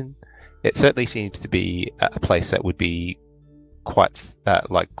location, it certainly seems to be a place that would be quite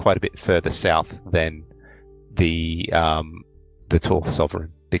a bit further south than the Tall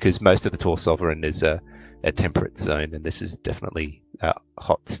Sovereign, because most of the Tall Sovereign is a temperate zone, and this is definitely a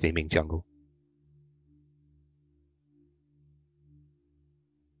hot, steaming jungle.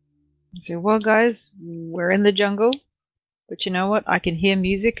 So, well, guys, we're in the jungle, but you know what? I can hear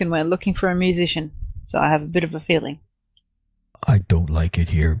music, and we're looking for a musician, so I have a bit of a feeling. I don't like it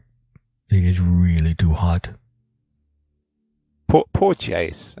here. It is really too hot. Poor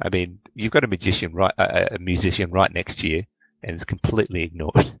Jace. I mean, you've got a musician right next to you, and it's completely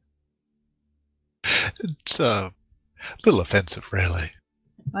ignored. It's a little offensive, really.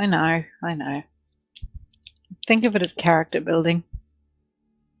 I know. Think of it as character building.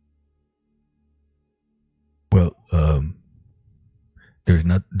 Well, there's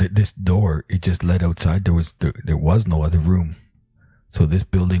not this door. It just led outside. There was no other room, so this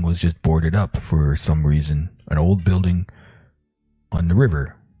building was just boarded up for some reason. An old building on the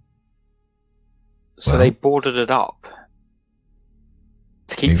river. So they boarded it up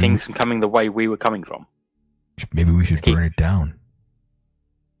to keep things from coming the way we were coming from. Maybe we should burn it down.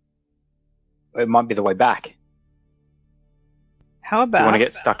 It might be the way back. How about... Do you want to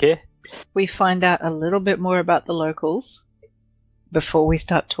get stuck here? We find out a little bit more about the locals before we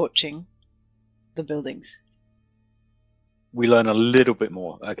start torching the buildings. We learn a little bit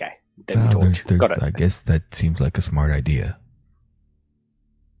more. Okay. Then we torch. Got it. I guess that seems like a smart idea.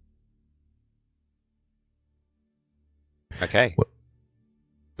 Okay.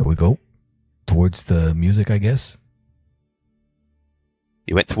 So we go towards the music, I guess.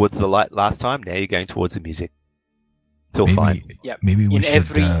 You went towards the light last time. Now you're going towards the music. It's all fine. Yeah. Maybe we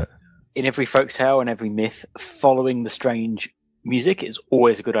should. In every folktale and every myth, following the strange music is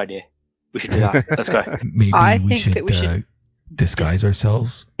always a good idea. We should do that. Let's go. Maybe we should disguise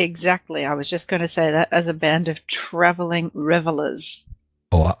ourselves. Exactly. I was just going to say that as a band of traveling revelers.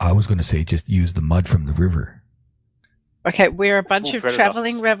 Oh, I was going to say just use the mud from the river. Okay, we're a bunch of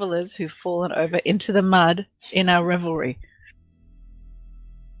traveling revelers who've fallen over into the mud in our revelry.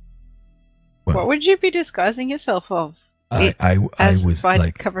 Well, what would you be disguising yourself of? I was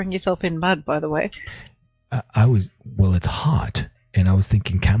by covering yourself in mud, by the way. Well, it's hot, and I was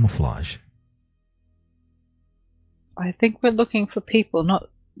thinking camouflage. I think we're looking for people, not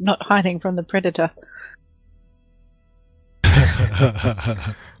hiding from the predator.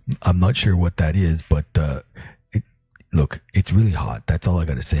 I'm not sure what that is, but look, it's really hot. That's all I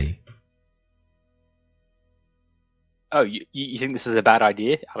got to say. Oh, you think this is a bad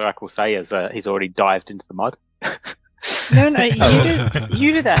idea? Alarak will say as he's already dived into the mud. No,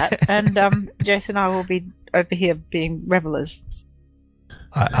 you do that, and Jason and I will be over here being revelers.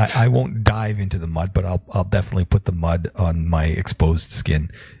 I won't dive into the mud, but I'll definitely put the mud on my exposed skin,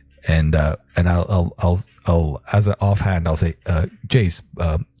 and I'll as an offhand I'll say, Jace,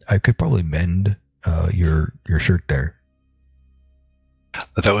 I could probably mend your shirt there.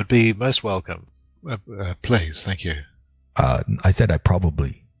 That would be most welcome. Please, thank you. I said I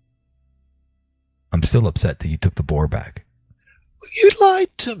probably. I'm still upset that you took the boar back. You lied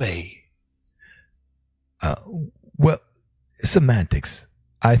to me. Well, semantics.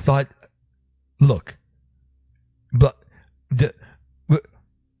 I thought. Look. But.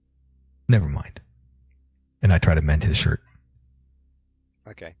 Never mind. And I try to mend his shirt.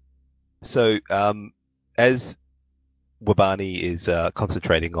 Okay. So, as Wabani is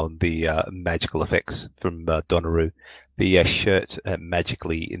concentrating on the magical effects from Donaru, the shirt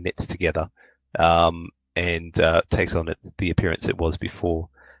magically knits together and takes on the appearance it was before.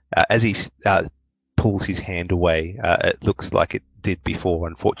 As he pulls his hand away, it looks like it did before.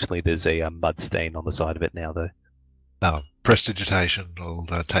 Unfortunately, there's a mud stain on the side of it now, though. No, prestidigitation will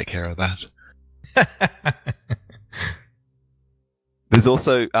take care of that. There's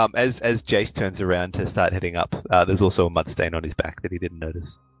also, as Jace turns around to start heading up, there's also a mud stain on his back that he didn't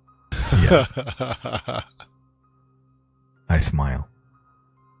notice. Yes. I smile.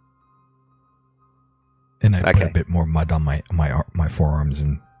 And I put a bit more mud on my forearms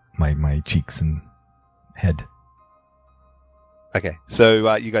and my cheeks and head. Okay,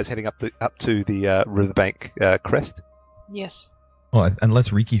 so you guys heading up to the riverbank crest? Yes. Well,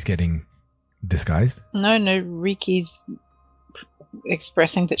 unless Riki's getting disguised. No, Riki's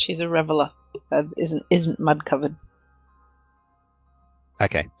expressing that she's a reveler. Isn't mud covered.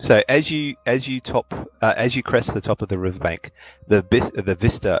 Okay, so as you crest the top of the riverbank, the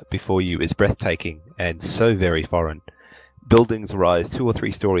vista before you is breathtaking and so very foreign. Buildings rise 2 or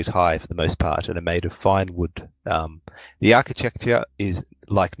 3 stories high for the most part and are made of fine wood. The architecture is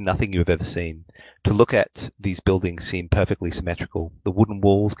like nothing you have ever seen. To look at, these buildings seem perfectly symmetrical. The wooden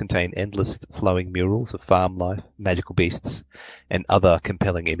walls contain endless flowing murals of farm life, magical beasts, and other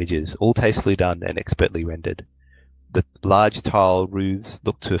compelling images, all tastefully done and expertly rendered. The large tile roofs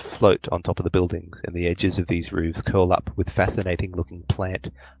look to float on top of the buildings, and the edges of these roofs curl up with fascinating-looking plant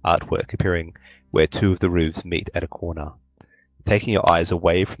artwork appearing where 2 of the roofs meet at a corner. Taking your eyes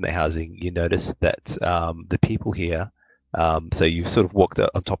away from the housing, you notice that the people here, so you've sort of walked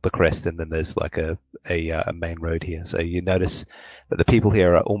on top of the crest and then there's like a main road here. So you notice that the people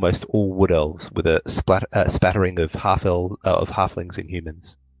here are almost all wood elves with a spattering of halflings and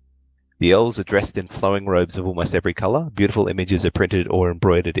humans. The elves are dressed in flowing robes of almost every color. Beautiful images are printed or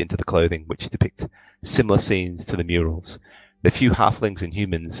embroidered into the clothing, which depict similar scenes to the murals. The few halflings and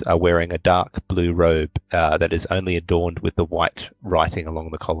humans are wearing a dark blue robe that is only adorned with the white writing along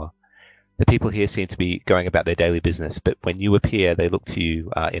the collar. The people here seem to be going about their daily business, but when you appear, they look to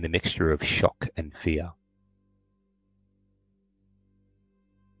you in a mixture of shock and fear.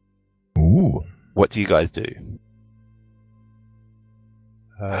 Ooh. What do you guys do?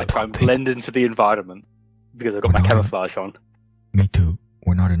 I try and blend into the environment because I've got my camouflage on. Me too.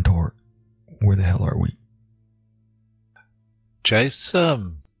 We're not in Tor. Where the hell are we?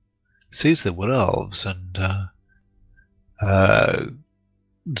 Jace sees the wood elves and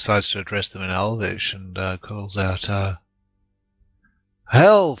decides to address them in Elvish and calls out,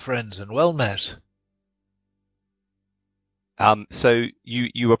 "Hail, friends, and well met." So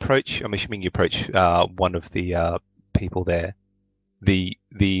you approach. I'm assuming you approach one of the people there.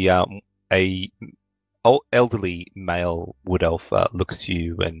 A elderly male wood elf looks to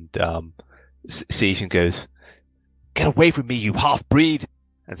you and sees you and goes, "Get away from me, you half-breed!"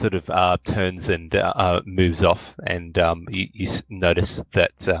 and sort of turns and moves off. And you notice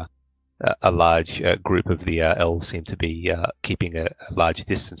that a large group of the elves seem to be keeping a large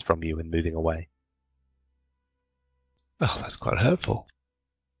distance from you and moving away. Oh, that's quite hurtful.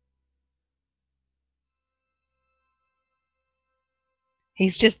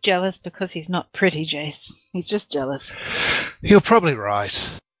 He's just jealous because he's not pretty, Jace. He's just jealous. You're probably right.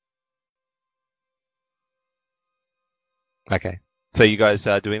 Okay. So you guys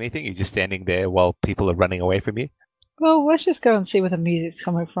doing anything? You're just standing there while people are running away from you? Well, let's just go and see where the music's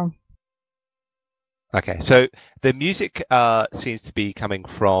coming from. Okay. So the music seems to be coming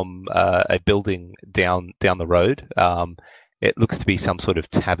from a building down the road. It looks to be some sort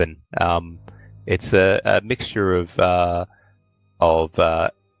of tavern. It's a mixture of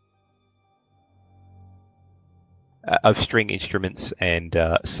string instruments and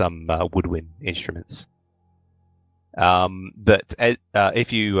some woodwind instruments. But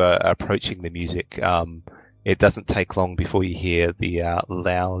if you are approaching the music, it doesn't take long before you hear the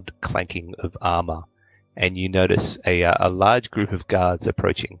loud clanking of armor, and you notice a large group of guards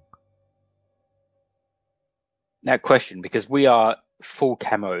approaching. Now, question, because we are full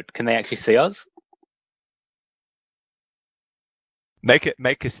camoed, can they actually see us?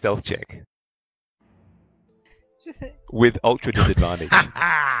 Make a stealth check. with ultra disadvantage.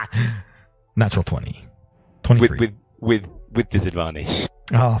 Natural 20. 23. With disadvantage.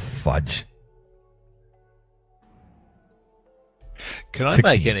 Oh, fudge. Can I 16.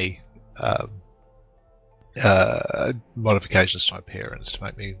 make any modifications to my appearance to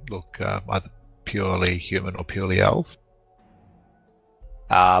make me look either purely human or purely elf?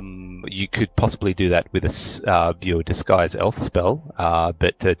 You could possibly do that with your disguise elf spell,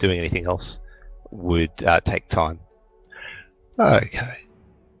 but doing anything else would take time. Okay.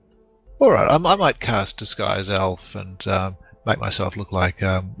 All right. I might cast disguise elf and make myself look like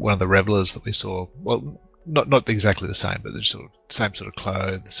one of the revelers that we saw. Well, not exactly the same, but the same sort of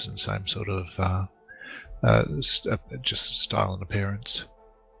clothes and same sort of just style and appearance.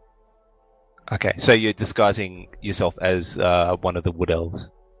 Okay, so you're disguising yourself as one of the wood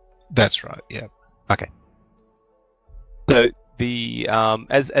elves. That's right. Yeah. Okay. So the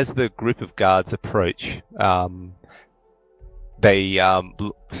as the group of guards approach, they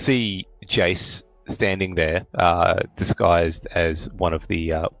see Jace standing there, disguised as one of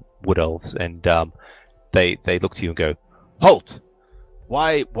the wood elves, and they look to you and go, "Halt!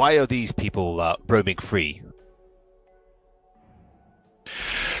 Why are these people roaming free?"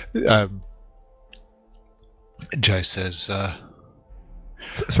 Jace says,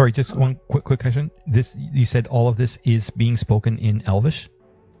 Sorry, just one quick question. This, you said all of this is being spoken in Elvish?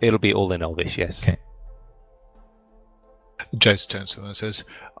 It'll be all in Elvish, yes. Okay. Jace turns to them and says,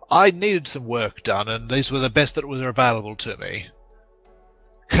 I needed some work done, and these were the best that were available to me.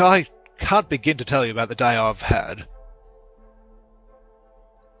 I can't begin to tell you about the day I've had.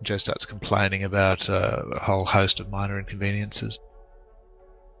 Jace starts complaining about a whole host of minor inconveniences.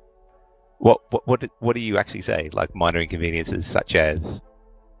 What do you actually say? Like minor inconveniences such as?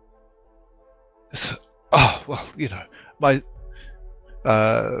 Oh, well, you know, my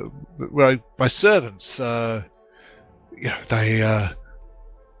servants, you know, they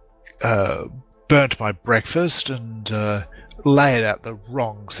burnt my breakfast and laid out the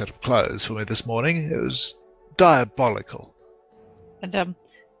wrong set of clothes for me this morning. It was diabolical. And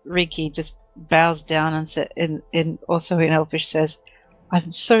Riki just bows down and also in Elvish says,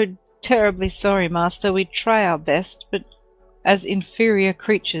 "I'm so terribly sorry, Master. We try our best, but as inferior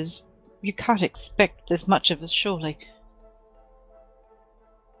creatures, you can't expect as much of us, surely."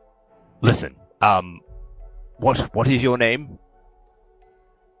 Listen, what is your name?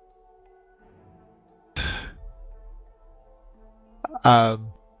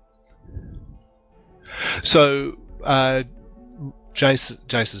 So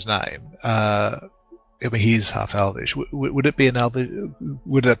Jace's name. I mean, he's half Elvish. Would it be an Elvish?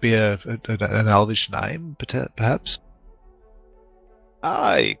 Would that be an Elvish name, perhaps?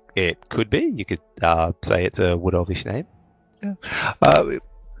 It could be. You could say it's a Wood Elvish name. Yeah.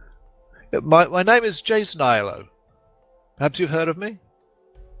 My name is Jace Nilo. Perhaps you've heard of me?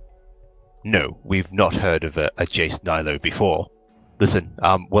 No, we've not heard of a Jace Nilo before. Listen,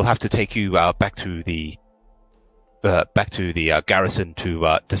 we'll have to take you back to the garrison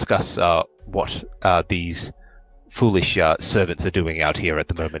to discuss what these foolish servants are doing out here at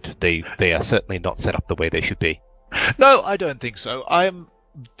the moment. They are certainly not set up the way they should be. No, I don't think so. I am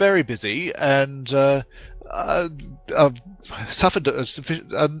very busy and I've suffered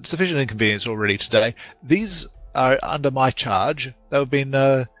sufficient inconvenience already today. These are under my charge. They've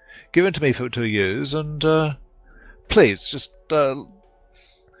been given to me to use, and please, just if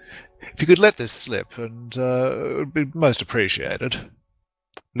you could let this slip, and it would be most appreciated.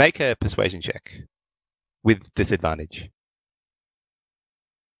 Make a persuasion check with disadvantage.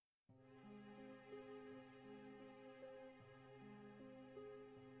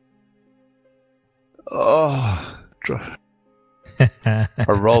 Oh, A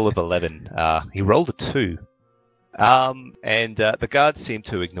roll of 11. He rolled a 2. And the guards seem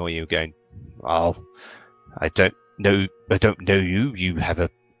to ignore you, going, "Oh, I don't know you. You have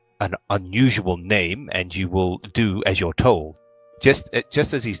an unusual name, and you will do as you're told." Just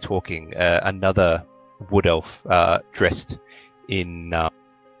as he's talking, another wood elf dressed in how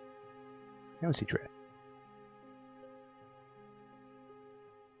was he dressed?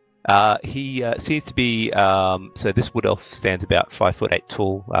 He seems to be so this wood elf stands about 5'8"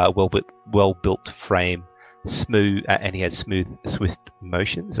 tall, well built frame, smooth, and he has smooth, swift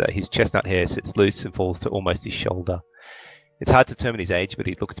motions. His chestnut hair sits loose and falls to almost his shoulder. It's hard to determine his age, but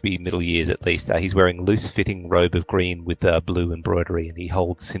he looks to be middle years at least. He's wearing a loose-fitting robe of green with blue embroidery, and he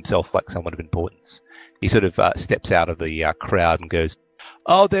holds himself like someone of importance. He sort of steps out of the crowd and goes,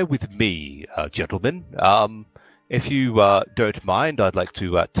 "Oh, they're with me, gentlemen. If you don't mind, I'd like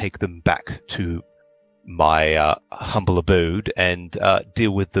to take them back to my humble abode and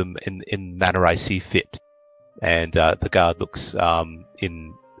deal with them in the manner I see fit. and the guard looks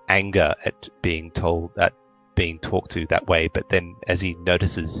in anger at being talked to that way. But then, as he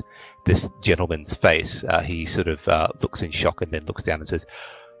notices this gentleman's face, he sort of looks in shock and then looks down and says,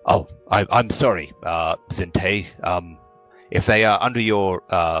 "Oh, I'm sorry, Zinte. If they are under your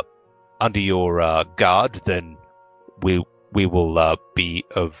guard, then we will be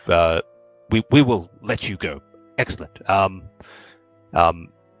of we will let you go. Excellent.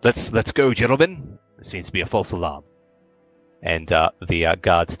 Let's go, gentlemen. There seems to be a false alarm." And the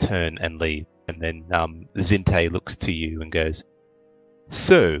guards turn and leave. And then Zinte looks to you and goes,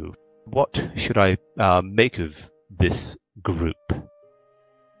 "So, what should I make of this group?"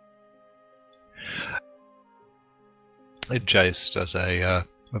 And Jace does a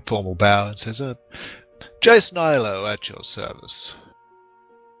formal bow and says, "Jace Nilo at your service."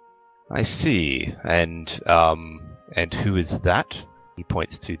 I see. And who is that? He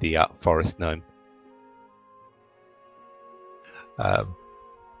points to the forest gnome.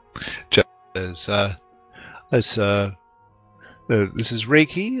 Jace says, "This is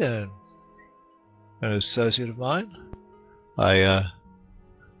Riki, an associate of mine. I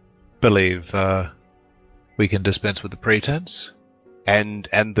believe we can dispense with the pretense." And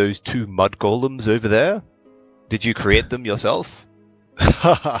those two mud golems over there? Did you create them yourself?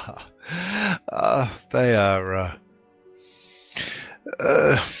 They are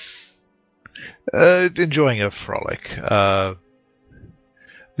enjoying a frolic.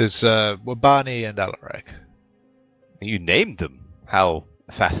 There's Wabani and Alarak. You named them. How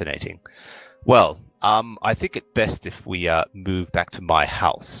fascinating. Well, I think it best if we move back to my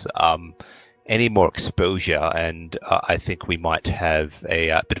house. Any more exposure, and I think we might have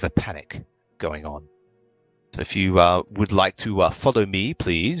a bit of a panic going on. So if you would like to follow me,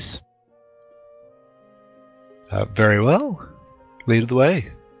 please. Very well. Lead the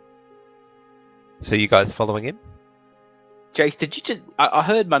way. So you guys following him? Jace, did you just... I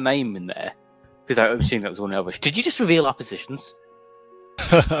heard my name in there, because I assumed that was one of the... Did you just reveal our positions?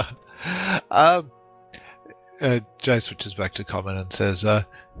 Jay switches back to common and says,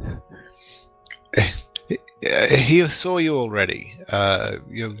 "He saw you already.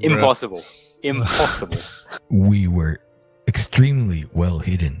 Impossible. Impossible." We were extremely well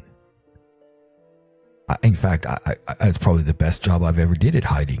hidden. In fact, it's probably the best job I've ever did at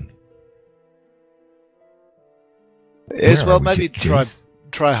hiding. Yes, Where well, are we, maybe Jace?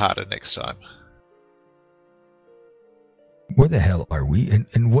 try harder next time. Where the hell are we?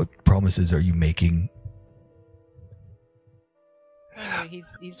 And what promises are you making? Oh,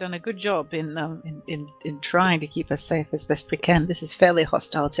 he's done a good job in trying to keep us safe as best we can. This is fairly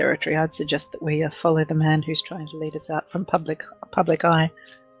hostile territory. I'd suggest that we follow the man who's trying to lead us out from public eye.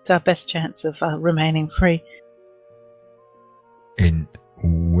 It's our best chance of remaining free. And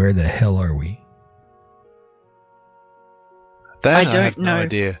where the hell are we? That I I don't have no know.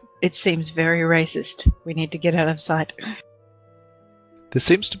 idea. It seems very racist. We need to get out of sight. This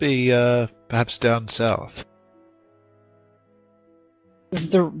seems to be perhaps down south. This is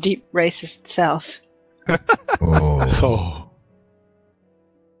the deep racist south. Oh,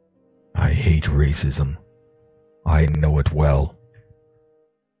 I hate racism. I know it well.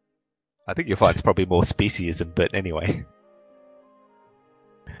 I think you'll find it's probably more speciesism, but anyway.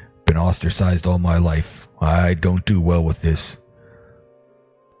 Been ostracized all my life. I don't do well with this.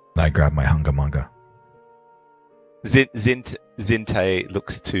 I grab my hungamanga. Zinte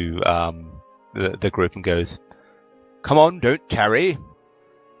looks to the group and goes, "Come on, don't tarry.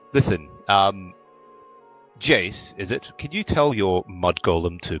 Listen, Jace, is it? Can you tell your mud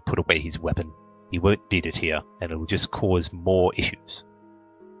golem to put away his weapon? He won't need it here, and it will just cause more issues."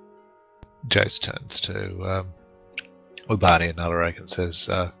 Jace turns to Ubani and Alarak and says,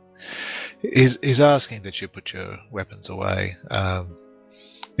 he's asking that you put your weapons away.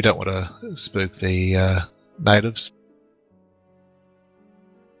 We don't want to spook the natives.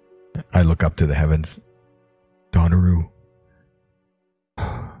 I look up to the heavens. Donaru,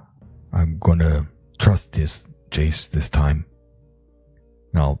 I'm gonna trust this Jace this time.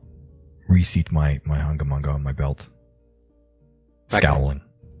 And I'll reseat my hungamanga on my belt. Okay. Scowling.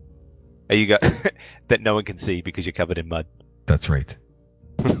 Are you got that no one can see because you're covered in mud? That's right.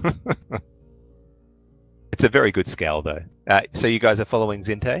 It's a very good scowl, though. So you guys are following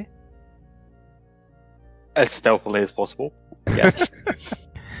Zinte? As stealthily as possible. Yes.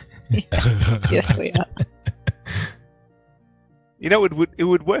 Yes, we are. You know, it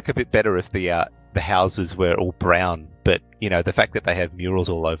would work a bit better if the houses were all brown, but you know, the fact that they have murals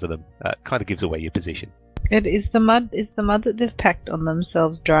all over them kind of gives away your position. It is the mud. Is the mud that they've packed on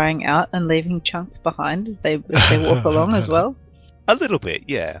themselves drying out and leaving chunks behind as they walk along as well? A little bit,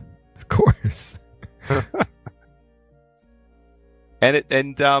 yeah. Of course.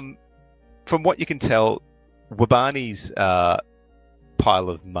 And from what you can tell, Wabani's pile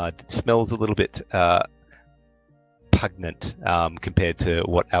of mud smells a little bit pungent compared to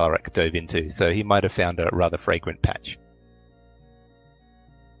what Alarak dove into, so he might have found a rather fragrant patch.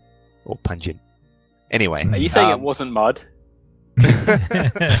 Or pungent. Anyway. Are you saying it wasn't mud?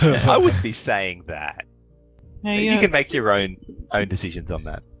 I wouldn't be saying that. No, You can make your own decisions on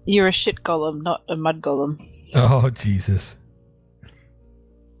that. You're a shit golem, not a mud golem. Oh, Jesus.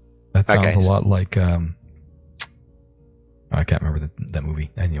 That sounds Okay, a lot like, I can't remember that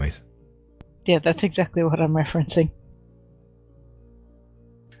movie. Anyways. Yeah, that's exactly what I'm referencing.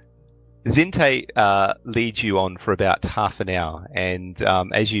 Zinte leads you on for about half an hour, and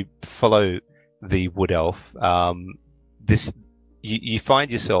as you follow the wood elf, you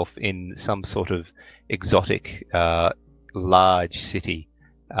find yourself in some sort of exotic, large city.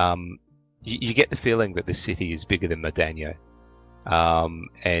 You get the feeling that the city is bigger than Medanio,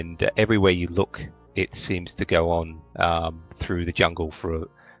 and everywhere you look, it seems to go on through the jungle for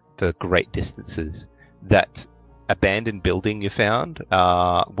great distances. That abandoned building you found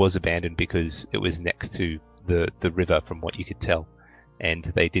was abandoned because it was next to the river, from what you could tell, and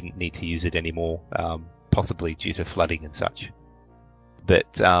they didn't need to use it anymore, possibly due to flooding and such.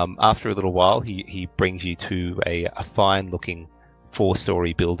 But after a little while, he brings you to a fine-looking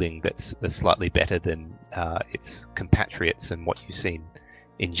 4-story building that's slightly better than its compatriots and what you've seen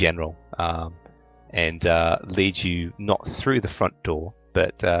in general, and leads you not through the front door,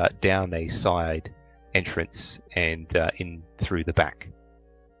 but down a side entrance and in through the back.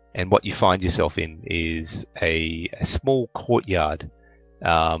 And what you find yourself in is a small courtyard.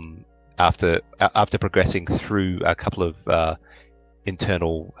 After progressing through a couple of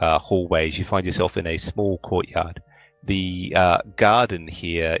internal hallways, you find yourself in a small courtyard. The garden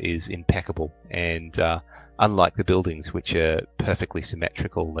here is impeccable, and unlike the buildings, which are perfectly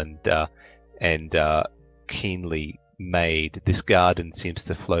symmetrical and keenly made, this garden seems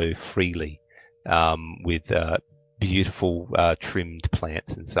to flow freely, with beautiful trimmed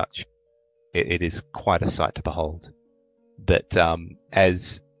plants and such. It is quite a sight to behold. But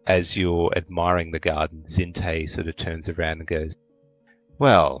as you're admiring the garden, Zinte sort of turns around and goes,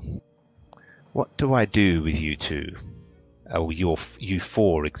 "Well, what do I do with you two? Oh, you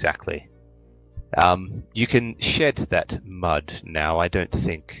four exactly. You can shed that mud now. I don't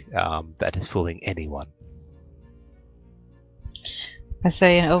think that is fooling anyone." I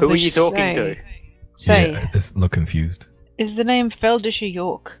say in Elvish, Who are you talking to? Say, Yeah, I just look confused. is the name Feldisher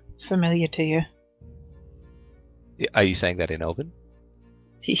York familiar to you? Are you saying that in Elven?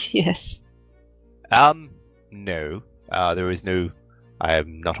 Yes. No. There is no. I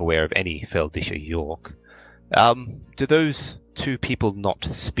am not aware of any Feldisher York. Do those two people not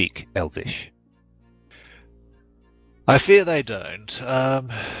speak Elvish? I fear they don't.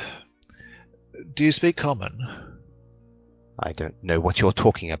 Do you speak Common? I don't know what you're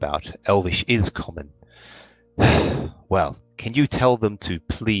talking about. Elvish is common. Well, can you tell them to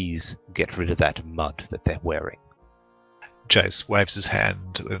please get rid of that mud that they're wearing? Jace waves his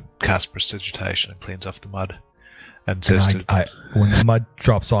hand, casts prestidigitation, and cleans off the mud, and says And when the mud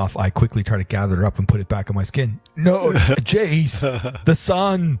drops off, I quickly try to gather it up and put it back on my skin. No, Jace, the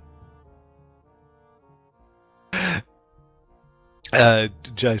sun.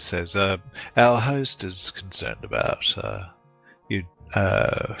 Jace says, our host is concerned about you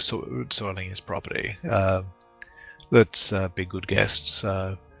soiling his property. Let's be good guests.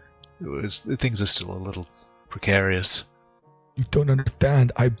 Things are still a little precarious. You don't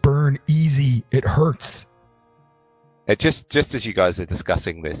understand. I burn easy. It hurts. Just as you guys are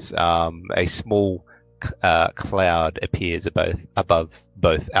discussing this, a small cloud appears above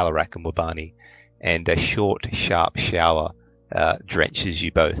both Alarak and Wabani, and a short, sharp shower drenches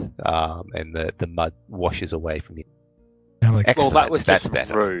you both, and the mud washes away from you. And I'm like, Excellent. Well, that was That's just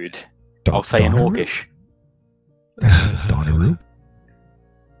better. rude. I'll say in Donneroo? Orcish. Donneroo?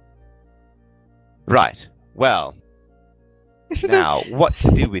 Right. Well, now, what to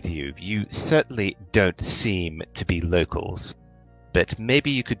do with you? You certainly don't seem to be locals, but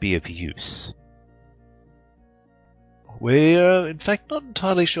maybe you could be of use. We're, in fact, not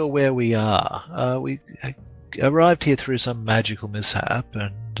entirely sure where we are. We arrived here through some magical mishap,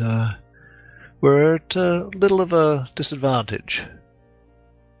 and we're at a little of a disadvantage.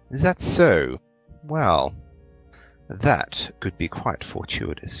 Is that so? Well, that could be quite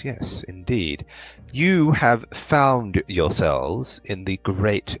fortuitous, yes, indeed. You have found yourselves in the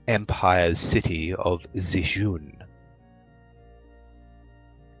great empire city of Zijun.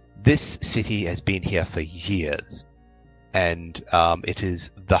 This city has been here for years, and it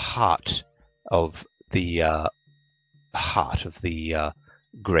is the heart of the heart of the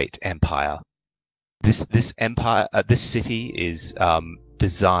great empire. This empire, this city is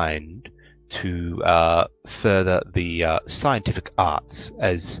designed to further the scientific arts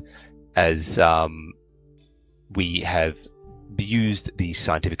as we have used the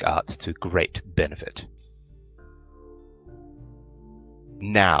scientific arts to great benefit.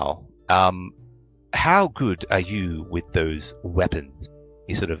 Now, how good are you with those weapons?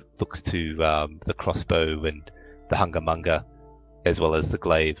 He sort of looks to the crossbow and the hungamunga, as well as the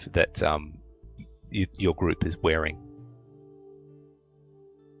glaive that your group is wearing.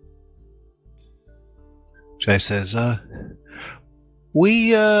 Jay says,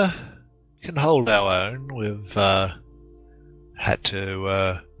 we can hold our own. We've had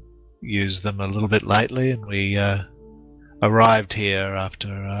to use them a little bit lately, and we arrived here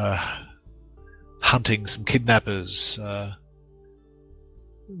after hunting some kidnappers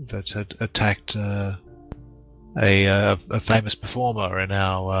that had attacked a famous performer in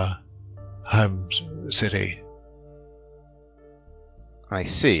our home city. I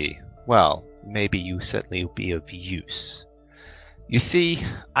see. Well, maybe you certainly will be of use. You see,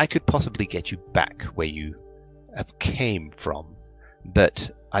 I could possibly get you back where you have came from, but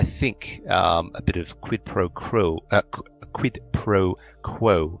I think a bit of quid pro quo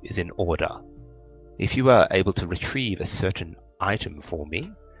is in order. If you are able to retrieve a certain item for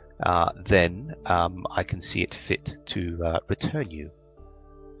me, then I can see it fit to return you.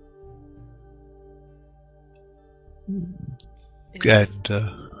 Is And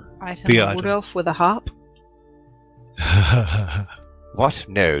item the a item. wood elf with a harp? What?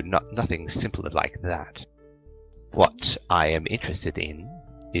 No, nothing simpler like that. What I am interested in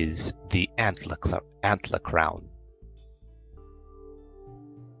is the antler crown.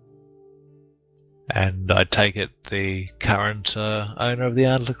 And I take it the current owner of the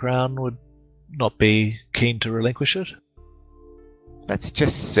Antler Crown would not be keen to relinquish it? Let's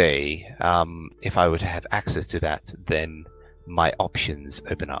just say, if I were to have access to that, then my options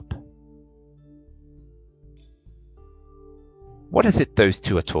open up. What is it those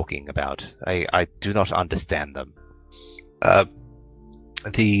two are talking about? I do not understand them.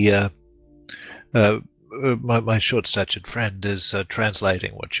 My short-statured friend is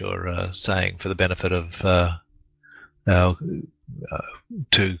translating what you're saying for the benefit of our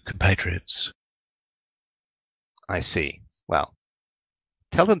two compatriots. I see. Well,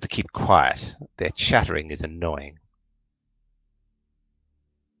 tell them to keep quiet. Their chattering is annoying.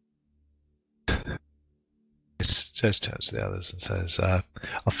 Just turns to the others and says, I'll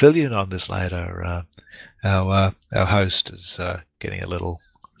fill you in on this later. Our host is getting a little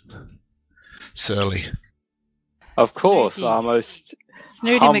surly. Of course, Snooty. our most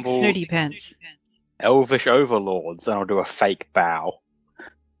Snooty humble McSnooty Pants. elvish overlords, and I'll do a fake bow.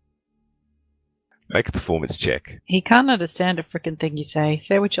 Make a performance check. He can't understand a frickin' thing you say.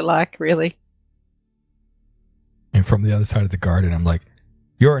 Say what you like, really. And from the other side of the garden, I'm like,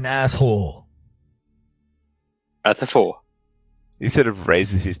 "You're an asshole." That's a 4. He sort of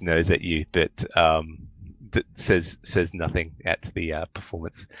raises his nose at you, but says nothing at the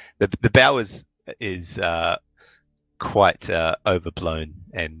performance. The bow is quite overblown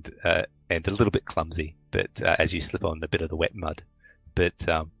and a little bit clumsy, but as you slip on a bit of the wet mud, but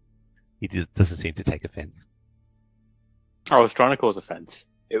he doesn't seem to take offense. I was trying to cause offense.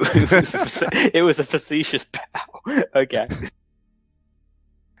 It was a facetious bow. Okay.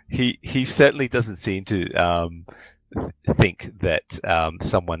 He certainly doesn't seem to think that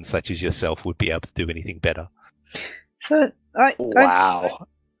someone such as yourself would be able to do anything better. So Wow.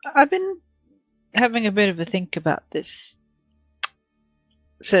 I've been having a bit of a think about this,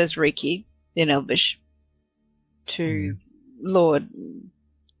 says Riki in Elvish to Lord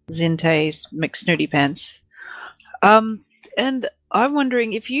Zinte's McSnooty Pants. And I'm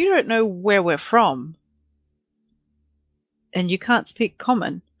wondering, if you don't know where we're from and you can't speak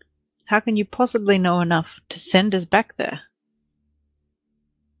common, how can you possibly know enough to send us back there?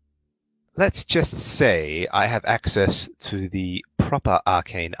 Let's just say I have access to the proper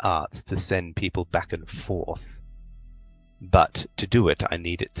arcane arts to send people back and forth. But to do it, I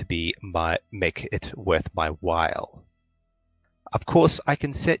need it to be make it worth my while. Of course, I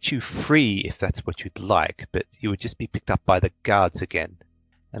can set you free if that's what you'd like, but you would just be picked up by the guards again.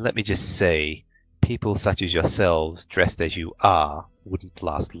 And let me just say, people such as yourselves, dressed as you are, wouldn't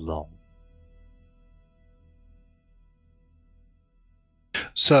last long.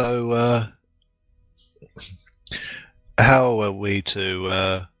 So, how are we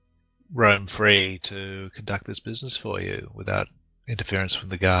to roam free to conduct this business for you without interference from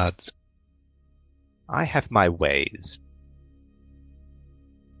the guards? I have my ways.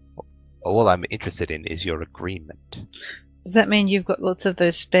 All I'm interested in is your agreement. Does that mean you've got lots of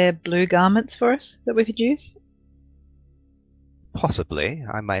those spare blue garments for us that we could use? Possibly,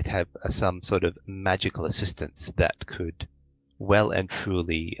 I might have some sort of magical assistance that could well and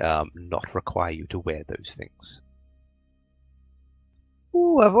truly not require you to wear those things.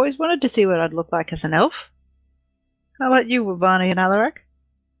 Ooh, I've always wanted to see what I'd look like as an elf. How about you, Wabani and Alarak?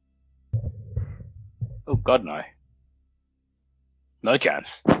 Oh God, no. No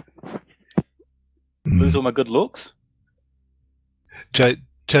chance. Lose all my good looks.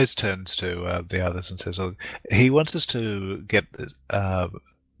 Chase turns to the others and says, "Oh, he wants us to get a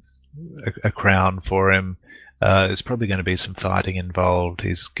crown for him. There's probably going to be some fighting involved.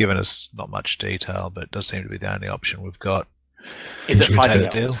 He's given us not much detail, but it does seem to be the only option we've got." Is it Should we fighting take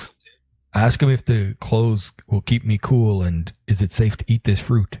a deal? elves? Ask him if the clothes will keep me cool, and is it safe to eat this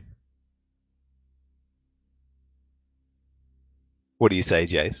fruit? What do you say,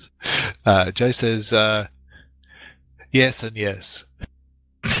 Jace? Jay says, "Yes and yes."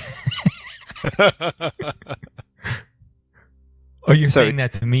 Oh, you're So- saying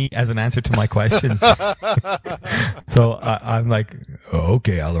that to me as an answer to my questions? So I'm like, oh,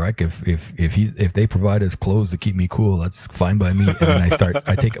 okay, Alaric, if they provide us clothes to keep me cool, that's fine by me. And then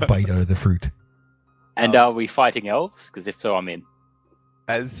I take a bite out of the fruit. And are we fighting elves? Because if so, I'm in.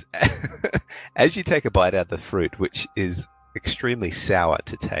 As as you take a bite out of the fruit, which is extremely sour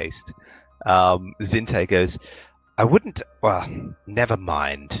to taste, Zinte goes, "I wouldn't. Well, never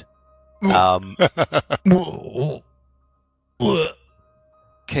mind.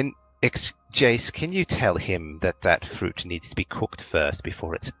 Jace, can you tell him that fruit needs to be cooked first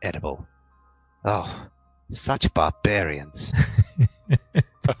before it's edible? Oh, such barbarians."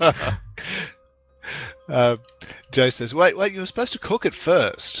 Jay says, wait, you were supposed to cook it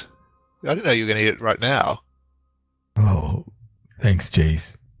first. I didn't know you were going to eat it right now. Oh, thanks,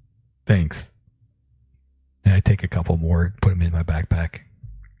 Jace. Thanks. And I take a couple more, put them in my backpack.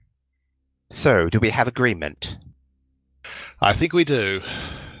 So, do we have agreement? I think we do.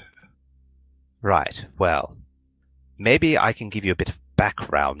 Right, well, maybe I can give you a bit of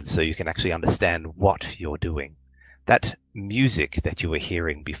background so you can actually understand what you're doing. That music that you were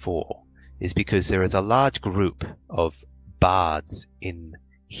hearing before is because there is a large group of bards in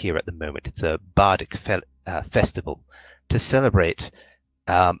here at the moment. It's a bardic festival to celebrate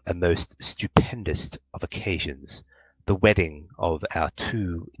a most stupendous of occasions, the wedding of our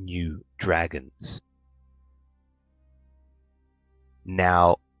two new dragons.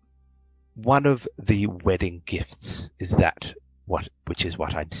 Now, one of the wedding gifts is which is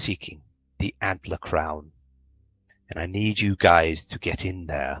what I'm seeking, the antler crown. And I need you guys to get in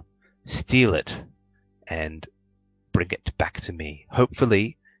there, steal it, and bring it back to me.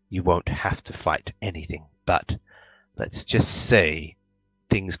 Hopefully, you won't have to fight anything, but let's just say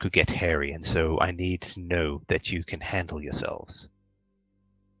things could get hairy, and so I need to know that you can handle yourselves.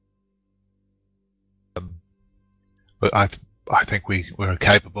 But I think we're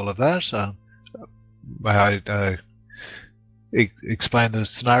capable of that. May I explain the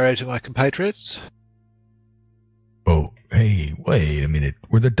scenario to my compatriots? Oh, hey, wait a minute.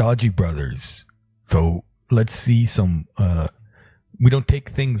 We're the Dodgy Brothers. So let's see some. We don't take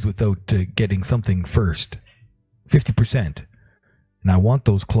things without getting something first. 50%. And I want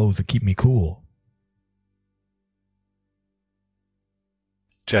those clothes to keep me cool.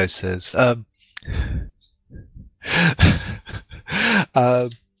 Joe says, that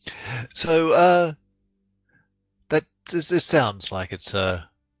this sounds like it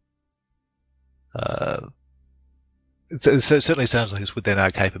certainly sounds like it's within our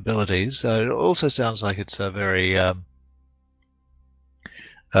capabilities. It also sounds like it's a very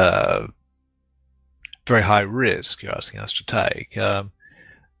very high risk you're asking us to take.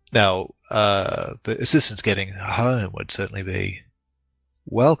 Now, the assistance getting home would certainly be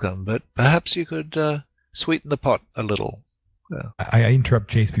welcome, but perhaps you could sweeten the pot a little. I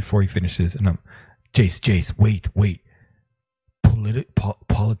interrupt Jace before he finishes, and I'm, Jace, wait.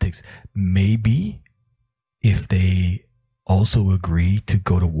 Politics. Maybe if they also agree to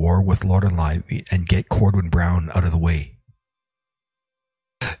go to war with Lord Lively and get Cordwin Brown out of the way.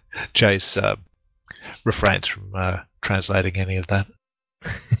 Jace refrains from translating any of that.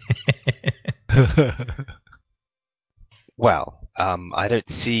 Well, I don't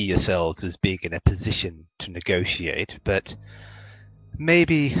see yourselves as being in a position to negotiate, but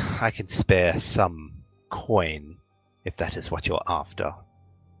maybe I can spare some coin if that is what you're after.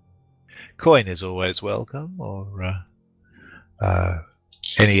 Coin is always welcome, or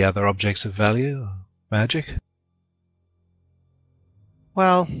any other objects of value, or magic.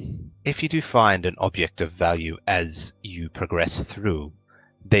 Well, if you do find an object of value as you progress through,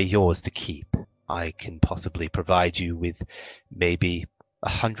 they're yours to keep. I can possibly provide you with maybe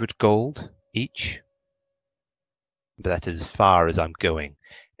 100 gold each. But that is as far as I'm going.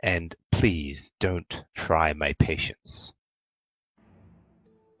 And please don't try my patience.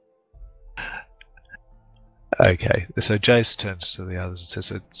 Okay, so Jace turns to the others and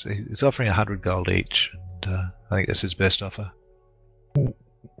says he's offering 100 gold each, and I think that's his best offer.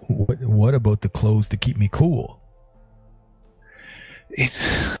 What about the clothes to keep me cool?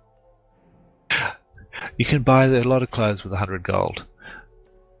 You can buy a lot of clothes with 100 gold.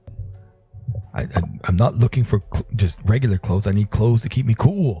 I'm not looking for just regular clothes. I need clothes to keep me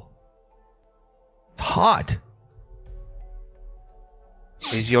cool. It's hot.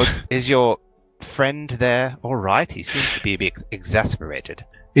 Is your friend there all right? He seems to be a bit exasperated.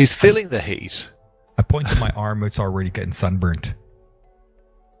 He's feeling the heat. I point to my arm. It's already getting sunburnt.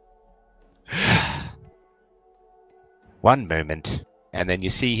 One moment, and then you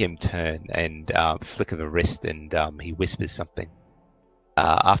see him turn and flick of a wrist, and he whispers something.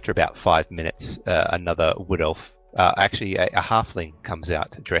 After about 5 minutes, another wood elf, actually a halfling, comes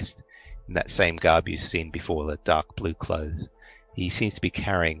out dressed in that same garb you've seen before, the dark blue clothes. He seems to be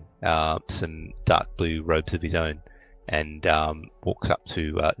carrying some dark blue robes of his own, and walks up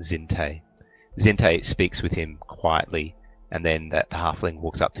to Zinte. Zinte speaks with him quietly, and then the halfling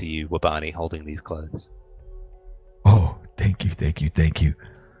walks up to you, Wabani, holding these clothes. Oh, thank you.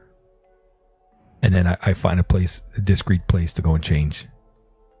 And then I find a discreet place to go and change.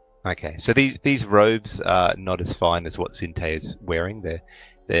 Okay, so these robes are not as fine as what Zinte is wearing.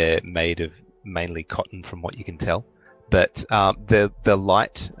 They're made of mainly cotton, from what you can tell, but they're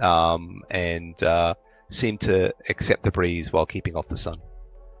light and seem to accept the breeze while keeping off the sun.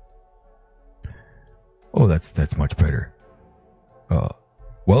 Oh, that's much better.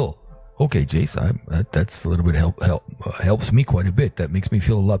 Well, okay, Jace, that's a little bit helps me quite a bit. That makes me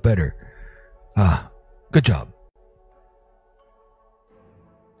feel a lot better. Good job.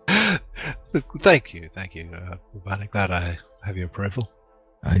 Thank you, Wabani. Glad I have your approval.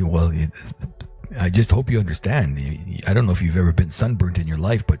 I just hope you understand. I don't know if you've ever been sunburnt in your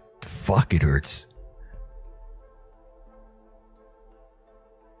life, but fuck, it hurts.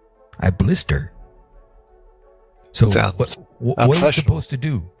 I blister. So what are we supposed to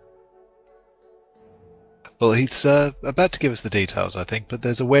do? Well, he's about to give us the details, I think, but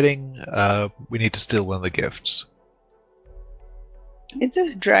there's a wedding. We need to steal one of the gifts. Is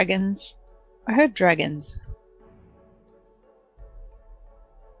this dragons? I heard dragons.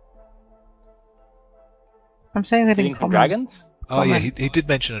 I'm saying that in common. Dragons? Oh, yeah, he did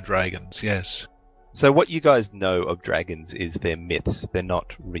mention a dragons, yes. So what you guys know of dragons is they're myths. They're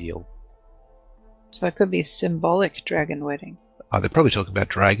not real. So it could be a symbolic dragon wedding. Oh, they're probably talking about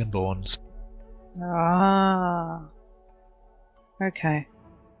dragonborns. Ah. Okay.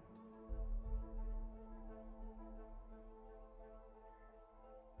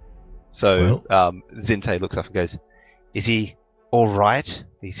 So Zinte looks up and goes, "Is he all right?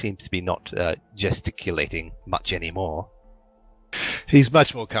 He seems to be not gesticulating much anymore." He's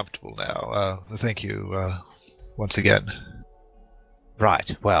much more comfortable now. Thank you once again.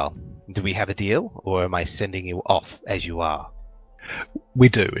 Right, well, do we have a deal, or am I sending you off as you are? We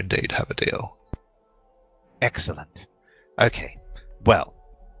do indeed have a deal. Excellent. Okay, well,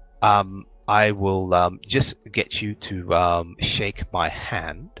 I will just get you to shake my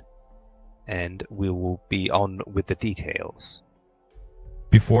hand, and we will be on with the details.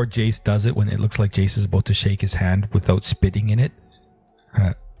 Before Jace does it, when it looks like Jace is about to shake his hand without spitting in it,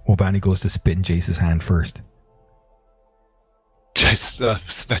 Wabani goes to spit in Jace's hand first. Jace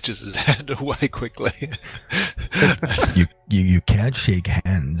snatches his hand away quickly. You can't shake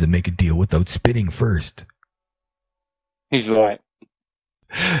hands and make a deal without spitting first. He's right.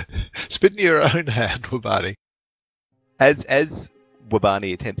 Spit in your own hand, Wabani. As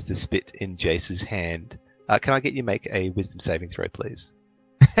Wabani attempts to spit in Jace's hand, can I get you to make a wisdom saving throw, please?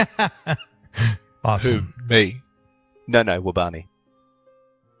 Awesome. Who? Me? No, Wabani.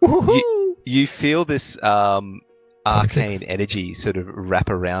 You feel this arcane energy sort of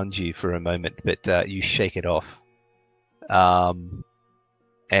wrap around you for a moment, but you shake it off. And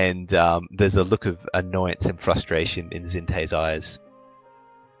there's a look of annoyance and frustration in Zinte's eyes.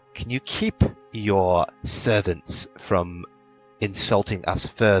 Can you keep your servants from insulting us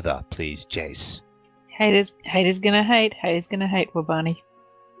further, please, Jace? Haters gonna hate. Haters gonna hate, Wabani.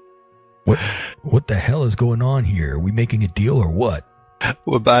 What the hell is going on here? Are we making a deal or what?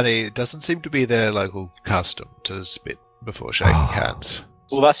 Wabani, it doesn't seem to be their local custom to spit before shaking hands.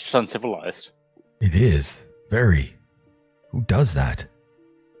 Well, that's just uncivilized. It is. Very. Who does that?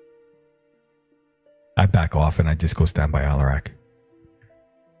 I back off and I just go stand by Alarak.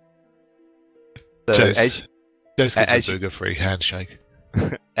 So Joe's gives as a you- booger-free handshake.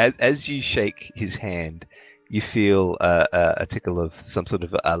 as you shake his hand, you feel a tickle of some sort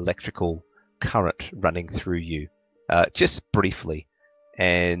of electrical current running through you, just briefly,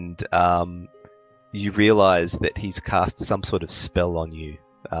 and you realize that he's cast some sort of spell on you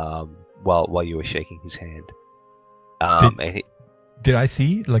while you were shaking his hand. Did I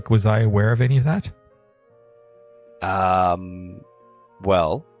see? Like, was I aware of any of that?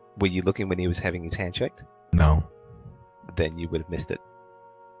 Well, were you looking when he was having his hand shaked? No. Then you would have missed it.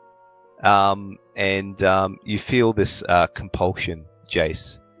 And you feel this compulsion,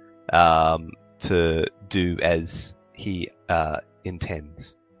 Jace, to do as he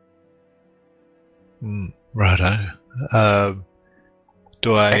intends. Righto.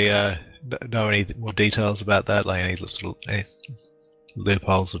 Do I know any more details about that? Like any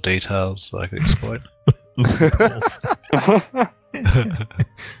loopholes or details that I could exploit?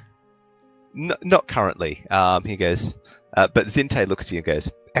 Not currently, he goes. But Zinte looks to you and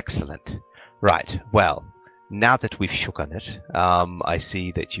goes, "Excellent. Right, well, now that we've shook on it, I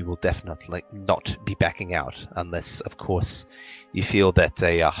see that you will definitely not be backing out unless, of course, you feel that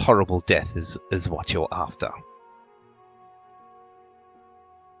a horrible death is what you're after.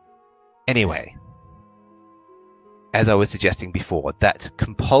 Anyway, as I was suggesting before, that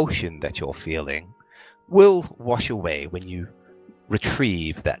compulsion that you're feeling will wash away when you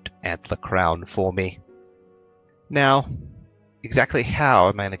retrieve that antler crown for me. Now, exactly how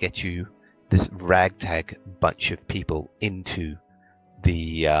am I going to get you this ragtag bunch of people into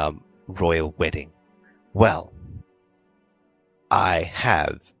the royal wedding? Well, I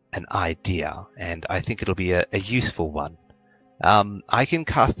have an idea, and I think it'll be a useful one. I can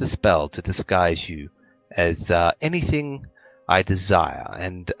cast a spell to disguise you as anything I desire,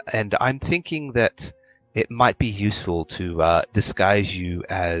 and I'm thinking that it might be useful to disguise you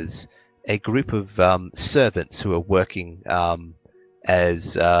as a group of servants who are working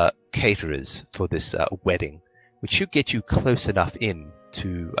as caterers for this wedding, which should get you close enough in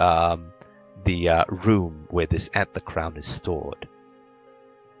to the room where this antler crown is stored.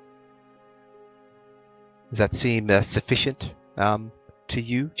 Does that seem sufficient to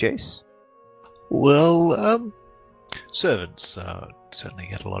you, Jace? Well, servants certainly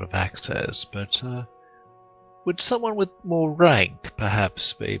get a lot of access, but would someone with more rank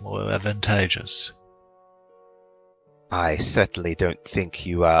perhaps be more advantageous? I certainly don't think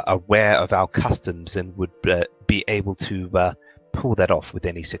you are aware of our customs and would be able to pull that off with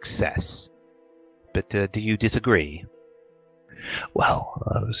any success. But do you disagree?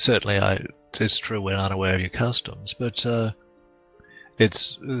 Well, certainly it's true we're unaware of your customs, but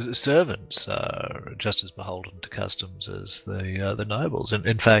it's servants are just as beholden to customs as the nobles.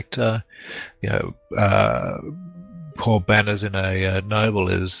 In fact, poor banners in a noble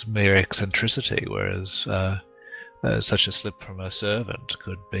is mere eccentricity, whereas such a slip from a servant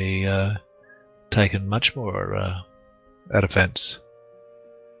could be taken much more at offence.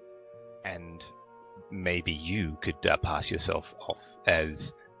 And maybe you could pass yourself off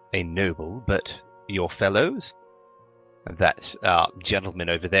as a noble, but your fellows? That gentleman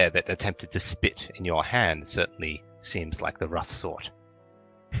over there that attempted to spit in your hand certainly seems like the rough sort.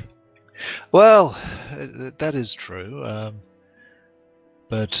 Well, that is true,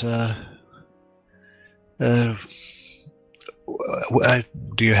 but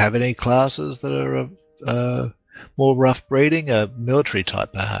do you have any classes that are more rough breeding? Military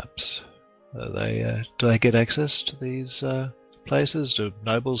type, perhaps? Do they get access to these places? Do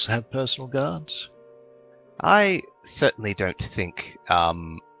nobles have personal guards? I certainly don't think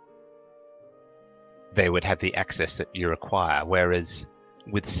they would have the access that you require, whereas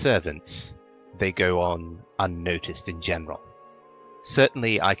with servants, they go on unnoticed in general.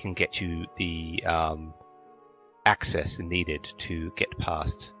 Certainly, I can get you the access needed to get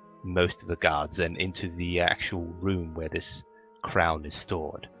past most of the guards and into the actual room where this crown is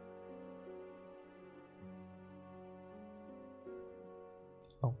stored.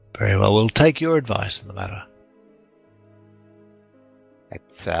 Oh, very well, we'll take your advice in the matter.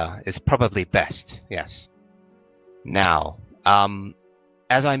 It's probably best, yes. Now,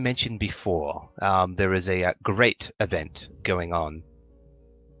 as I mentioned before, there is a great event going on.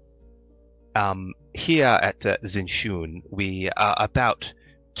 Here at Zinshun, we are about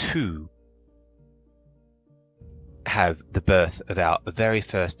to have the birth of our very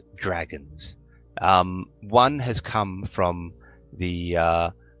first dragons. One has come from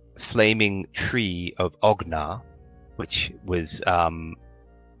the flaming tree of Ognar, which was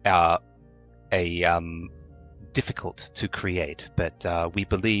difficult to create, but we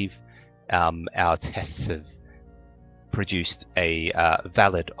believe our tests have produced a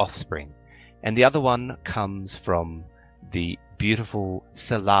valid offspring. and the other one comes from the beautiful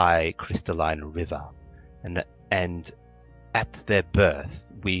Salai crystalline river, and at their birth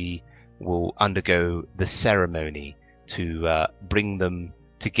we will undergo the ceremony to bring them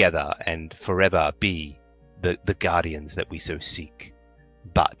together and forever be the guardians that we so seek.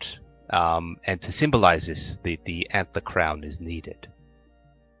 But and to symbolize this, the antler crown is needed.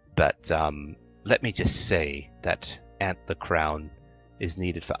 But let me just say that antler crown is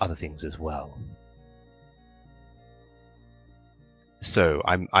needed for other things as well. So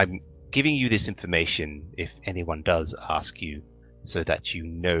I'm giving you this information if anyone does ask you, so that you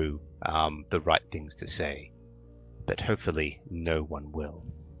know the right things to say. But hopefully no one will.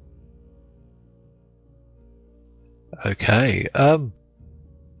 Okay.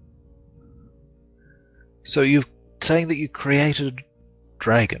 So you're saying that you created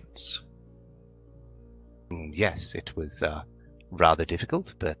dragons? Yes, it was rather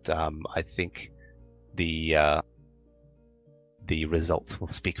difficult, but I think the results will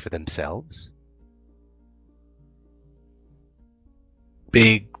speak for themselves.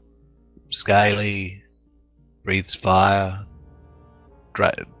 Big, scaly, breathes fire,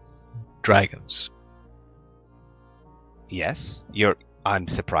 dragons. Yes, I'm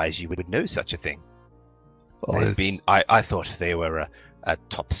surprised you would know such a thing. Well, I thought they were a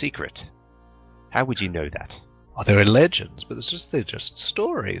top secret. How would you know that? Oh, there are legends, but they're just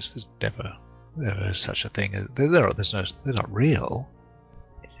stories. There's never such a thing. They're not real.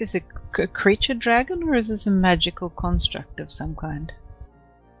 Is this a creature dragon, or is this a magical construct of some kind?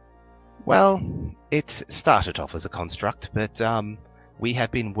 Well, it started off as a construct, but we have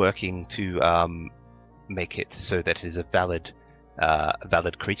been working to make it so that it is a valid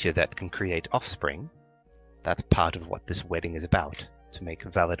creature that can create offspring. That's part of what this wedding is about, to make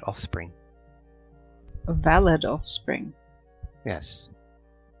valid offspring. A valid offspring? Yes.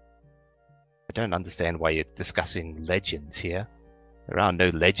 I don't understand why you're discussing legends here. There are no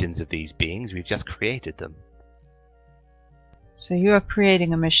legends of these beings, we've just created them. So you are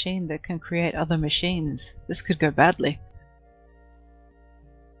creating a machine that can create other machines. This could go badly.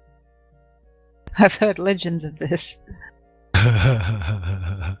 I've heard legends of this.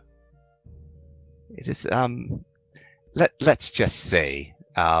 It is, let's just say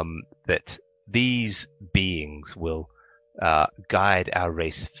that these beings will guide our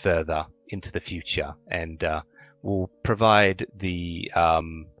race further into the future and will provide the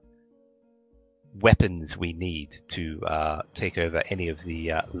weapons we need to take over any of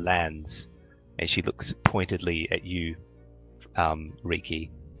the lands. And she looks pointedly at you,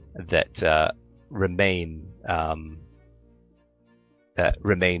 Riki, that remains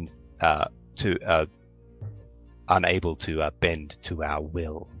unable to bend to our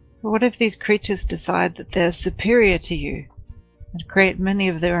will. What if these creatures decide that they're superior to you and create many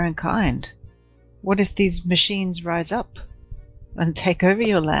of their own kind? What if these machines rise up and take over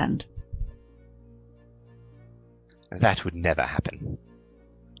your land? That would never happen.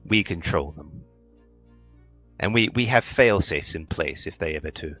 We control them. And we have fail-safes in place if they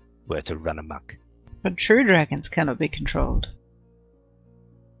ever were to run amok. But true dragons cannot be controlled.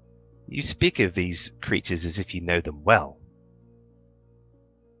 You speak of these creatures as if you know them well.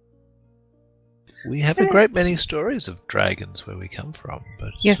 We have a great many stories of dragons where we come from, but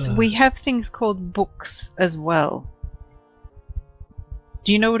yes, we have things called books as well.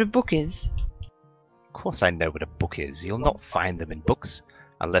 Do you know what a book is? Of course I know what a book is. You'll not find them in books,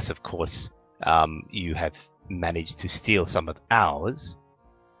 unless, of course, you have managed to steal some of our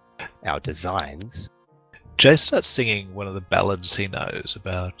designs. Jay starts singing one of the ballads he knows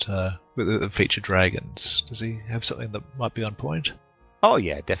about that feature dragons. Does he have something that might be on point? Oh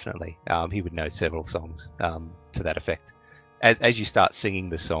yeah, definitely. He would know several songs to that effect. As you start singing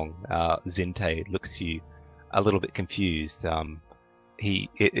the song, Zinte looks to you a little bit confused.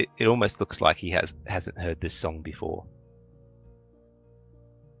 It almost looks like he hasn't heard this song before.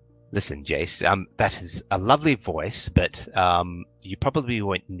 Listen, Jace, that is a lovely voice, but you probably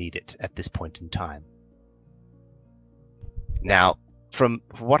won't need it at this point in time. Now, from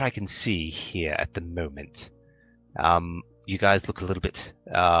what I can see here at the moment, you guys look a little bit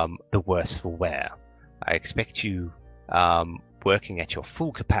the worse for wear. I expect you working at your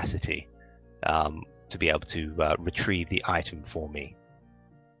full capacity to be able to retrieve the item for me.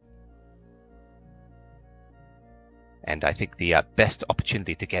 And I think the best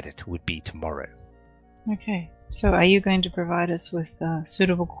opportunity to get it would be tomorrow. Okay, so are you going to provide us with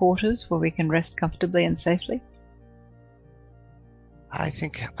suitable quarters where we can rest comfortably and safely? I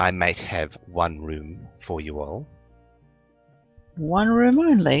think I might have one room for you all. One room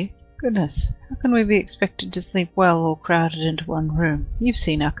only? Goodness, how can we be expected to sleep well all crowded into one room? You've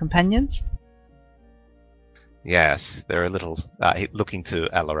seen our companions. Yes, they're a little, looking to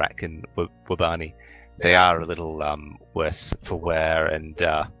Alarak and Wabani, they are a little worse for wear and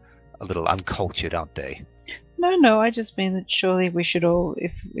a little uncultured, aren't they? No, I just mean that surely we should all,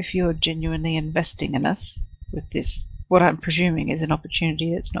 if you're genuinely investing in us with this, what I'm presuming is an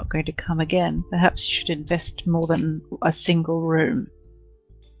opportunity that's not going to come again, perhaps you should invest more than a single room.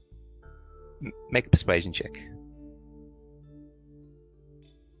 Make a persuasion check.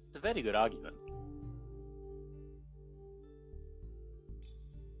 It's a very good argument.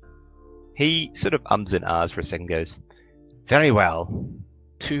 He sort of ums and ahs for a second, goes, very well,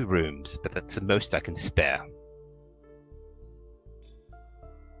 2 rooms, but that's the most I can spare.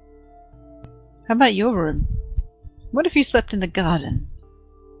 How about your room? What if you slept in the garden?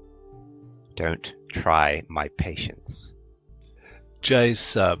 Don't try my patience.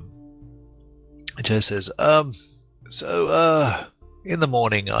 Jace says, so, in the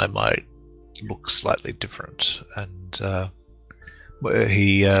morning I might look slightly different, and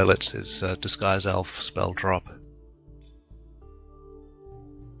he lets his disguise elf spell drop.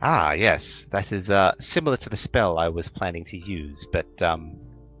 Ah, yes, that is similar to the spell I was planning to use, but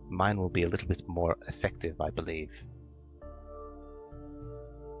mine will be a little bit more effective, I believe.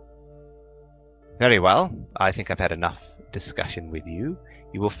 Very well, I think I've had enough discussion with you.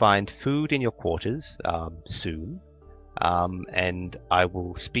 You will find food in your quarters soon, and I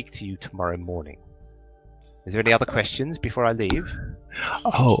will speak to you tomorrow morning. Is there any other questions before I leave?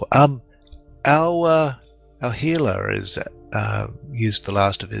 Oh, our healer is used the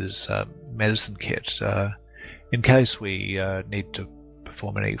last of his medicine kit. In case we need to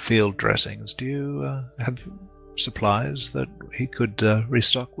perform any field dressings, do you have supplies that he could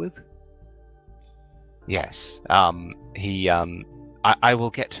restock with? Yes. I will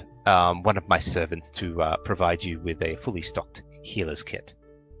get one of my servants to provide you with a fully stocked healer's kit.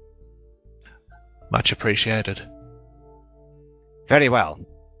 Much appreciated. Very well.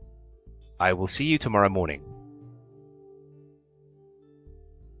 I will see you tomorrow morning.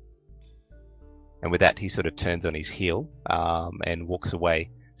 And with that, he sort of turns on his heel and walks away.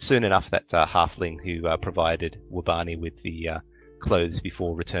 Soon enough, that halfling who provided Wabani with the clothes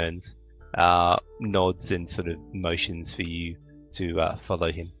before returns nods and sort of motions for you to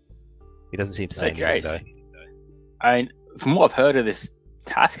follow him. He doesn't seem to say anything, though. From what I've heard of this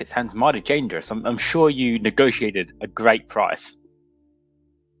task, it sounds mighty dangerous. I'm sure you negotiated a great price.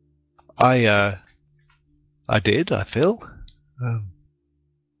 I did, I feel.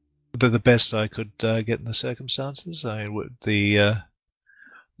 The best I could get in the circumstances. How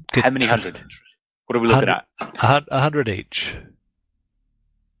many hundred? What are we looking at? 100 each.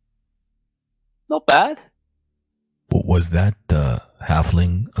 Not bad. Was that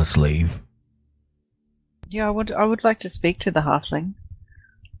halfling a slave? Yeah, I would like to speak to the halfling.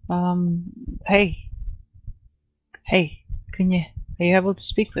 Hey, are you able to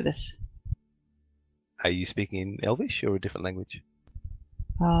speak with us? Are you speaking in Elvish or a different language?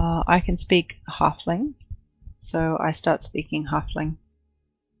 I can speak halfling, so I start speaking halfling.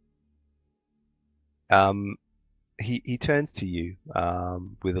 He turns to you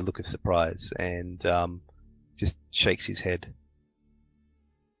with a look of surprise and just shakes his head.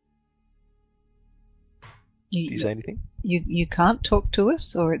 Do you say anything? You can't talk to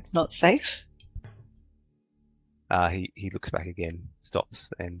us, or it's not safe? He looks back again, stops,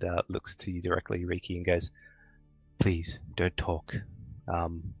 and looks to you directly, Riki, and goes, "Please, don't talk.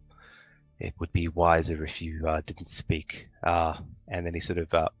 It would be wiser if you didn't speak." And then he sort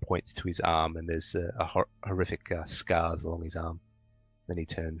of points to his arm, and there's horrific scars along his arm. Then he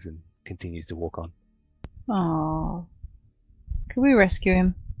turns and continues to walk on. Oh, can we rescue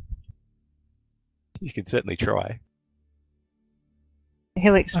him? You can certainly try.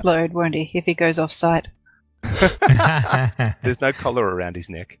 He'll explode, won't he, if he goes off site? There's no collar around his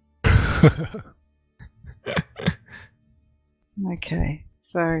neck. Okay,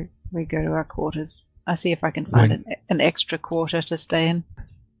 so we go to our quarters. I see if I can find an extra quarter to stay in.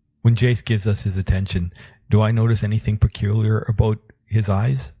 When Jace gives us his attention, do I notice anything peculiar about his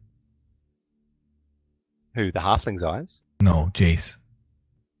eyes? Who, the halfling's eyes? No, Jace.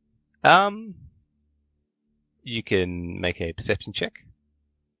 You can make a perception check.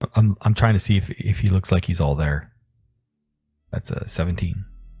 I'm trying to see if he looks like he's all there. That's a 17.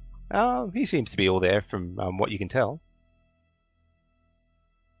 He seems to be all there from what you can tell.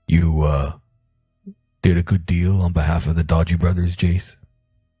 You did a good deal on behalf of the Dodgy Brothers, Jace?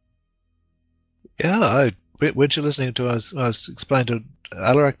 Yeah, weren't you listening to us? I was explaining to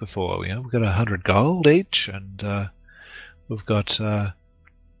Alarak before. We've got 100 gold each, and we've got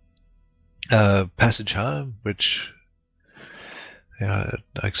passage home, which I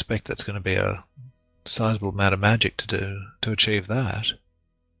expect that's going to be a sizable amount of magic to achieve that.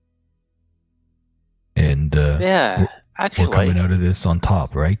 And Yeah, we're coming actually, out of this on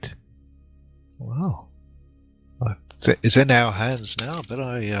top, right? Wow. It's in our hands now, but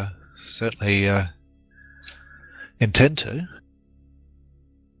I certainly intend to.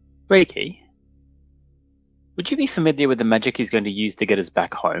 Reiki, would you be familiar with the magic he's going to use to get us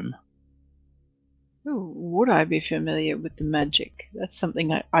back home? Ooh, would I be familiar with the magic? That's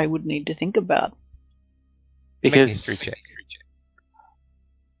something I would need to think about. Make a Because history check.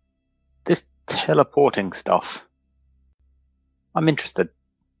 this teleporting stuff, I'm interested.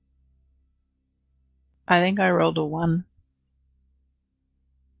 I think I rolled a 1.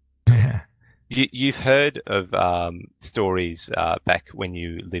 You've heard of stories back when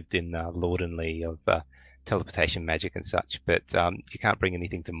you lived in Laudanley of teleportation magic and such, but you can't bring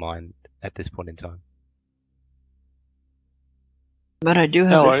anything to mind at this point in time. But I do have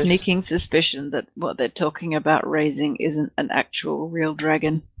No a worries. sneaking suspicion that what they're talking about raising isn't an actual real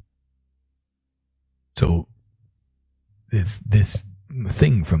dragon. So this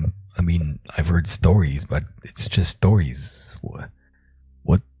thing from, I mean, I've heard stories, but it's just stories.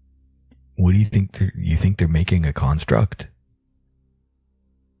 What do you think? You think they're making a construct?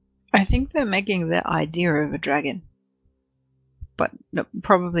 I think they're making their idea of a dragon. But no,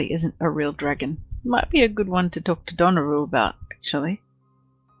 probably isn't a real dragon. Might be a good one to talk to Donaru about, actually.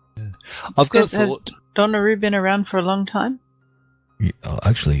 I've got a Has thought. Donaru been around for a long time?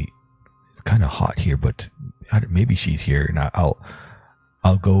 Actually, it's kind of hot here, but maybe she's here, and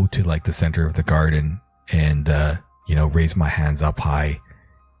I'll go to like the center of the garden and raise my hands up high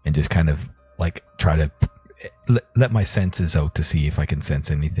and just kind of like try to let my senses out to see if I can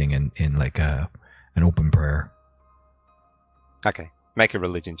sense anything in like an open prayer. Okay, make a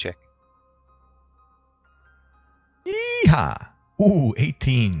religion check. Yeehaw! Ooh,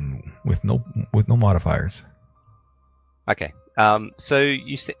 18 with no modifiers. Okay. So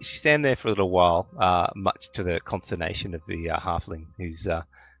you stand there for a little while, much to the consternation of the halfling who's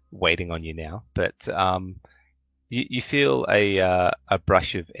waiting on you now. But you feel a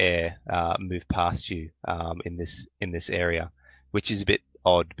brush of air move past you in this area, which is a bit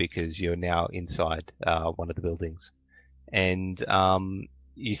odd because you're now inside one of the buildings, and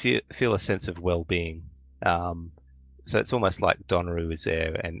you feel a sense of well-being. So it's almost like Donaru is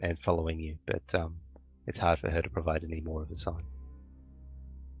there and following you, but it's hard for her to provide any more of a sign.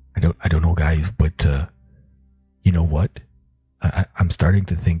 I don't know, guys, but you know what? I'm starting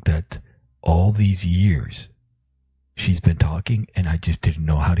to think that all these years she's been talking, and I just didn't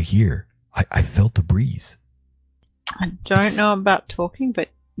know how to hear. I felt a breeze. I don't know about talking, but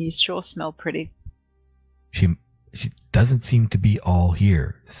you sure smell pretty. She doesn't seem to be all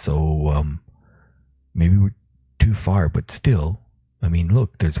here, so maybe we're too far, but still, I mean,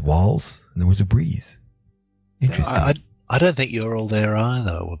 look, there's walls and there was a breeze. Interesting. I don't think you're all there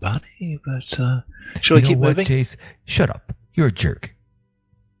either, Wabani, but shall we keep what, moving? Jace? Shut up. You're a jerk.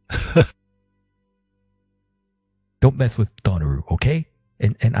 Don't mess with Donaru, okay?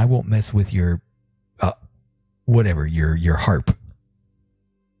 And I won't mess with your whatever, your harp.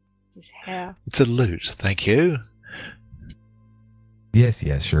 His hair. It's a lute, thank you. Yes,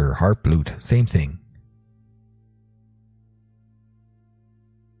 sure. Harp, lute, same thing.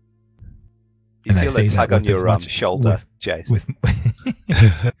 You And I feel say a that tug on with as your much- shoulder, with- Jace. With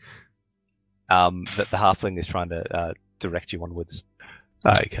That the halfling is trying to direct you onwards.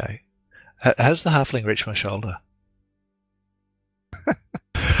 Okay. Has the halfling reached my shoulder?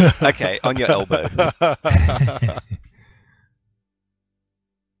 Okay, on your elbow.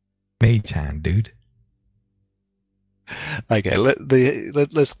 Mage hand, dude. Okay,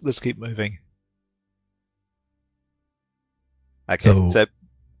 let's keep moving. Okay, so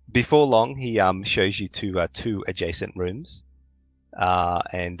before long, he shows you to two adjacent rooms,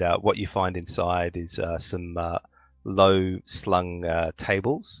 and what you find inside is some low-slung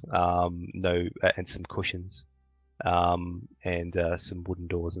tables, and some cushions, and some wooden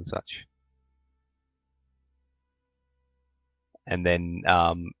doors and such. And then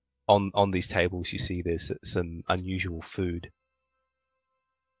on these tables, you see there's some unusual food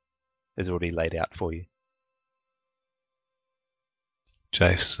is already laid out for you.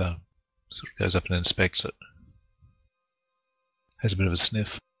 Jace sort of goes up and inspects it. Has a bit of a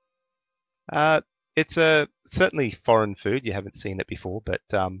sniff. It's certainly foreign food. You haven't seen it before, but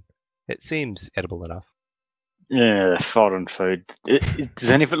it seems edible enough. Yeah, foreign food.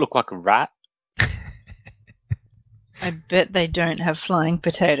 Does any of it look like a rat? I bet they don't have flying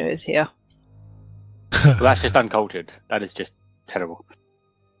potatoes here. Well, that's just uncultured. That is just terrible.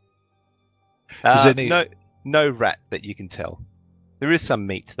 Is any- No rat that you can tell. There is some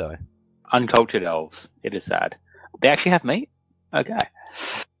meat though. uncultured elves. It is sad. They actually have meat? Okay.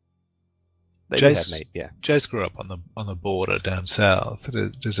 They do have Jace- meat, yeah. Jace grew up on the border down south.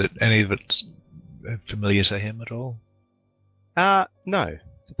 Does it any of it familiar to him at all? No,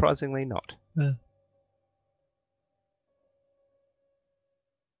 surprisingly not.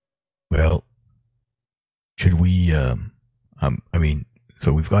 Well, should we? I mean,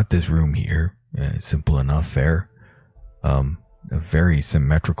 so we've got this room here. Simple enough, fair. A very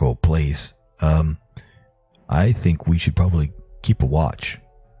symmetrical place. I think we should probably keep a watch.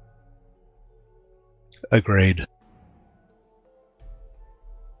 Agreed.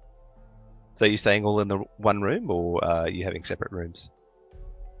 So you're staying all in the one room, or are you having separate rooms?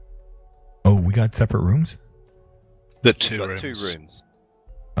 Oh, we got separate rooms. The You've two got rooms. 2 rooms,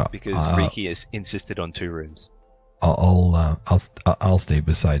 Oh, because Riki has insisted on 2 rooms. I'll stay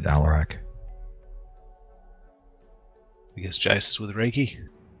beside Alarak. I guess Jace is with Riki.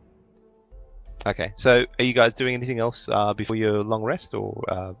 Okay, so are you guys doing anything else before your long rest,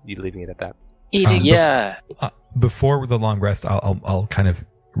 or you leaving it at that? Eating. Yeah. Before the long rest, I'll kind of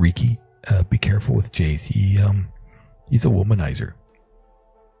Riki. Be careful with Jace. He's a womanizer.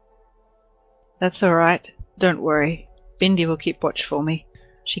 That's all right. Don't worry. Bindi will keep watch for me.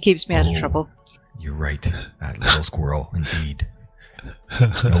 She keeps me out of Oh. trouble. You're right. That little squirrel, indeed.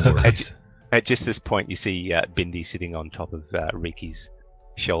 No worries. At just this point, you see Bindi sitting on top of Riki's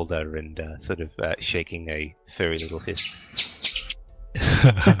shoulder and sort of shaking a furry little fist.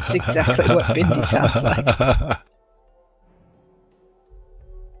 That's exactly what Bindi sounds like.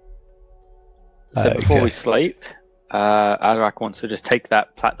 So before Okay. we sleep, Alarak wants to just take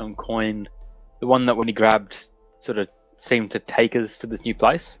that platinum coin, the one that when he grabbed sort of seemed to take us to this new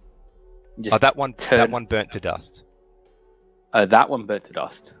place. and Just, That one turn- burnt to dust. that one burnt to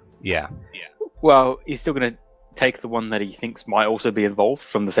dust. Yeah. Well, he's still going to take the one that he thinks might also be involved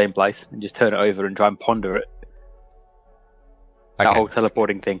from the same place and just turn it over and try and ponder it. That Okay. whole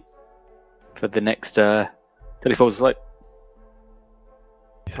teleporting thing for the next till he falls asleep.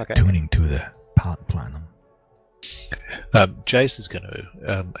 Okay. Tuning to the platinum. Jace is going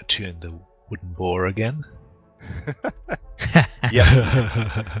to attune the wooden boar again. Yep.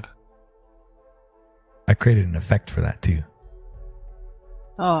 I created an effect for that too.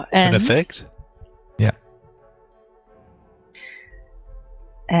 Oh, An and effect?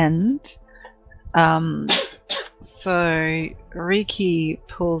 And so Riki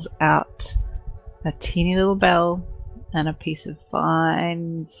pulls out a teeny little bell and a piece of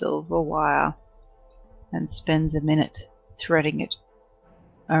fine silver wire and spends a minute threading it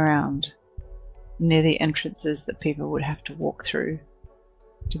around near the entrances that people would have to walk through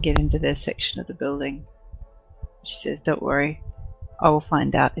to get into their section of the building. She says, "Don't worry, I will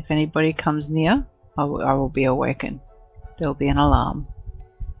find out. If anybody comes near, I will be awakened. There'll be an alarm."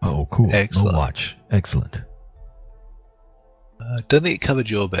 Oh, cool. Excellent. No watch. Excellent. Don't think it covered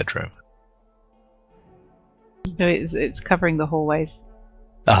your bedroom. No, it's covering the hallways.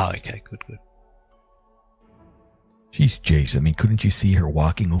 Ah, okay, good. She's Jace. I mean, couldn't you see her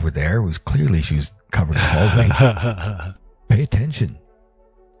walking over there? It was clearly she was covered in hallway. Pay attention.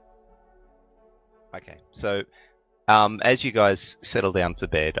 Okay. So, as you guys settle down for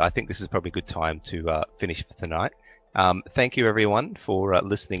bed, I think this is probably a good time to finish for tonight. Thank you, everyone, for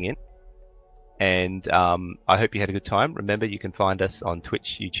listening in. And I hope you had a good time. Remember, you can find us on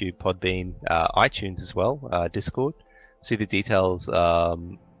Twitch, YouTube, Podbean, iTunes as well, Discord. See the details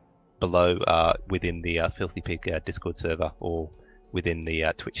below within the Filthy Pig Discord server or within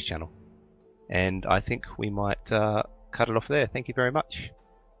the Twitch channel. And I think we might cut it off there. Thank you very much.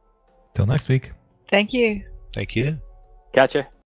 Till next week. Thank you. Thank you. Gotcha.